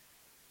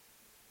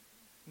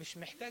مش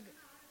محتاجه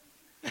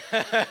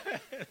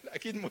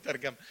اكيد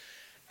مترجمه،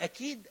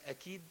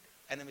 اكيد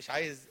انا مش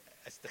عايز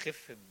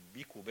استخف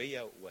بيك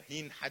وبيا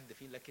وهين حد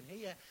فيه، لكن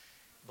هي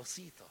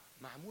بسيطه،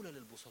 معموله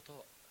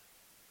للبسطاء.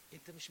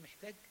 انت مش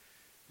محتاج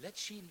لا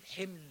تشيل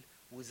حمل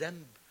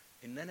وذنب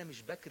ان انا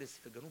مش بكرس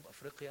في جنوب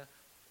افريقيا،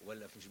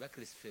 ولا مش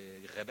بكرس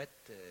في غابات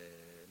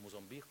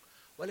موزمبيق،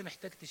 ولا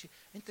محتاج تشيل.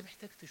 انت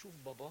محتاج تشوف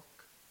باباك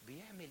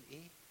بيعمل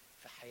ايه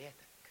في حياتك،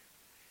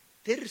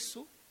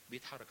 ترسه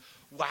بيتحرك،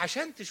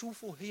 وعشان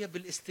تشوفه هي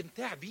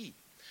بالاستمتاع بيه.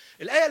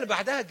 الآية اللي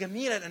بعدها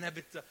جميلة لأنها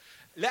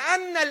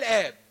لأن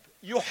الآب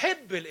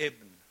يحب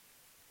الابن.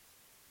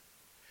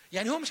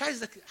 يعني هو مش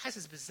عايزك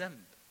حاسس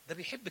بالذنب، ده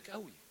بيحبك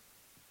قوي،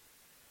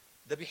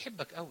 ده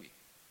بيحبك قوي.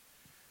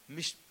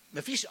 مش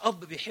مفيش أب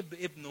بيحب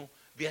ابنه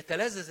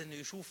بيتلذذ إنه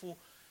يشوفه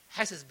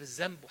حاسس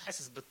بالذنب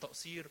وحاسس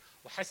بالتقصير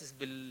وحاسس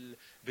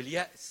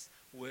باليأس،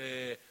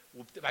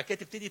 وبعد كده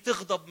تبتدي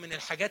تغضب من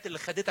الحاجات اللي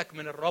خدتك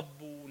من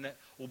الرب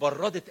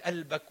وبردت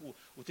قلبك،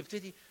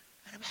 وتبتدي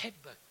أنا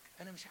بحبك،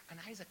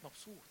 أنا عايزك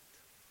مبسوط،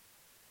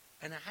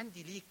 أنا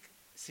عندي ليك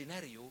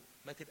سيناريو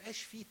ما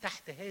تبقاش فيه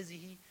تحت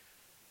هذه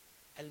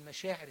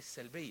المشاعر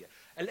السلبية.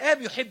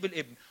 الآب يحب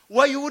الابن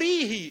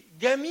ويريه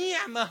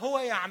جميع ما هو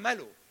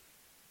يعمله.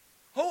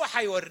 هو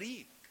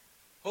هيوريك،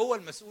 هو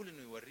المسؤول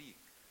إنه يوريك.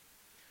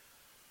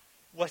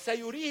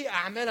 وسيريه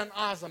أعمالا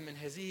أعظم من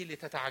هذه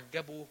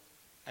لتتعجبوا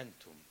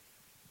أنتم.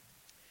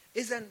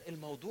 إذن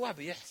الموضوع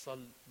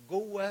بيحصل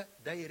جوه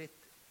دايرة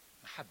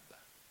محبة.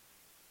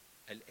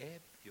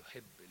 الآب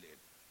يحب الابن.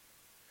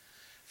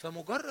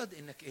 فمجرد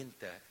إنك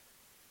أنت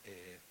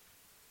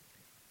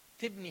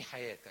تبني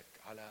حياتك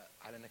على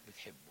إنك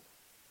بتحبه.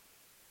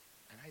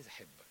 أنا عايز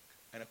أحبك.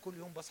 أنا كل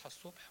يوم بصحى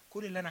الصبح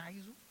كل اللي أنا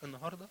عايزه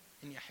النهاردة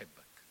إني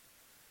أحبك.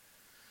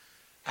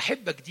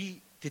 أحبك دي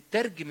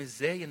تترجم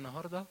إزاي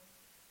النهاردة؟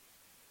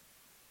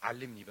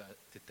 علمني بقى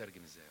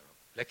تترجم إزاي يا رب.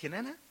 لكن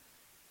أنا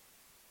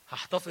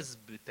هحتفظ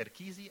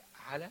بتركيزي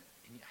على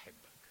إني أحبك.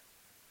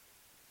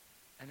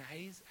 أنا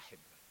عايز أحبك،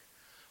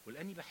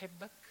 ولأني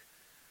بحبك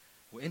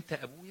وأنت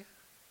أبويا،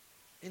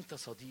 أنت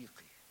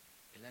صديقي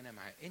اللي أنا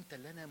معاه، أنت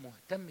اللي أنا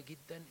مهتم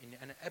جدا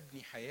إني أنا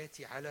أبني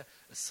حياتي على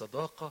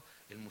الصداقة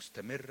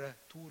المستمرة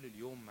طول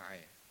اليوم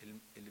معاه،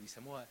 اللي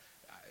بيسموها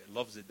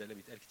اللفظ ده اللي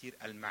بيتقال كتير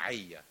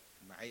المعية.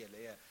 المعية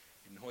اللي هي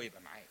إن هو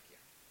يبقى معاك،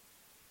 يعني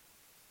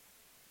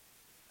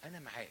أنا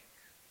معاك.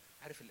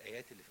 عارف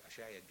الآيات اللي في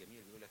أشعيا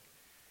الجميل بيقول لك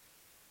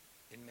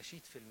إن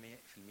مشيت في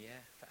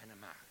المياه فأنا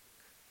معك،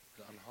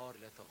 الأنهار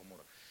لا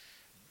تغمرك.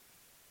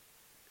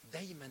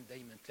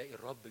 دايما تلاقي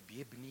الرب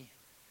بيبني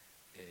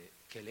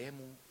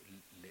كلامه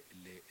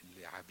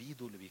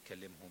لعبيده اللي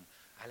بيكلمهم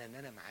على ان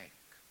انا معاك.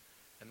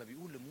 لما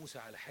بيقول لموسى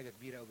على حاجه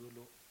كبيره وبيقول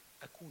له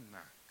اكون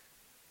معك،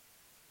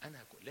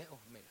 انا هكون، لا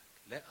اهملك،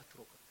 لا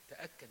اتركك،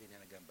 تاكد ان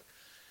انا جنبك.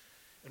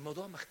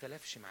 الموضوع ما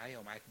اختلفش معايا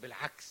ومعاك،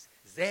 بالعكس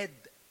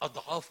زاد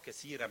اضعاف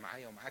كثيره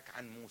معايا ومعاك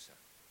عن موسى.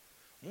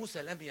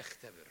 موسى لم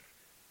يختبر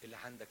اللي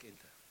عندك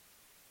انت.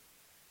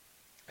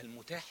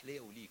 المتاح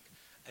ليا وليك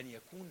ان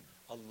يكون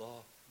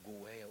الله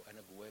جوايا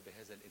وانا جواه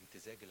بهذا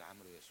الامتزاج اللي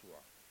عمله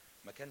يسوع.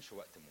 ما كانش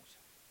وقت موسى.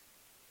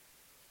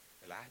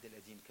 العهد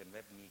القديم كان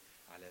مبني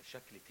على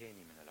شكل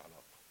تاني من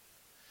العلاقة.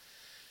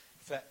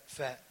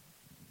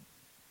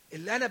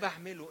 اللي أنا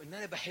بعمله إن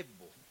أنا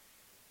بحبه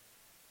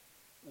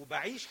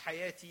وبعيش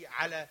حياتي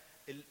على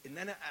إن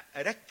أنا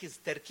أركز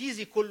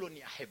تركيزي كله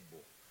إني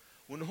أحبه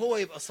وإن هو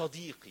يبقى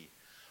صديقي.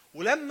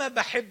 ولما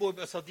بحبه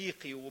يبقى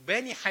صديقي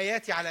وباني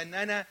حياتي على إن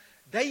أنا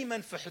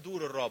دايما في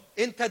حضور الرب.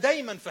 أنت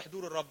دايما في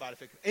حضور الرب على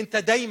فكرة. أنت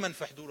دايما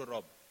في حضور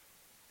الرب.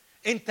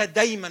 انت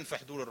دايما في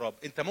حضور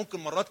الرب. انت ممكن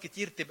مرات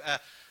كتير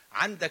تبقى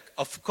عندك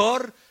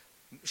افكار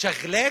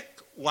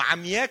شغلاك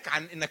وعمياك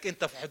عن انك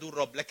انت في حضور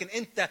الرب، لكن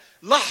انت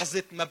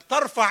لحظة ما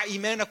بترفع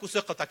ايمانك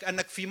وثقتك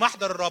انك في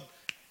محضر الرب،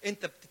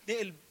 انت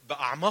بتتنقل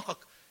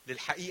باعماقك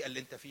للحقيقة اللي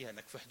انت فيها،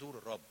 انك في حضور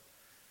الرب.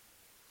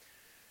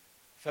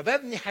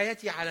 فببني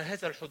حياتي على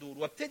هذا الحضور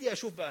وابتدي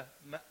اشوف بقى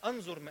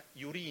انظر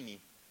يريني،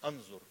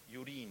 انظر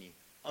يريني،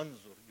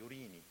 انظر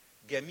يريني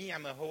جميع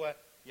ما هو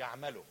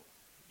يعمله.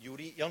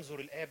 ينظر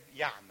الآب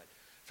يعمل.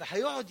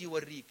 فهيقعد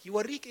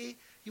يوريك ايه؟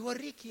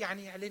 يوريك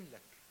يعني يعلن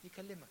لك،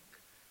 يكلمك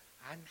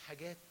عن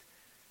حاجات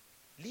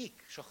ليك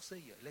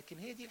شخصية، لكن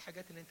هي دي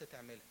الحاجات اللي انت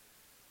تعملها.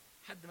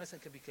 حد مثلا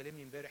كان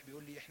بيكلمني امبارح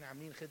بيقول لي احنا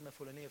عاملين خدمة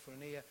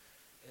فلانية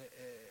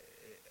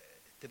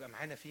تبقى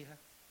معانا فيها.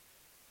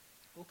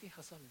 اوكي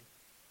هصلي.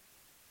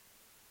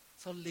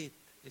 صليت،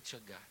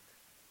 اتشجعت.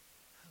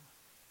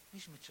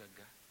 مش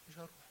متشجع مش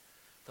هروح.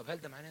 طب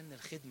هل ده معناه ان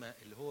الخدمه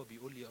اللي هو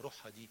بيقول لي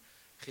اروحها دي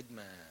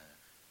خدمه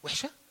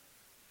وحشه؟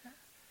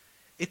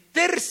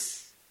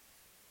 الترس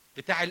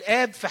بتاع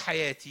الاب في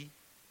حياتي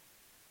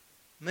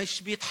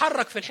مش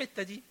بيتحرك في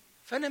الحته دي،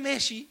 فانا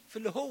ماشي في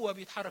اللي هو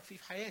بيتحرك فيه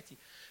في حياتي.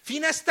 في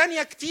ناس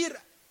تانية كتير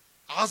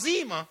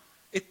عظيمه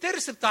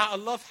الترس بتاع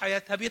الله في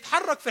حياتها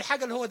بيتحرك في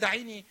الحاجه اللي هو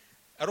داعيني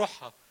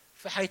اروحها،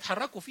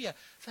 فهيتحركوا فيها.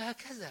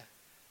 فهكذا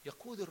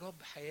يقود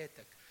الرب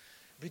حياتك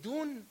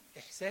بدون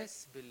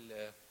احساس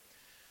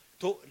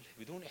بالتقل،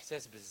 بدون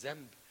احساس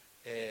بالذنب.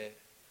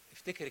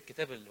 افتكر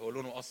الكتاب اللي هو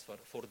لونه اصفر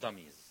فور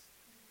داميز،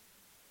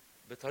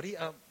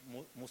 بطريقه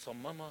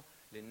مصممه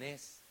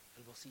للناس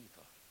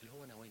البسيطه اللي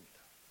هو انا وانت.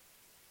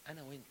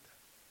 انا وانت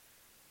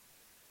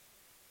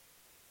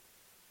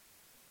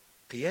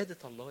قياده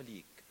الله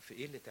ليك في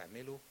ايه اللي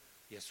تعمله.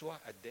 يسوع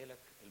ادالك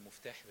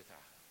المفتاح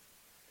بتاعها.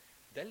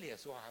 ده اللي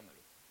يسوع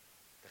عمله.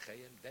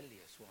 تخيل ده اللي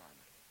يسوع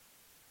عمله.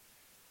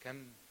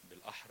 كم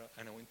بالاحرى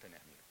انا وانت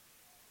نعمله.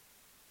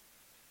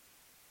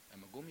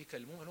 اما جم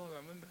يكلموه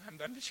هو ما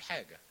بيعملش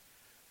حاجه،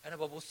 انا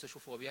ببص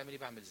اشوف هو بيعمل ايه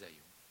بعمل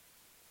زيه.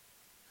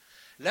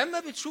 لما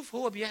بتشوف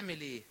هو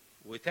بيعمل ايه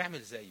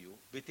وتعمل زيه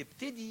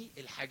بتبتدي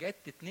الحاجات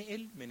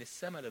تتنقل من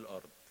السماء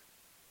للارض.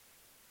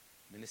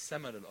 من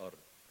السماء للارض،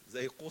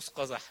 زي قوس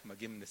قزح ما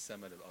جه من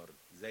السماء للارض،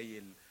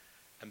 زي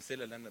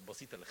الامثله اللي انا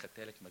البسيطه اللي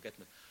خدتها لك ما جت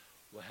من.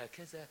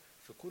 وهكذا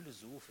في كل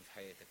الظروف في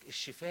حياتك.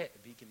 الشفاء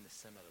بيجي من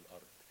السماء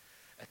للارض،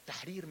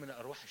 التحرير من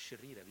الارواح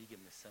الشريره بيجي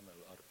من السماء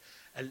للارض،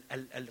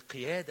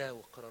 القياده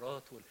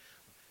والقرارات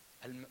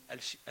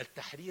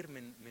التحرير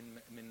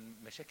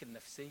من مشاكل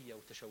نفسيه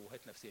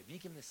وتشوهات نفسيه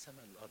بيجي من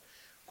السماء للارض.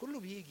 كله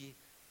بيجي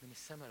من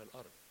السماء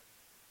للارض.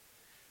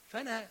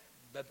 فانا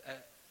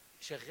ببقى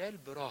شغال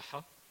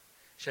براحه،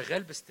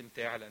 شغال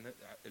باستمتاع، لان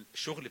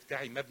الشغل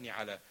بتاعي مبني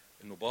على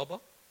انه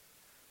بابا،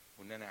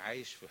 وان انا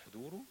عايش في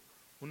حضوره،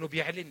 وانه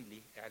بيعلن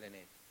لي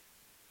اعلانات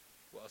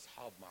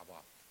واصحاب مع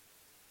بعض.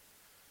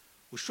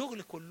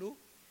 والشغل كله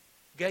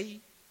جاي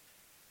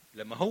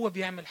لما هو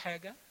بيعمل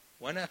حاجه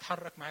وانا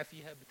اتحرك معاه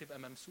فيها بتبقى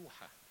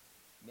ممسوحه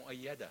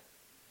مؤيده،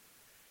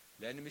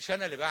 لان مش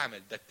انا اللي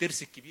بعمل، ده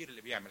الترس الكبير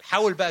اللي بيعمل.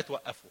 حاول بقى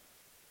توقفه،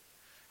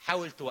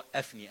 حاول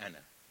توقفني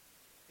انا.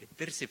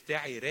 الترس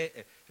بتاعي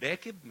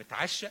راكب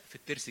متعشق في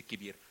الترس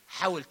الكبير،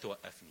 حاول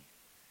توقفني.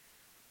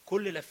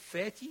 كل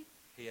لفاتي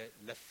هي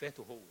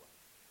لفاته هو،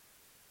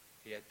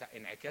 هي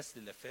انعكاس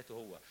للفاته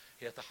هو،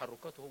 هي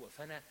تحركاته هو.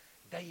 فانا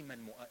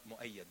دايما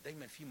مؤيد،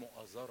 دايما في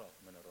مؤازره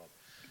من الرب.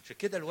 عشان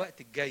كده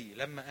الوقت الجاي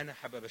لما انا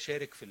حابب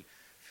اشارك في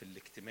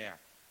الاجتماع،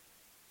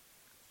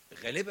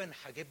 غالبا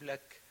هجيب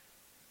لك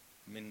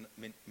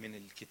من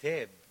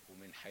الكتاب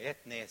ومن حياه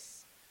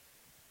ناس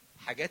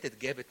حاجات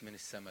اتجابت من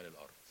السماء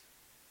للارض،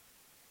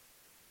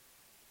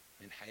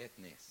 من حياه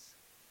ناس.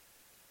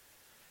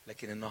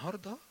 لكن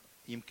النهارده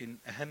يمكن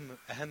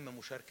اهم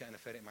مشاركه انا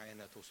فارق معايا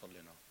انها توصل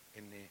لنا،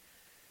 ان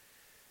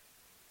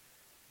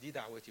دي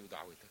دعوتي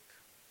ودعوتك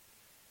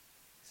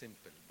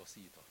سيمبل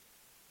بسيطه.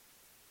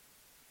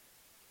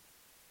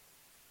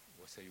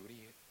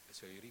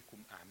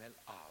 وسيريكم اعمال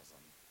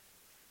اعظم،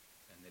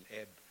 لان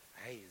الاب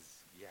عايز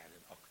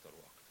يعلن اكتر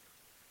واكتر.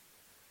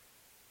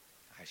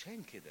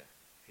 عشان كده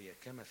هي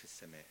كما في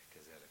السماء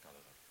كذلك على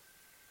الارض.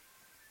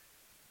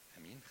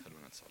 امين.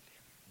 خلونا نصلي.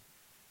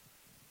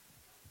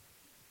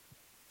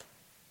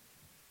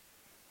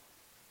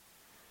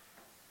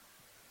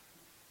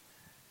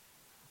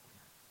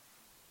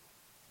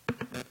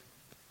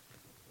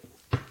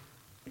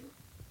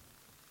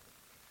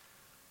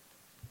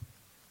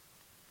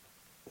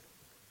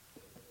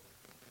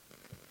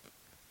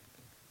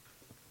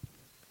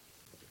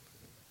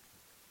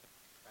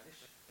 معلش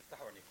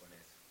افتحوا عينيكم، انا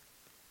اسف.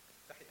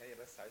 افتحي آية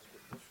بس عايزكم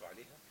تبصوا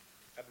عليها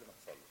قبل ما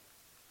تصلي،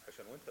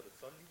 عشان وانت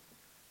بتصلي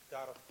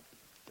تعرف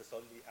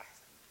تصلي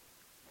احسن،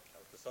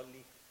 او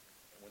تصلي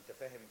وانت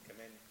فاهم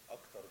كمان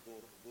اكتر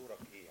دورك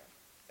ايه. يعني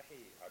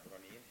افتحي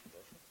عبرانيين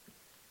 11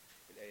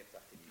 الآية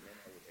بتاعت الإيمان،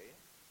 أول آية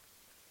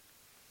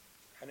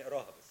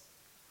هنقراها بس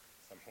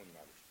سامحوني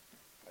معلش،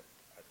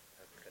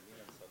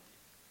 هتخلينا نصلي.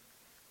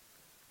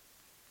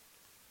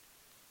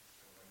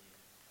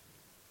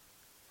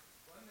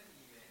 وأما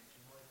الإيمان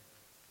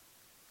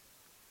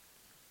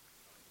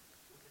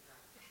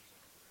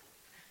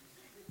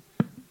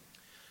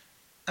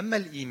أما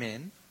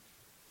الإيمان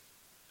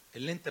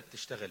اللي أنت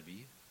بتشتغل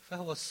بيه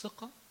فهو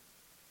الثقة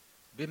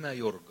بما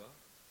يرجى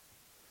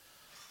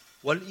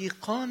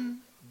والإيقان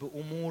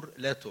بأمور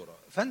لا ترى.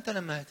 فأنت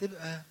لما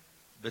هتبقى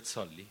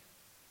بتصلي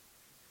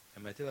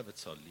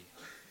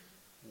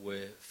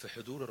وفي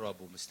حضور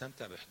الرب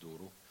ومستمتع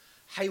بحضوره،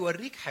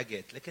 هيوريك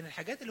حاجات، لكن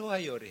الحاجات اللي هو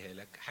هيوريها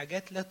لك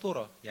حاجات لا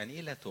ترى. يعني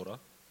ايه لا ترى؟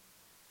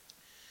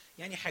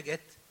 يعني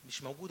حاجات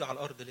مش موجودة على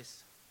الأرض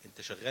لسه.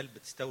 انت شغال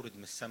بتستورد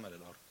من السماء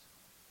للأرض.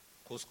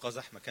 قوس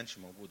قزح ما كانش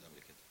موجود قبل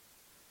كده.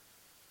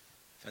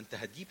 فانت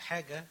هتجيب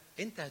حاجة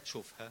انت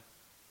هتشوفها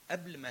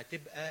قبل ما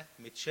تبقى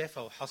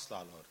متشافة وحاصلة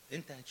على الأرض.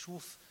 انت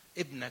هتشوف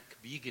ابنك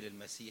بيجي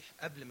للمسيح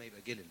قبل ما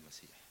يبقى جه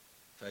للمسيح،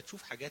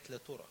 فهتشوف حاجات لا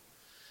ترى.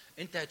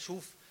 انت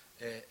هتشوف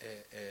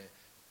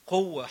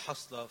قوة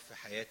حاصلة في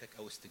حياتك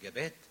أو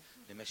استجابات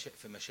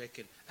في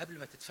مشاكل قبل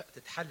ما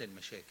تتحل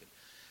المشاكل.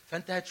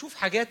 فانت هتشوف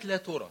حاجات لا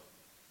ترى،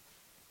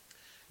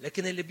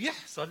 لكن اللي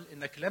بيحصل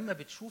انك لما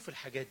بتشوف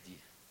الحاجات دي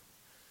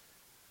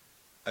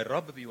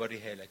الرب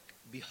بيوريها لك،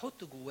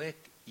 بيحط جواك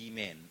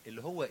ايمان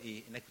اللي هو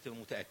ايه؟ انك بتبقى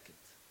متاكد.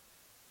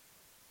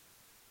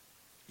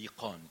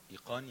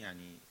 ايقان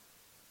يعني،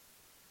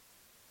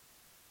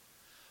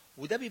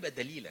 وده بيبقى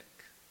دليلك،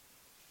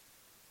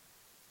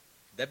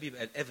 ده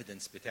بيبقى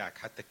الافيدنس بتاعك.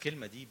 حتى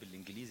الكلمه دي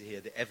بالانجليزي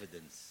هي the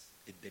evidence،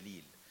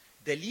 الدليل.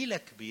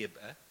 دليلك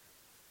بيبقى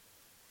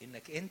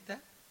انك انت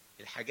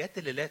الحاجات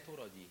اللي لا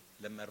ترى دي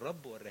لما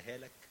الرب وريها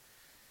لك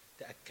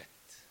تاكدت.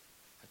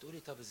 هتقولي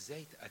طب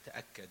ازاي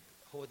اتاكد؟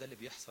 هو ده اللي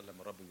بيحصل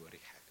لما الرب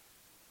بيوريك حاجه.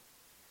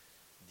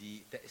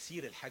 دي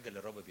تاثير الحاجه اللي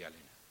الرب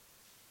بيعلنها،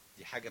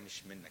 دي حاجه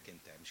مش منك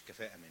انت، مش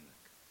كفاءه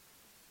منك.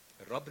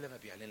 الرب لما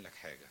بيعلن لك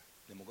حاجه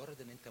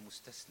لمجرد ان انت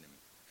مستسلم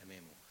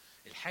امامه،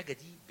 الحاجه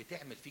دي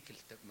بتعمل فيك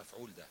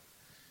المفعول ده،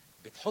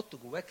 بتحط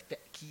جواك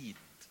تاكيد،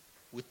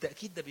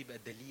 والتاكيد ده بيبقى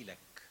دليلك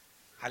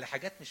على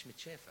حاجات مش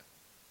متشافه.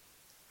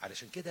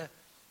 علشان كده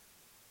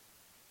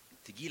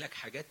تجي لك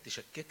حاجات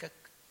تشككك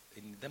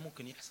ان ده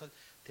ممكن يحصل،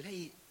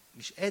 تلاقي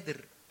مش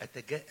قادر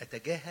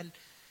اتجاهل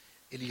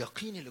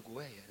اليقين اللي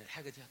جوايا ان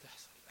الحاجه دي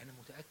هتحصل. انا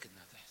متاكد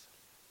انها هتحصل.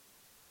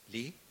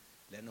 ليه؟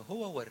 لانه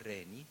هو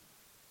وراني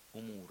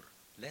امور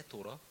لا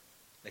ترى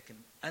لكن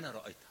انا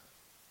رايتها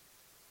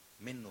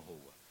منه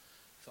هو،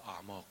 في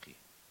اعماقي،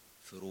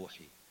 في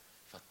روحي،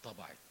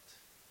 فاتطبعت،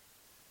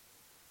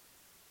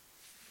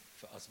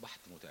 فاصبحت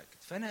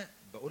متاكد. فانا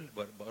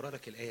بقرا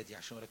لك الايه دي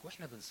عشان اقول لك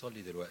واحنا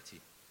بنصلي دلوقتي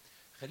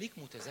خليك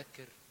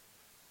متذكر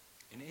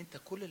ان انت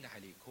كل اللي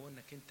عليك هو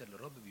انك انت اللي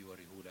الرب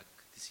بيوريه لك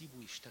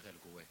تسيبه يشتغل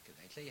جواك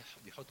كده. هتلاقي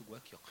بيحط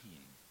جواك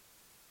يقين.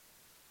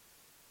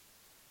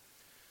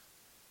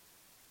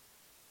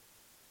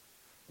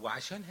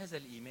 وعشان هذا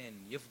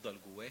الايمان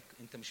يفضل جواك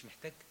انت مش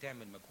محتاج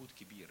تعمل مجهود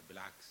كبير،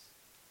 بالعكس.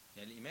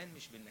 يعني الايمان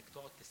مش بانك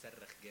تقعد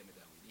تصرخ جامد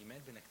قوي، الايمان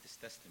بانك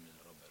تستسلم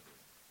للي الرب قاله.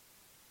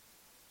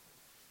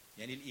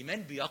 يعني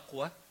الايمان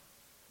بيقوى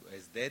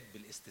ويزداد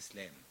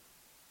بالاستسلام،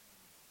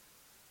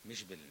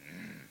 مش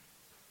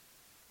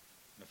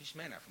مفيش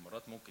مانع في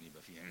مرات ممكن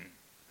يبقى فيه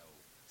او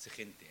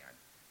سخنت، يعني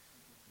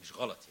مش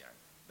غلط يعني،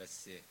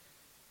 بس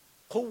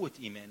قوة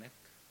ايمانك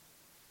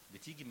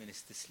بتيجي من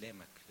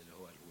استسلامك للي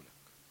هو قاله لك.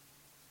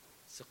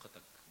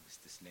 ثقتك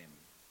باستسلام،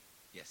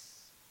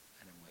 يس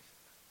انا موافق.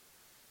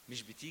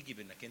 مش بتيجي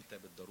بانك انت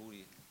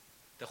بالضروري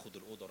تاخد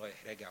الاوضه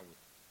رايح راجع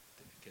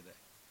كده.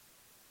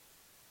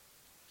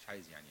 مش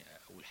عايز يعني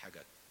اقول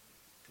حاجه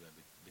تبقى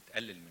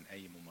بتقلل من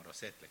اي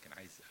ممارسات، لكن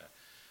عايز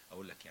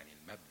اقول لك يعني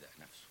المبدا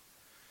نفسه.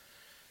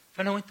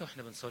 فانا وانت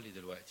واحنا بنصلي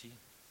دلوقتي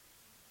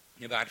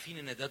نبقى عارفين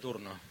ان ده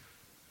دورنا،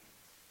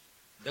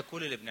 ده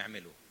كل اللي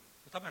بنعمله.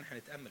 وطبعا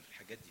هنتامل في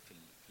الحاجات دي في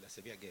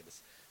الاسابيع الجايه،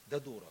 بس ده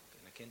دورك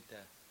انك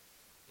انت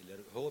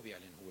اللي هو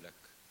بيعلنه لك،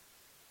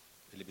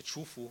 اللي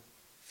بتشوفه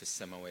في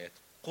السماوات،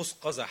 قوس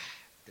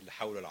قزح اللي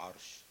حول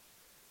العرش،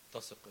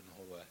 تثق ان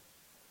هو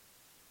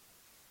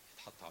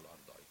يتحط على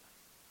الارض ايضا.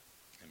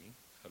 امين.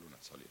 خلونا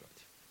نصلي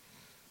دلوقتي.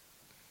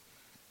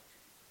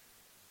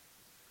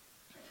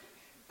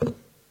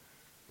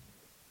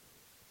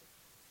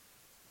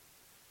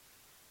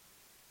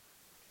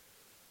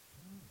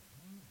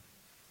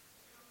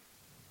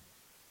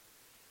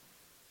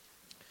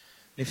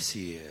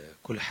 نفسي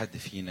كل حد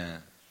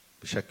فينا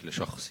بشكل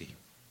شخصي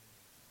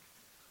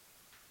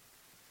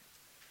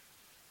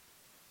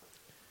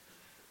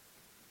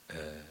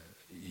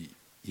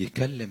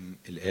يكلم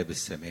الآب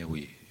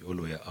السماوي، يقول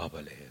له يا آبا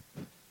الآب.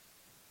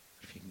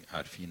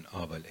 عارفين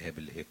آبا الآب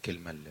اللي هي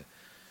الكلمة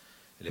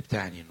اللي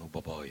بتعني إنه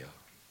بابايا.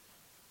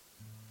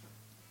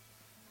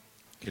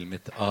 كلمة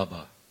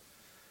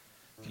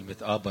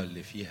آبا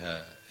اللي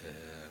فيها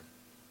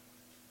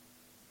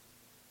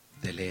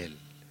دلال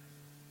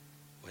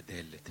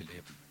ودالة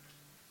الابن،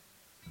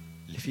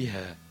 اللي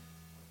فيها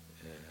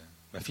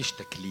مفيش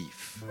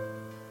تكليف،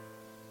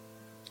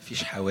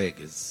 مفيش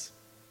حواجز.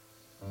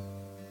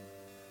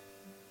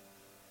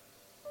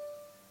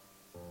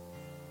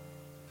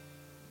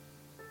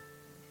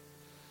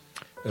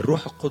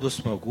 الروح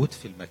القدس موجود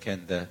في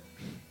المكان ده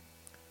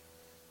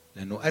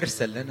لأنه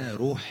أرسل لنا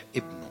روح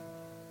ابنه،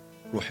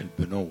 روح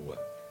البنوة،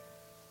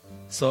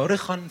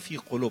 صارخا في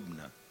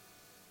قلوبنا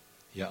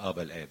يا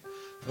آبا الآب.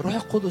 فالروح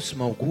القدس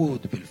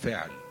موجود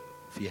بالفعل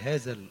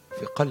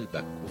في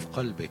قلبك وفي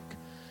قلبك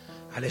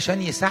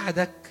علشان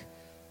يساعدك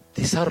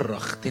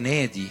تصرخ،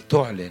 تنادي،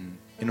 تعلن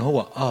إن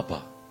هو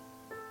آبا،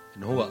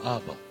 إن هو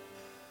آبا،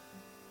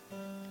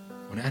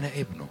 وأنا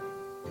ابنه.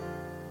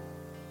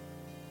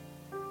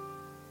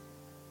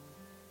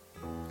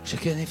 عشان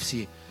كده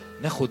نفسي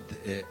ناخد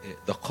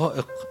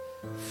دقائق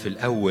في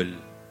الأول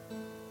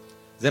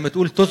زي ما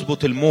تقول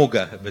تظبط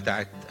الموجة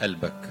بتاعت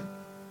قلبك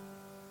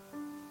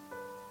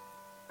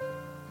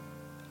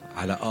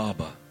على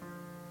آبا.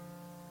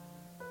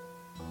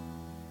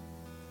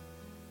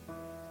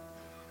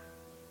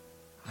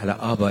 على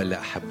آبا اللي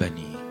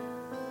أحبني،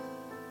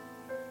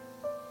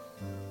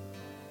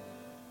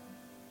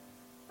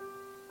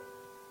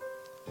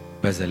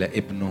 بذل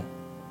ابنه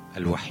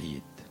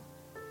الوحيد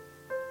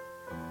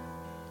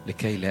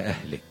لكي لا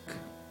أهلك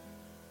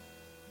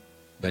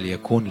بل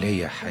يكون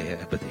لي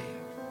حياة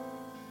أبدية.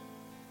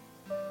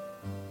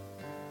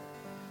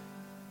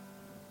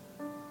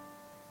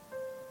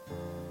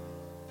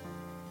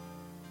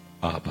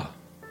 آبا،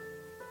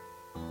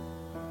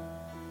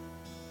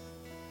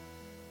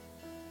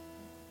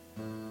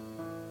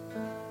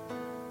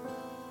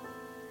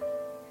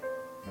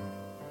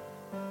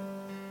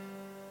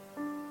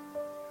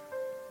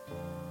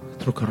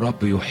 اترك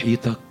الرب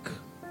يحيطك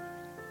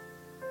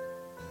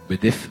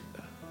بدفء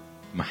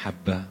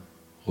محبة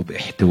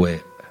وباحتواء.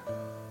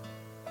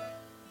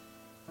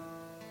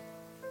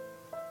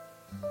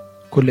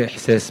 كل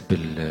إحساس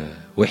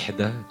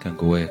بالوحدة كان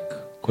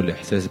جواك، كل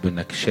إحساس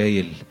بأنك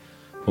شايل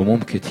هموم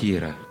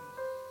كتيرة،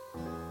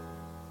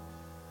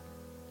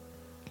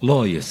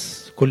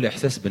 لايس، كل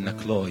إحساس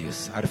بأنك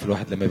لايس. عارف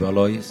الواحد لما يبقى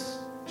لايس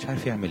مش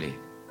عارف يعمل إيه،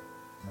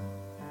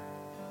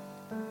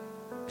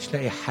 مش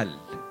لاقي حل،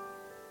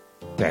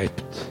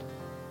 تعبت.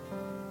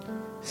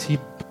 سيب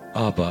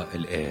آبا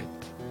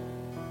الآب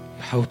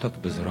يحوطك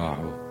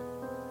بذراعه،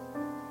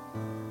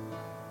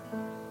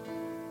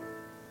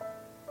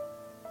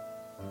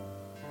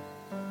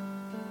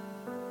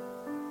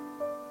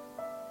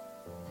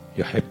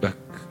 يحبك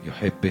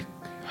يحبك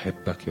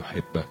يحبك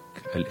يحبك.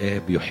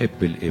 الآب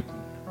يحب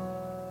الابن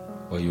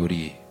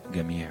ويريه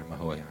جميع ما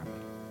هو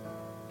يعمل.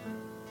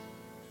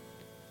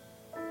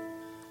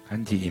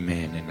 عندي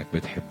إيمان إنك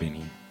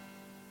بتحبني،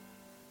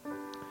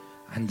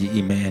 عندي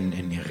إيمان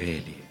إني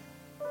غالي،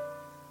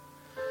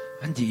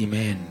 عندي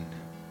إيمان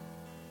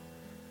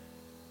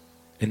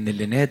إن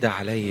اللي نادى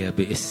عليا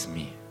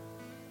باسمي،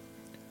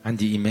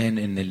 عندي إيمان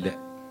إن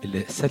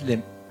اللي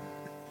سلم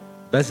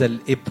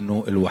بذل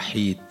ابنه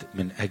الوحيد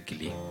من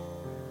أجلي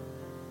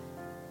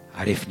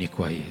عارفني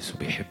كويس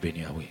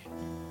وبيحبني قوي.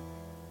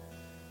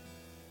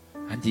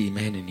 عندي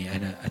إيمان إني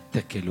أنا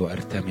أتكل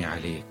وأرتمي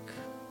عليك.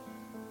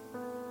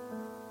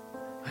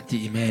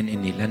 عندي إيمان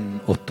إني لن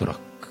أترك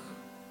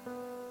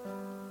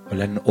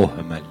ولن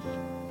أهمل.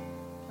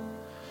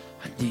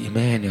 عندي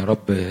إيمان يا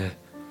رب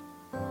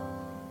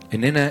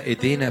إننا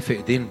إيدينا في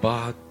إيدين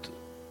بعض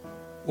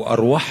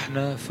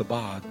وأرواحنا في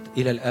بعض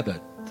إلى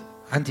الأبد.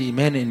 عندي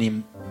إيمان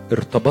إني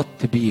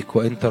ارتبطت بيك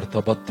وأنت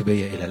ارتبطت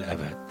بيا إلى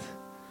الأبد.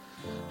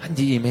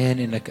 عندي إيمان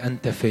إنك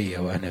أنت فيا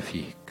وأنا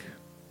فيك.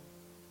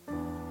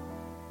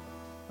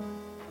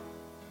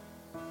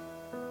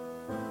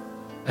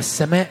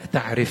 السماء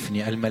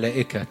تعرفني،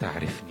 الملائكة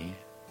تعرفني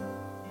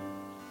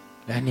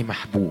لأني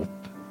محبوب.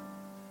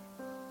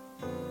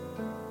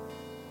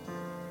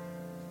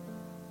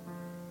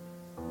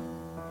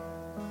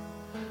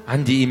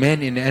 عندي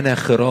إيمان إن أنا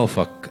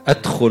خرافك،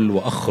 أدخل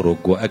وأخرج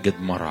وأجد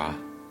مرعى.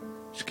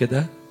 مش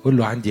كده؟ قل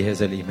له عندي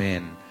هذا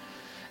الإيمان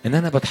إن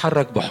أنا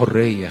بتحرك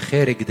بحرية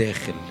خارج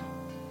داخل،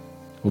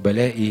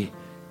 وبلاقي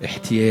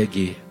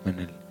احتياجي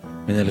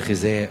من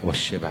الغذاء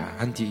والشبع.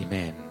 عندي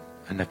إيمان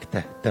أنك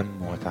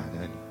تهتم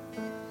وتعنى.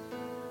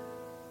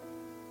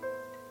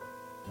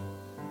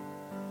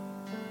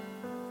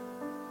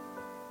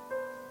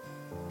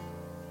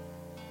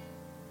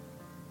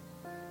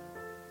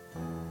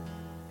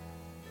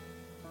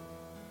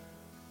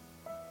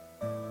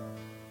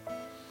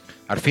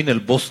 عارفين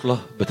البوصلة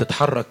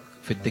بتتحرك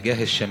في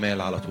اتجاه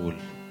الشمال على طول،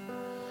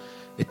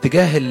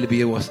 اتجاه اللي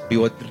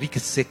بيوديك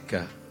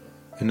السكة،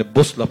 ان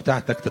البوصلة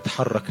بتاعتك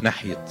تتحرك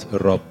ناحية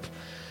الرب.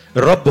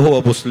 الرب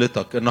هو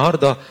بوصلتك.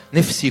 النهاردة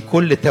نفسي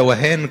كل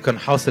توهان كان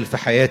حاصل في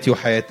حياتي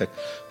وحياتك،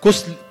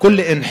 كل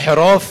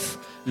انحراف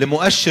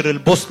لمؤشر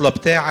البوصلة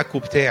بتاعك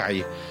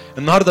وبتاعي،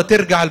 النهاردة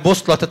ترجع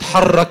البوصلة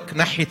تتحرك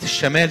ناحية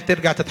الشمال،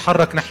 ترجع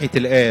تتحرك ناحية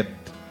الآب.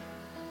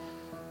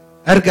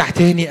 ارجع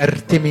تاني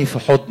ارتمي في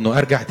حضنه،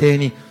 ارجع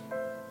تاني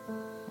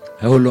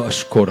هقول له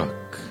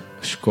أشكرك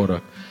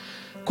أشكرك.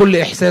 كل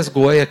إحساس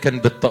جوايا كان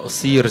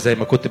بالتقصير زي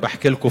ما كنت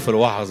بحكي لكم في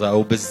الوعظة،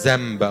 أو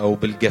بالذنب أو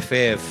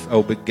بالجفاف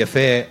أو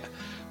بالجفاء،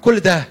 كل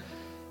ده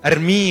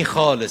أرميه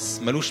خالص،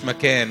 ملوش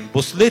مكان.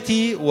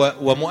 بوصلتي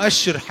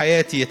ومؤشر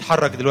حياتي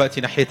يتحرك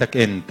دلوقتي ناحيتك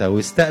أنت،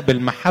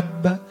 ويستقبل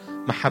محبة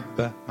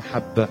محبة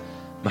محبة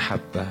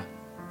محبة.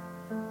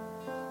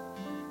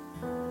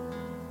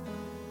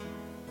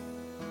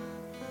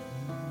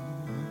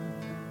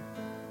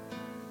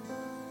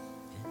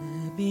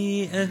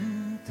 نبي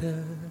أنت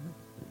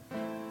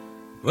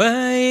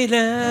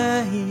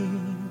وإلهي،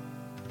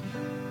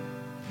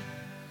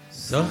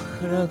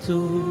 صخرة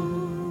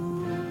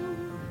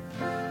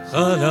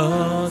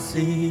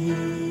خلاصي،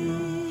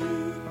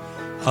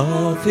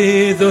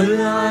 حافظ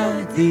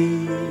العهد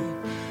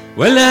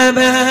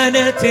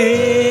والأمانة،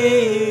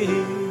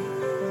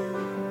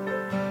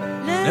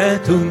 لا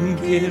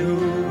تنكر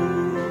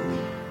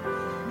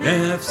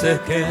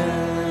نفسك،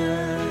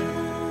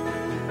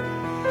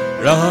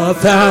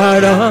 رافع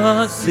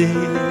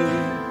راسي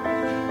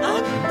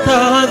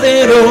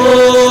انتظر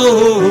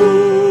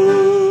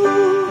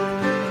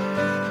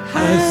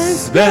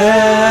حسب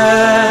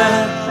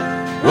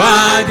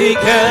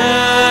وعدك،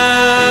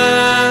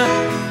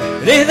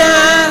 لذا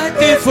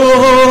أهتف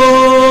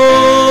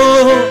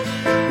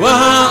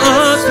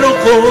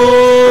وأصرخ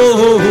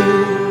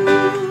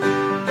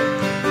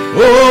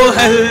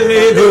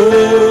أهلل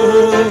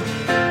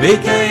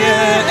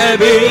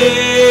أبي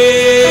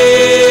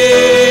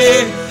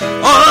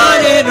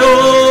أعلن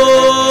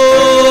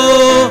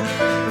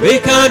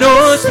بك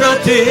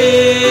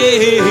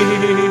نصرتي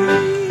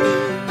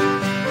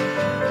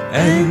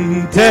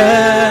أنت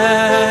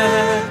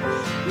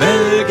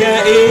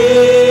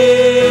ملجئي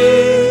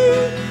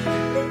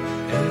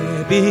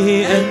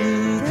أبي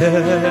أنت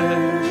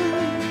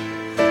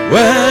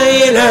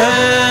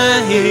وإلهي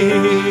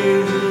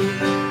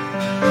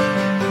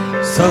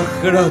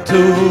صخرة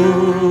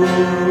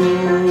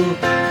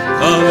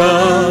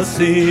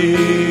خلاصي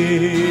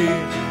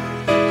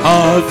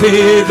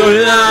حافظ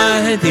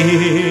العهد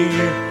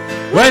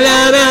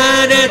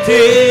والأمانة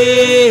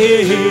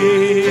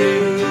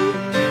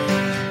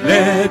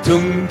لا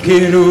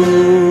تنكر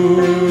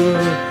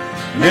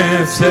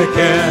نفسك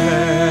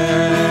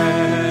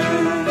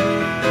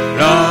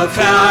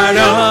رافع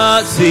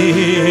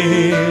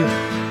رأسي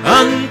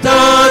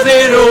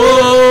أنتظر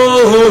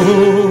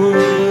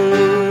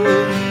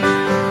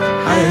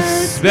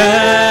حسب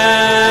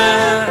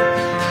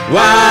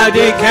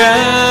وعدك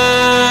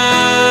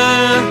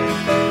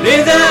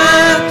لذا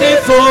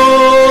أهتف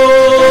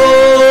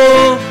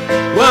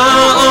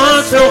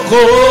وأصرخ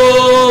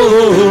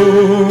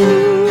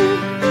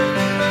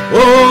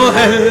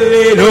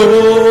أهلل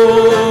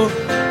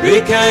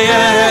بك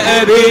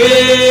يا أبي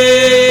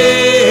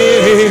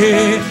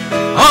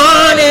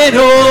أعلن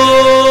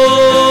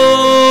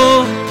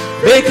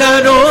بك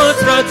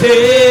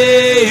نصرتي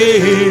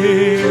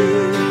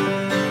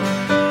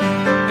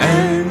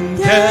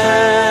أنت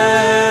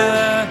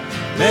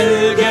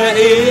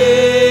ملجئي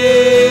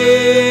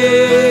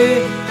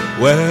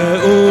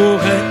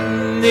وأغني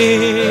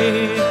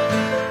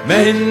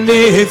من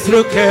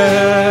مثلك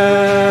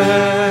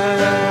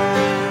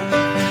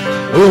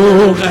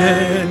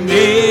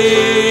أغني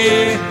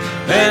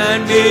من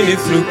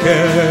مثلك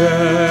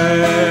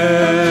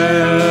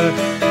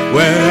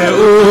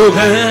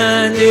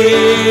وأغني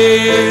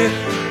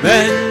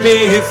من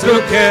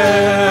مثلك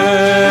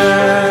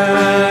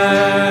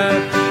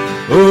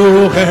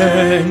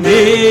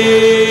أغني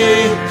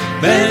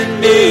من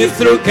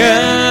مثلك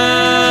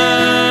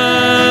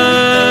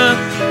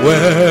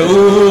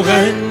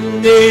وأغني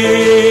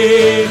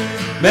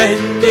من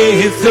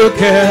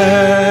مثلك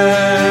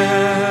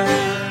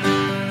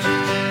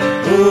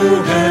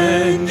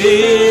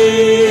أغني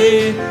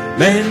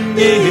من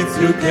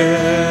مثلك.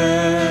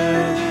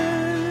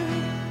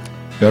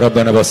 يا رب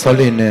أنا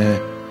بصلي إن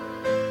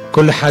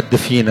كل حد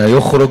فينا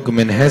يخرج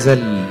من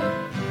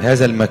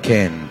هذا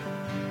المكان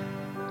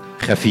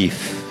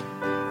خفيف،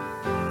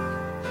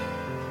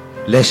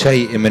 لا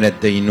شيء من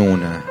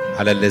الدينونة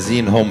على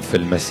الذين هم في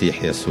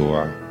المسيح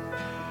يسوع.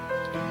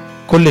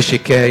 كل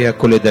شكاية،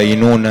 كل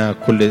دينونة،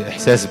 كل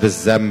إحساس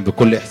بالذنب،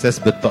 كل إحساس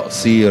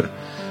بالتقصير،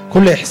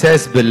 كل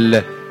إحساس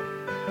بالفشل،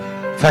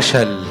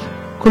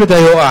 كل ده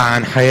يقع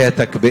عن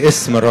حياتك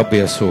باسم الرب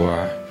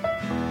يسوع.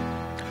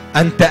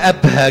 أنت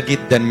أبهى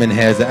جدا من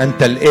هذا،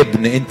 أنت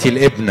الابن، أنت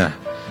الابنة،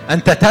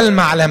 أنت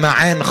تلمع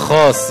لمعان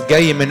خاص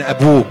جاي من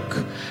أبوك،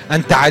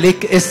 أنت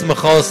عليك اسم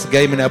خاص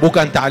جاي من أبوك،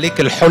 أنت عليك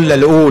الحلة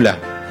الأولى،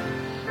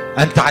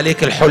 أنت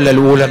عليك الحلة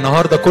الأولى.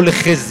 النهاردة كل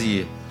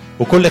خزي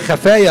وكل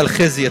خفايا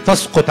الخزي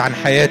تسقط عن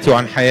حياتي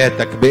وعن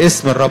حياتك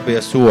باسم الرب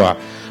يسوع.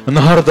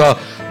 النهاردة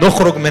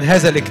نخرج من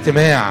هذا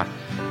الاجتماع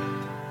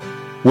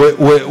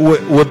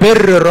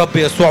وبر الرب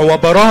يسوع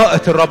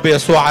وبراءة الرب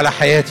يسوع على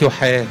حياتي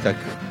وحياتك.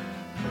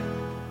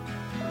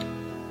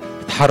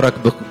 اتحرك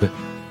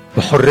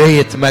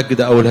بحرية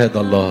مجد أولاد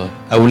الله.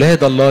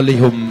 أولاد الله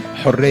لهم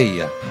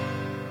حرية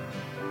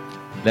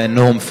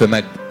لأنهم في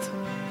مجد.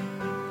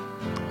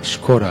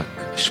 أشكرك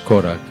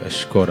أشكرك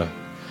أشكرك.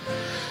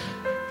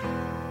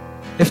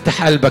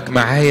 افتح قلبك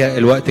معايا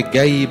الوقت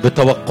الجاي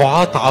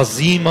بتوقعات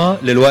عظيمة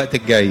للوقت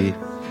الجاي،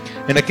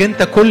 انك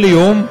انت كل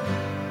يوم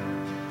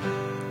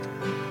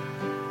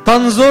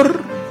تنظر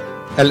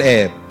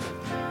الآب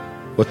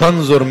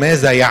وتنظر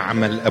ماذا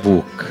يعمل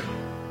أبوك.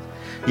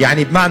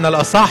 يعني بمعنى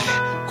الأصح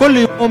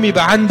كل يوم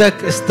يبقى عندك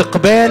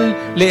استقبال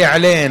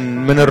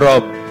لإعلان من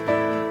الرب.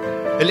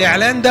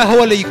 الإعلان ده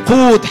هو اللي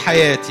يقود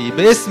حياتي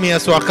باسم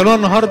يسوع. خلونا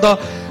النهاردة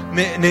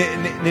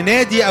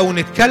ننادي أو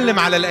نتكلم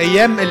على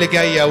الأيام اللي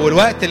جاية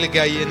والوقت اللي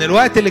جاي، إن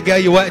الوقت اللي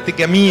جاي وقت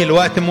جميل،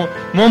 وقت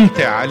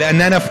ممتع،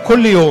 لأن أنا في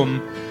كل يوم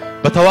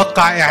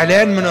بتوقع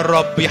إعلان من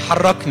الرب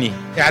يحركني،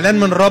 إعلان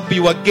من الرب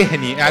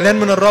يوجهني، إعلان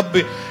من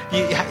الرب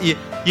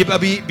يبقى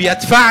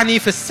بيدفعني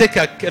في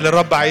السكك اللي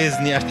الرب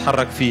عايزني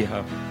أتحرك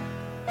فيها.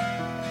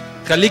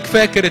 خليك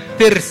فاكر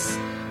الترس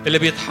اللي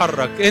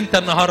بيتحرك. أنت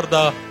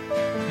النهاردة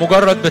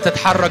مجرد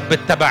بتتحرك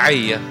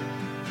بالتبعية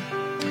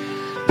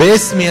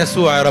باسم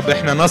يسوع. يا رب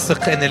احنا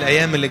نثق ان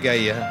الايام اللي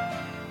جايه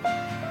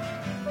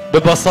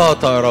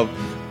ببساطه يا رب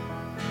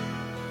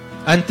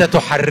انت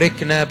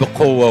تحركنا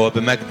بقوه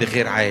وبمجد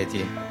غير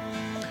عادي،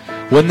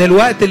 وان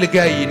الوقت اللي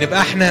جاي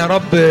نبقى احنا يا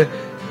رب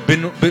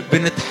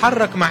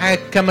بنتحرك معاك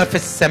كما في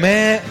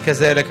السماء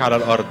كذلك على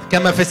الارض،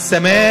 كما في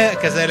السماء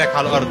كذلك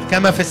على الارض،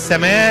 كما في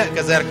السماء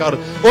كذلك على الارض.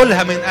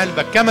 قولها من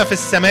قلبك، كما في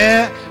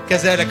السماء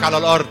كذلك على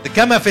الأرض،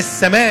 كما في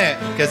السماء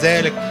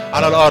كذلك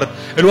على الأرض.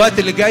 الوقت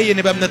اللي جاي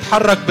نبقى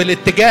بنتحرك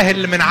بالاتجاه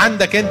اللي من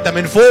عندك أنت،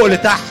 من فوق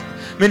لتحت،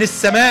 من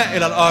السماء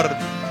إلى الأرض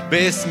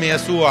باسم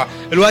يسوع.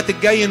 الوقت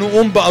الجاي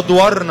نقوم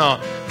بأدوارنا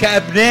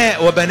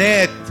كأبناء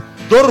وبنات،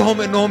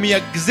 دورهم أنهم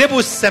يجذبوا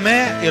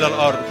السماء إلى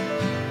الأرض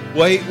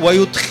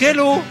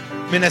ويدخلوا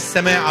من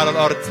السماء على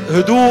الأرض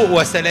هدوء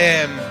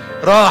وسلام،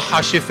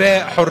 راحة،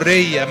 شفاء،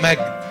 حرية،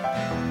 مجد،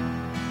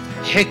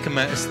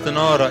 حكمة،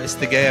 استنارة،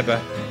 استجابة،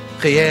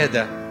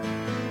 قيادة،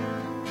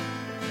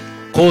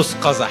 قوس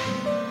قزح.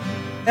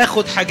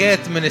 اخد حاجات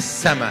من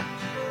السماء،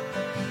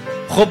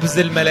 خبز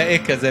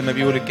الملائكة زي ما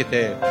بيقول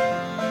الكتاب.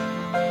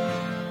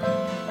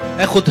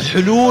 اخد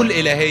حلول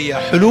إلهية،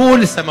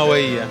 حلول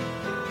سماوية،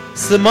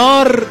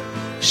 ثمار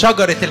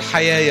شجرة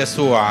الحياة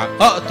يسوع.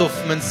 اقطف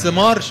من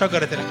ثمار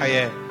شجرة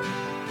الحياة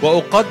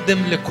وأقدم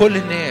لكل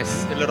الناس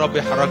اللي رب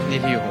يحركني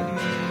ليهم.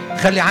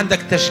 خلي عندك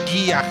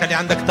تشجيع، خلي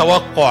عندك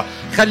توقع،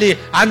 خلي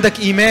عندك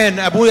إيمان.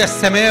 أبويا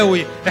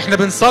السماوي، احنا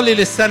بنصلي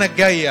للسنة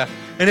الجاية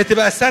ان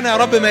تبقى سنة يا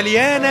رب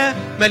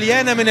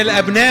مليانة من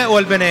الأبناء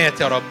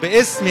والبنات يا رب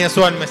باسم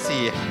يسوع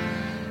المسيح.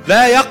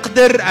 لا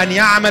يقدر أن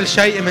يعمل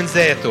شيء من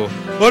ذاته.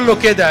 قول له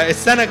كده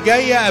السنة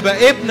الجاية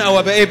أبقى ابن أو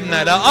أبقى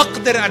ابنة، لا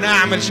أقدر أن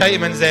أعمل شيء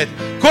من ذاتي،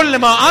 كل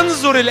ما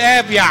أنظر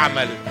الآب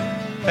يعمل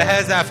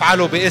فهذا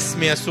أفعله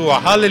باسم يسوع.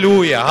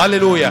 هاليلويا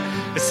هاليلويا.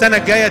 السنة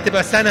الجاية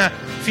تبقى سنة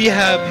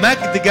فيها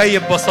مجد جاي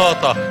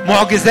ببساطة،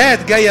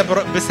 معجزات جاية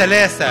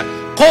بسلاسة،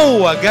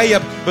 قوة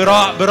جاية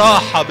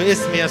براحة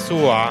باسم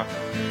يسوع.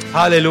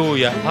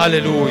 هاليلويا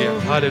هاليلويا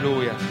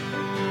هاليلويا.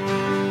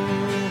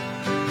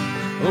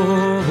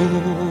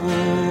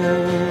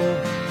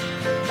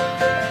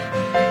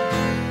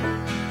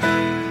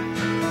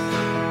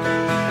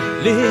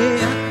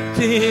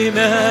 ليأتي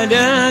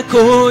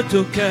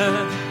ملكوتك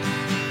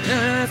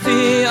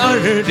في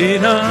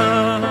أرضنا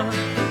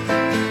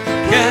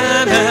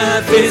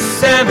كما في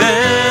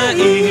السماء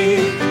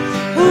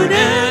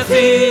هنا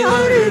في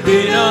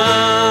أرضنا.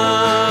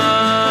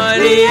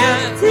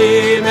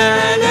 ليأتي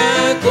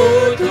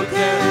ملكوتك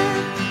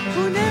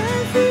هنا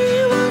في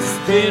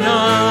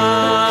وسطنا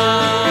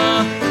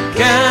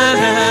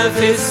كما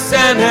في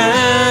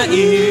السماء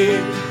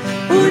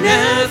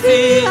هنا في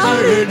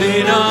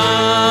أرضنا.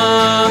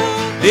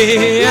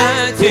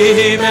 ليأتي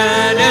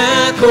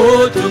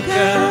ملكوتك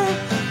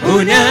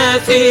هنا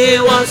في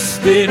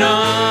وسطنا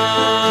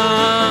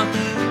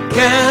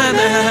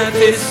كما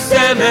في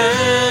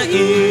السماء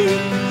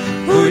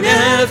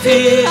هنا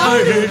في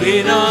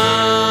أرضنا.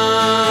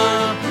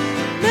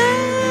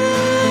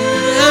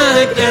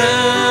 مجدا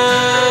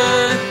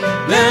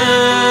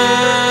مجدا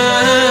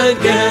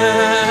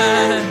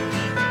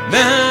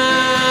مجدا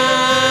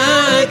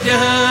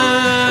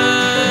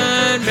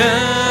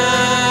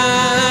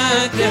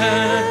مجدا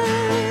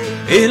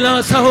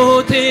إلى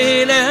صوت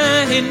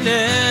إله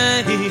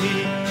الناهي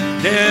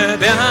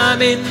نابع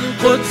من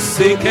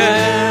قدسك.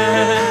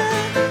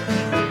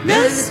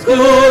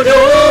 نسجد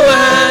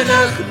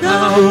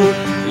ونخضع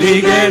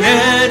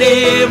لجلال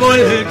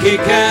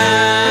ملكك.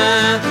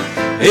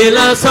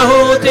 إلى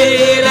صوت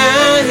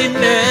إله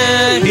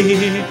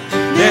الناهي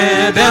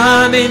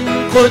نابع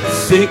من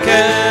قدسك.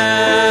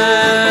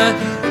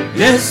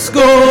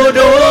 نسجد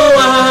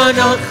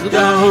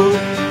ونخضع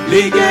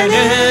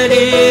لجلال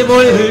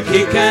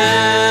ملكك.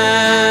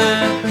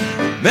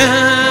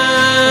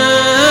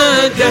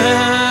 مجدا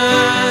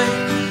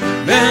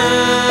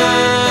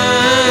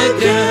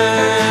مجدا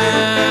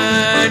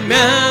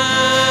مجدا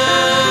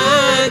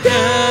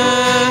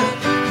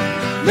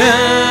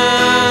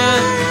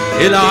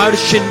إلى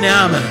عرش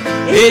النعمة،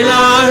 إلى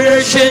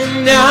عرش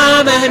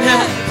النعمة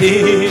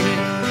نأتي،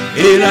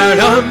 إلى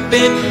رب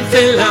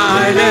في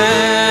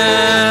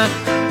العلا،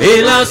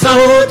 إلى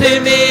صوت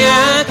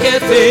مياه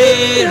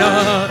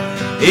كثيرة،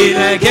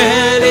 إلى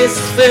جالس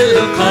في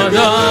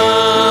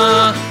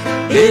القضاء.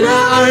 إلى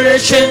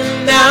عرش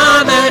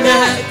النعمة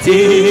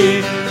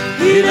نأتي،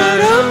 إلى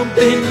رب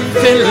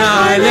في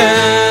العلا،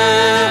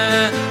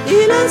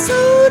 إلى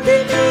صوت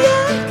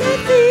مياه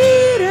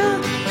كثيرة،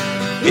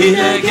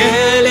 إلى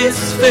جالس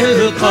في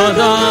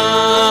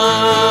القضاء.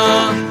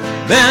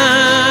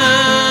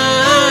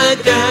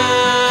 مجدا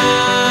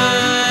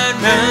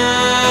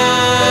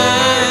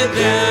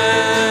مجدا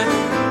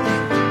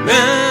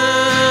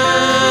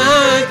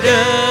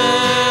مجدا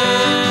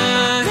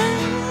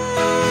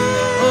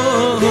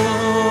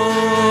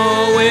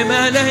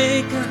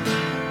وملائكة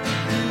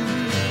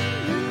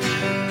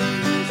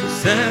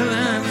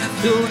السماء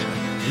مفتوحة،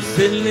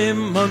 السلم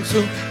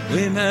منصوب،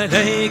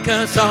 وملائكة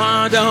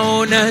صاعدة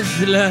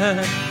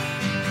ونازلة،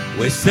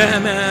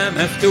 والسماء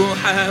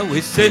مفتوحة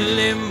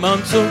والسلم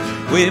منصوب،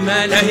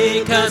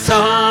 وملائكة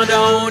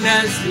صاعدة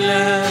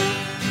ونازلة،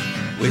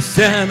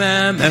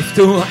 والسماء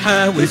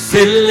مفتوحة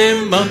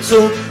والسلم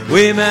منصوب،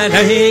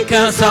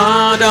 وملائكة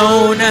صاعدة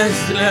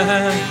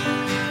ونازلة،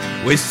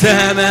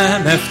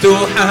 والسماء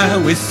مفتوحة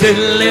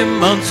والسلم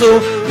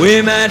منصوب،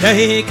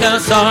 وملائكة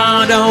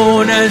صاعدة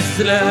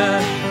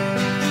ونازلة،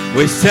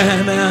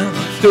 والسماء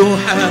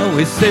مفتوحة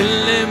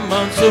والسلم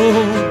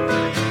منصوب،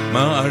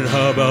 ما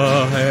أرهب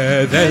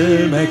هذا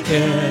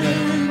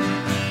المكان،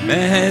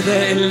 ما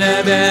هذا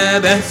إلا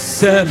باب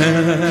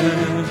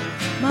السماء.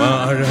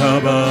 ما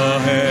أرهب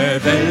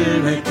هذا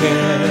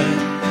المكان،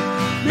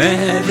 ما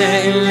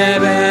هذا إلا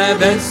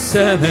باب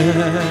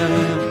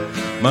السماء.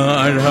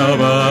 ما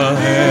أرهب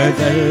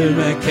هذا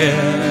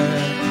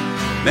المكان،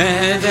 ما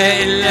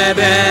هذا إلا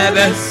باب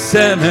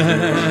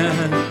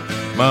السماء.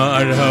 ما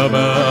أرهب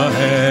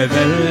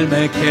هذا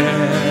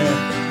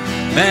المكان،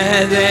 ما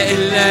هذا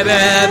إلا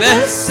باب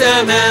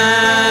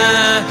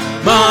السماء.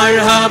 ما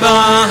أرهب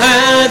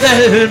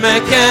هذا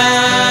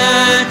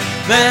المكان،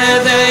 ما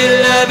هذا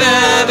إلا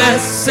باب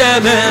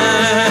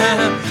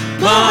السماء.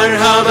 ما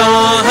أرهب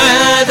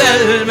هذا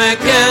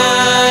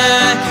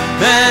المكان،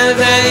 ما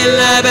هذا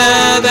إلا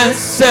باب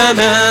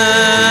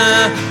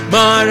السماء.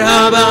 ما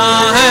أرهب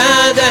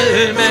هذا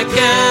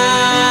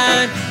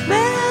المكان،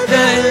 ما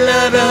هذا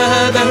إلا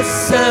باب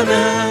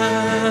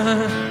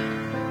السماء.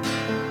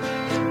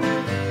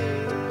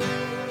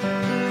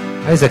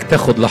 عايزك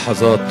تاخد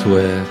لحظات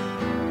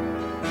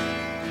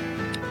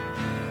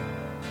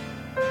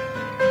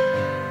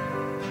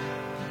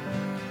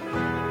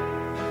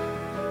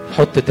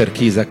حط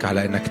تركيزك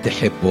على انك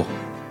تحبه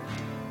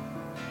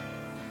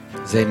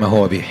زي ما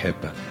هو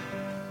بيحبك.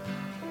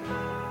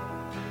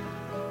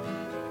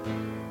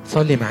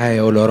 صلي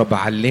معايا وقول يا رب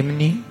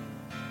علمني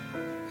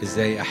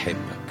ازاي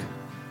احبك،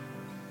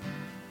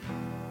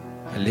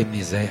 علمني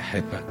ازاي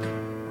احبك،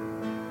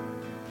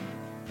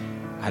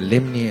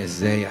 علمني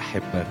ازاي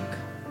احبك.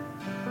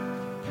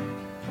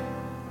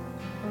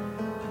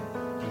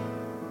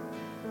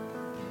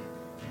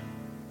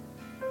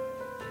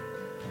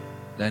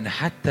 لان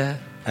حتى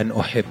ان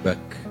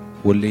احبك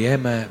واللي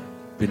ياما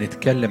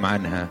بنتكلم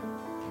عنها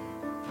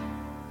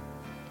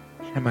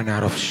احنا ما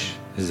نعرفش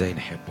ازاي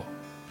نحبه،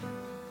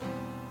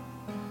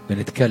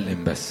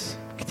 بنتكلم بس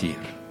كتير.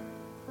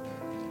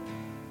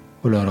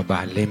 قول يا رب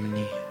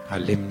علمني،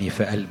 علمني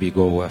في قلبي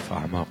جوه في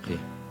اعماقي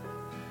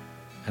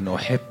ان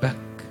احبك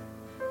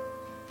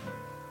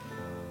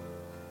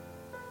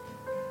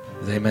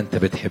زي ما انت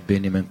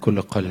بتحبني من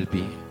كل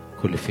قلبي،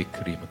 كل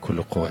فكري، من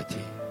كل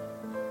قوتي.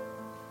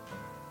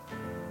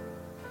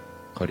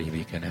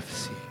 قريبي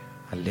كنفسي.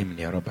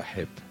 علمني يا رب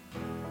احب.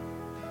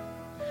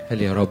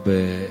 قال يا رب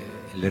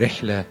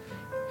الرحلة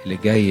اللي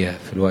جاية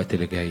في الوقت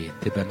اللي جاي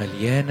تبقى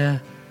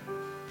مليانة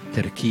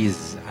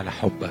تركيز على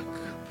حبك.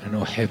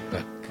 أنا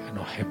أحبك،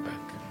 أنا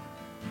أحبك،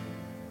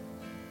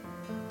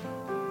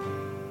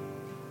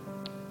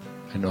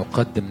 أنا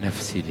أقدم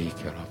نفسي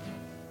ليك يا رب.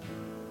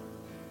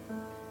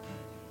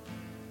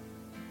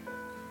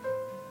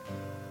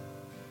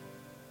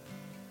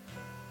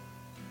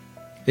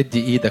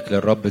 ادي ايدك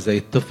للرب زي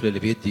الطفل اللي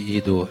بيدي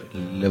ايده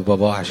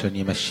لباباه عشان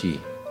يمشيه.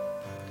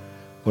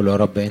 قول يا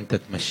رب انت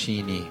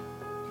تمشيني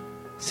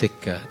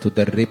سكة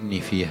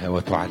تدربني فيها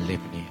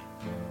وتعلمني،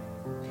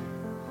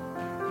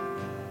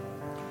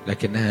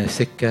 لكنها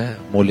سكة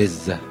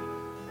ملذة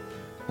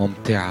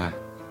ممتعة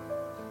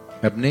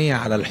مبنية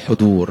على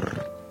الحضور،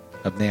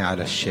 مبنية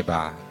على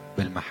الشبع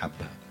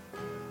بالمحبة،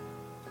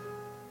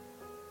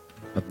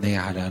 مبنية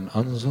على أن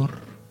أنظر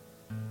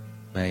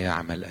ما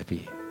يعمل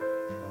أبي.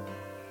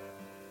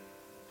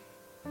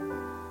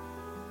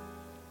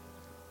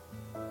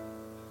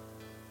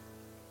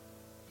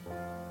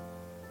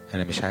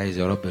 أنا مش عايز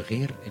يا رب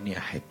غير إني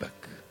أحبك.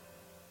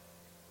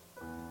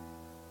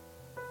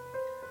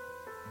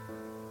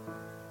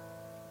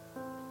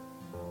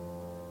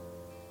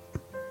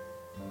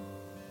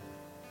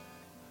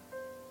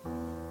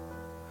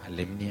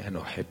 علمني أن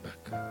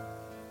أحبك.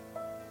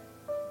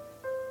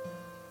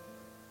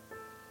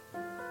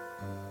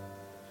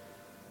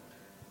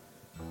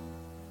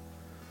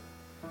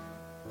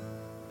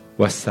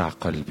 وسع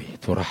قلبي،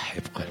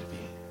 ترحب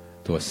قلبي،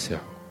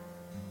 توسعه،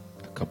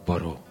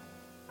 تكبره.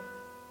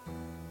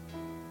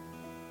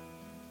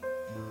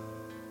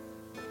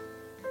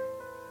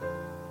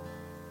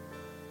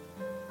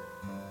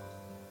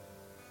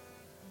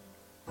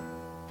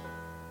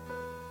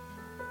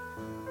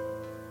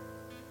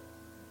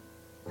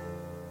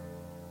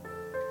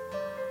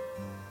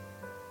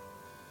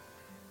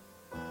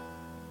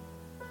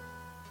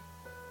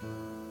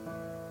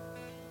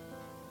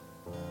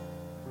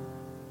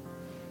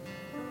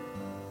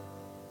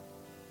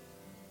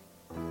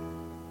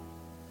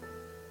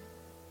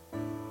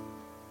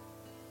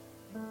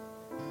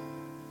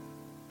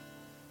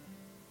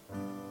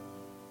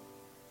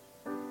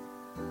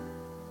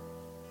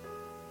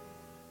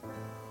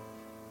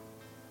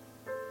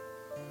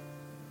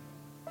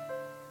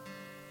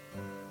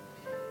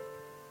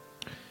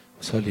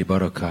 صلي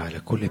بركة على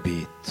كل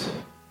بيت،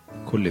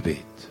 كل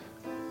بيت،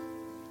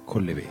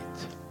 كل بيت.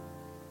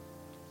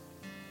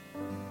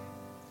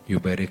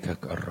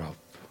 يباركك الرب،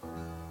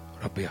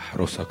 رب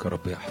يحرسك،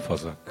 رب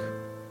يحفظك،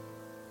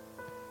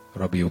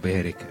 رب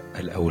يبارك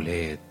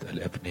الأولاد،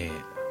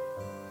 الأبناء،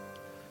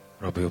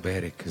 رب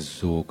يبارك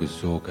الزوج،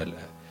 الزوجة،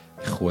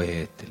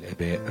 الإخوات،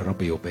 الآباء،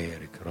 رب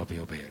يبارك، رب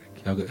يبارك.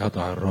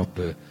 يضع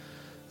الرب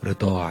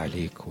رضاه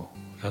عليكم،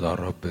 يضع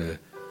الرب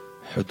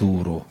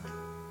حضوره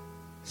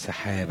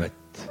سحابة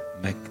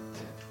مجد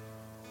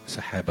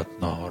سحابة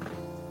نار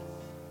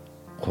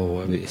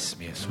قوة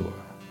باسم يسوع.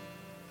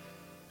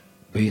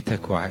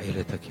 بيتك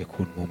وعائلتك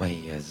يكون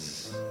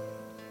مميز،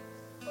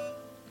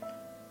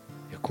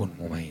 يكون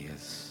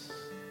مميز،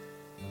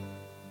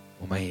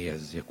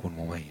 مميز، يكون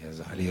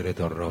مميز، عليه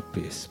رضا الرب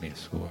باسم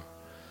يسوع.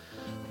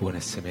 أبونا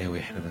السماوي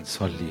احنا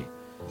بنصلي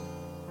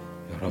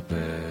يا رب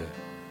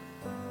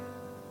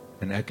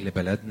من أجل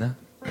بلدنا،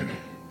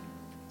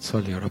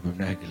 نصلي يا رب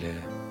من أجل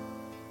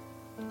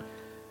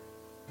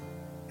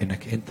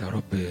إنك أنت يا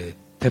رب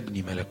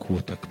تبني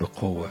ملكوتك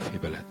بقوة في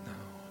بلدنا،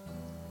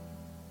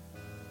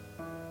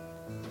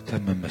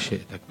 تتمم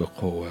مشيئتك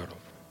بقوة يا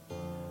رب،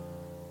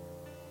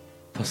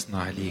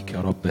 تصنع ليك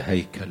يا رب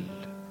هيكل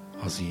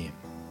عظيم،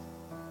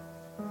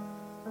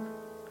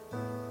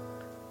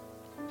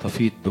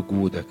 تفيض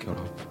بجودك يا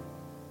رب.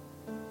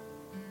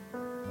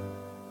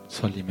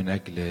 صلي من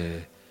أجل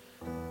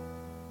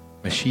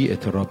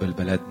مشيئة الرب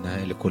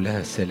لبلدنا اللي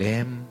كلها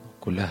سلام،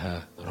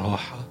 كلها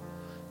راحة،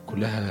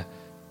 كلها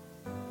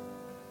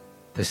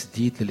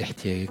تسديد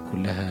للاحتياج،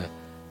 كلها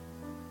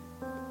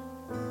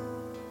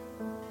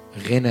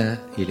غنى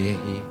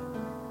إلهي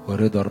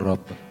ورضا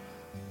الرب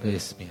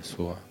باسم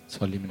يسوع.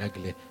 صلي من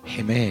أجل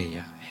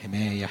حماية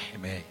حماية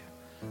حماية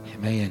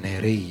حماية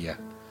نارية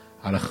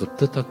على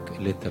خطتك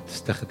اللي انت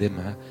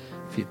بتستخدمها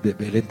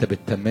اللي انت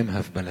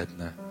بتتممها في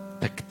بلدنا.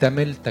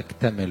 تكتمل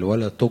تكتمل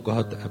ولا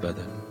تجهض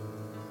أبدا،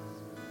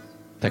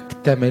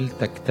 تكتمل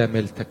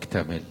تكتمل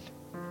تكتمل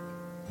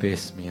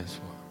باسم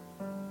يسوع.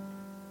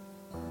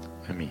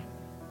 امين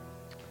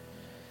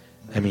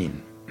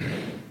امين.